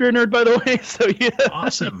Shakespeare nerd, by the way. So yeah,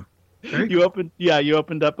 awesome. You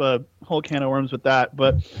opened up a whole can of worms with that,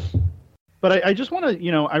 but I just want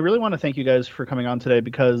to, I really want to thank you guys for coming on today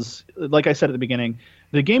because, like I said at the beginning,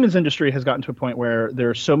 the games industry has gotten to a point where there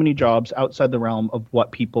are so many jobs outside the realm of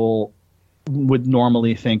what people would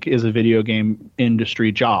normally think is a video game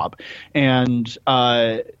industry job. And,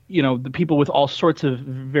 the people with all sorts of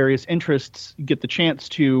various interests get the chance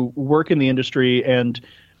to work in the industry and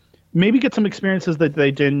maybe get some experiences that they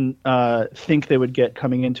didn't think they would get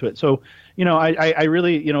coming into it. So, I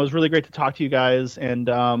really, it was really great to talk to you guys. And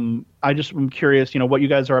I'm curious, what you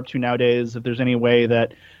guys are up to nowadays, if there's any way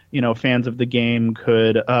that, fans of the game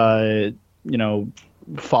could,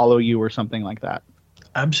 follow you or something like that.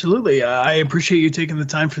 Absolutely. I appreciate you taking the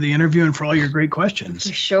time for the interview and for all your great questions.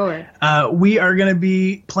 For sure. We are going to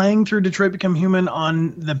be playing through Detroit Become Human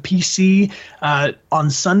on the PC on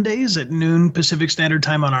Sundays at noon Pacific Standard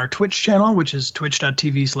Time on our Twitch channel, which is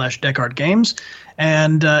twitch.tv/Dechart Games.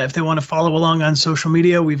 And if they want to follow along on social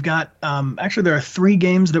media, we've got actually there are 3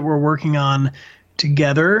 games that we're working on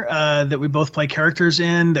together that we both play characters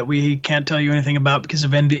in that we can't tell you anything about because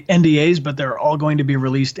of NDAs, but they're all going to be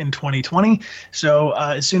released in 2020. So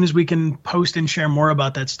as soon as we can post and share more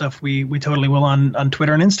about that stuff, we totally will on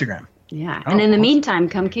Twitter and Instagram. Yeah. And in the meantime,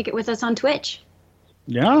 come kick it with us on Twitch.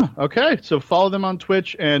 Yeah. Okay. So follow them on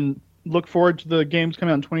Twitch and look forward to the games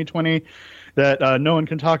coming out in 2020 that no one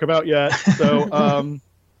can talk about yet. So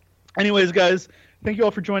anyways, guys, thank you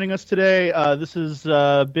all for joining us today. This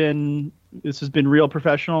has been real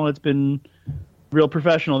professional. It's been real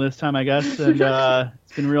professional this time, I guess, and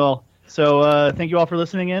it's been real. So thank you all for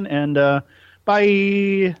listening in, and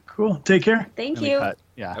bye. Cool. Take care. Thank you.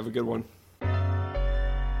 Yeah. Have a good one.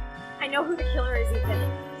 I know who the killer is,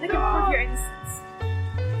 Ethan. I can prove your innocence.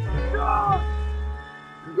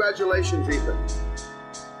 Congratulations, Ethan.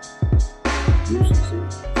 You succeed.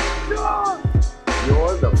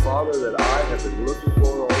 You're the father that I have been looking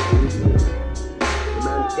for all these years. A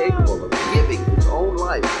man capable of giving his own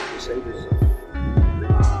life to save his son.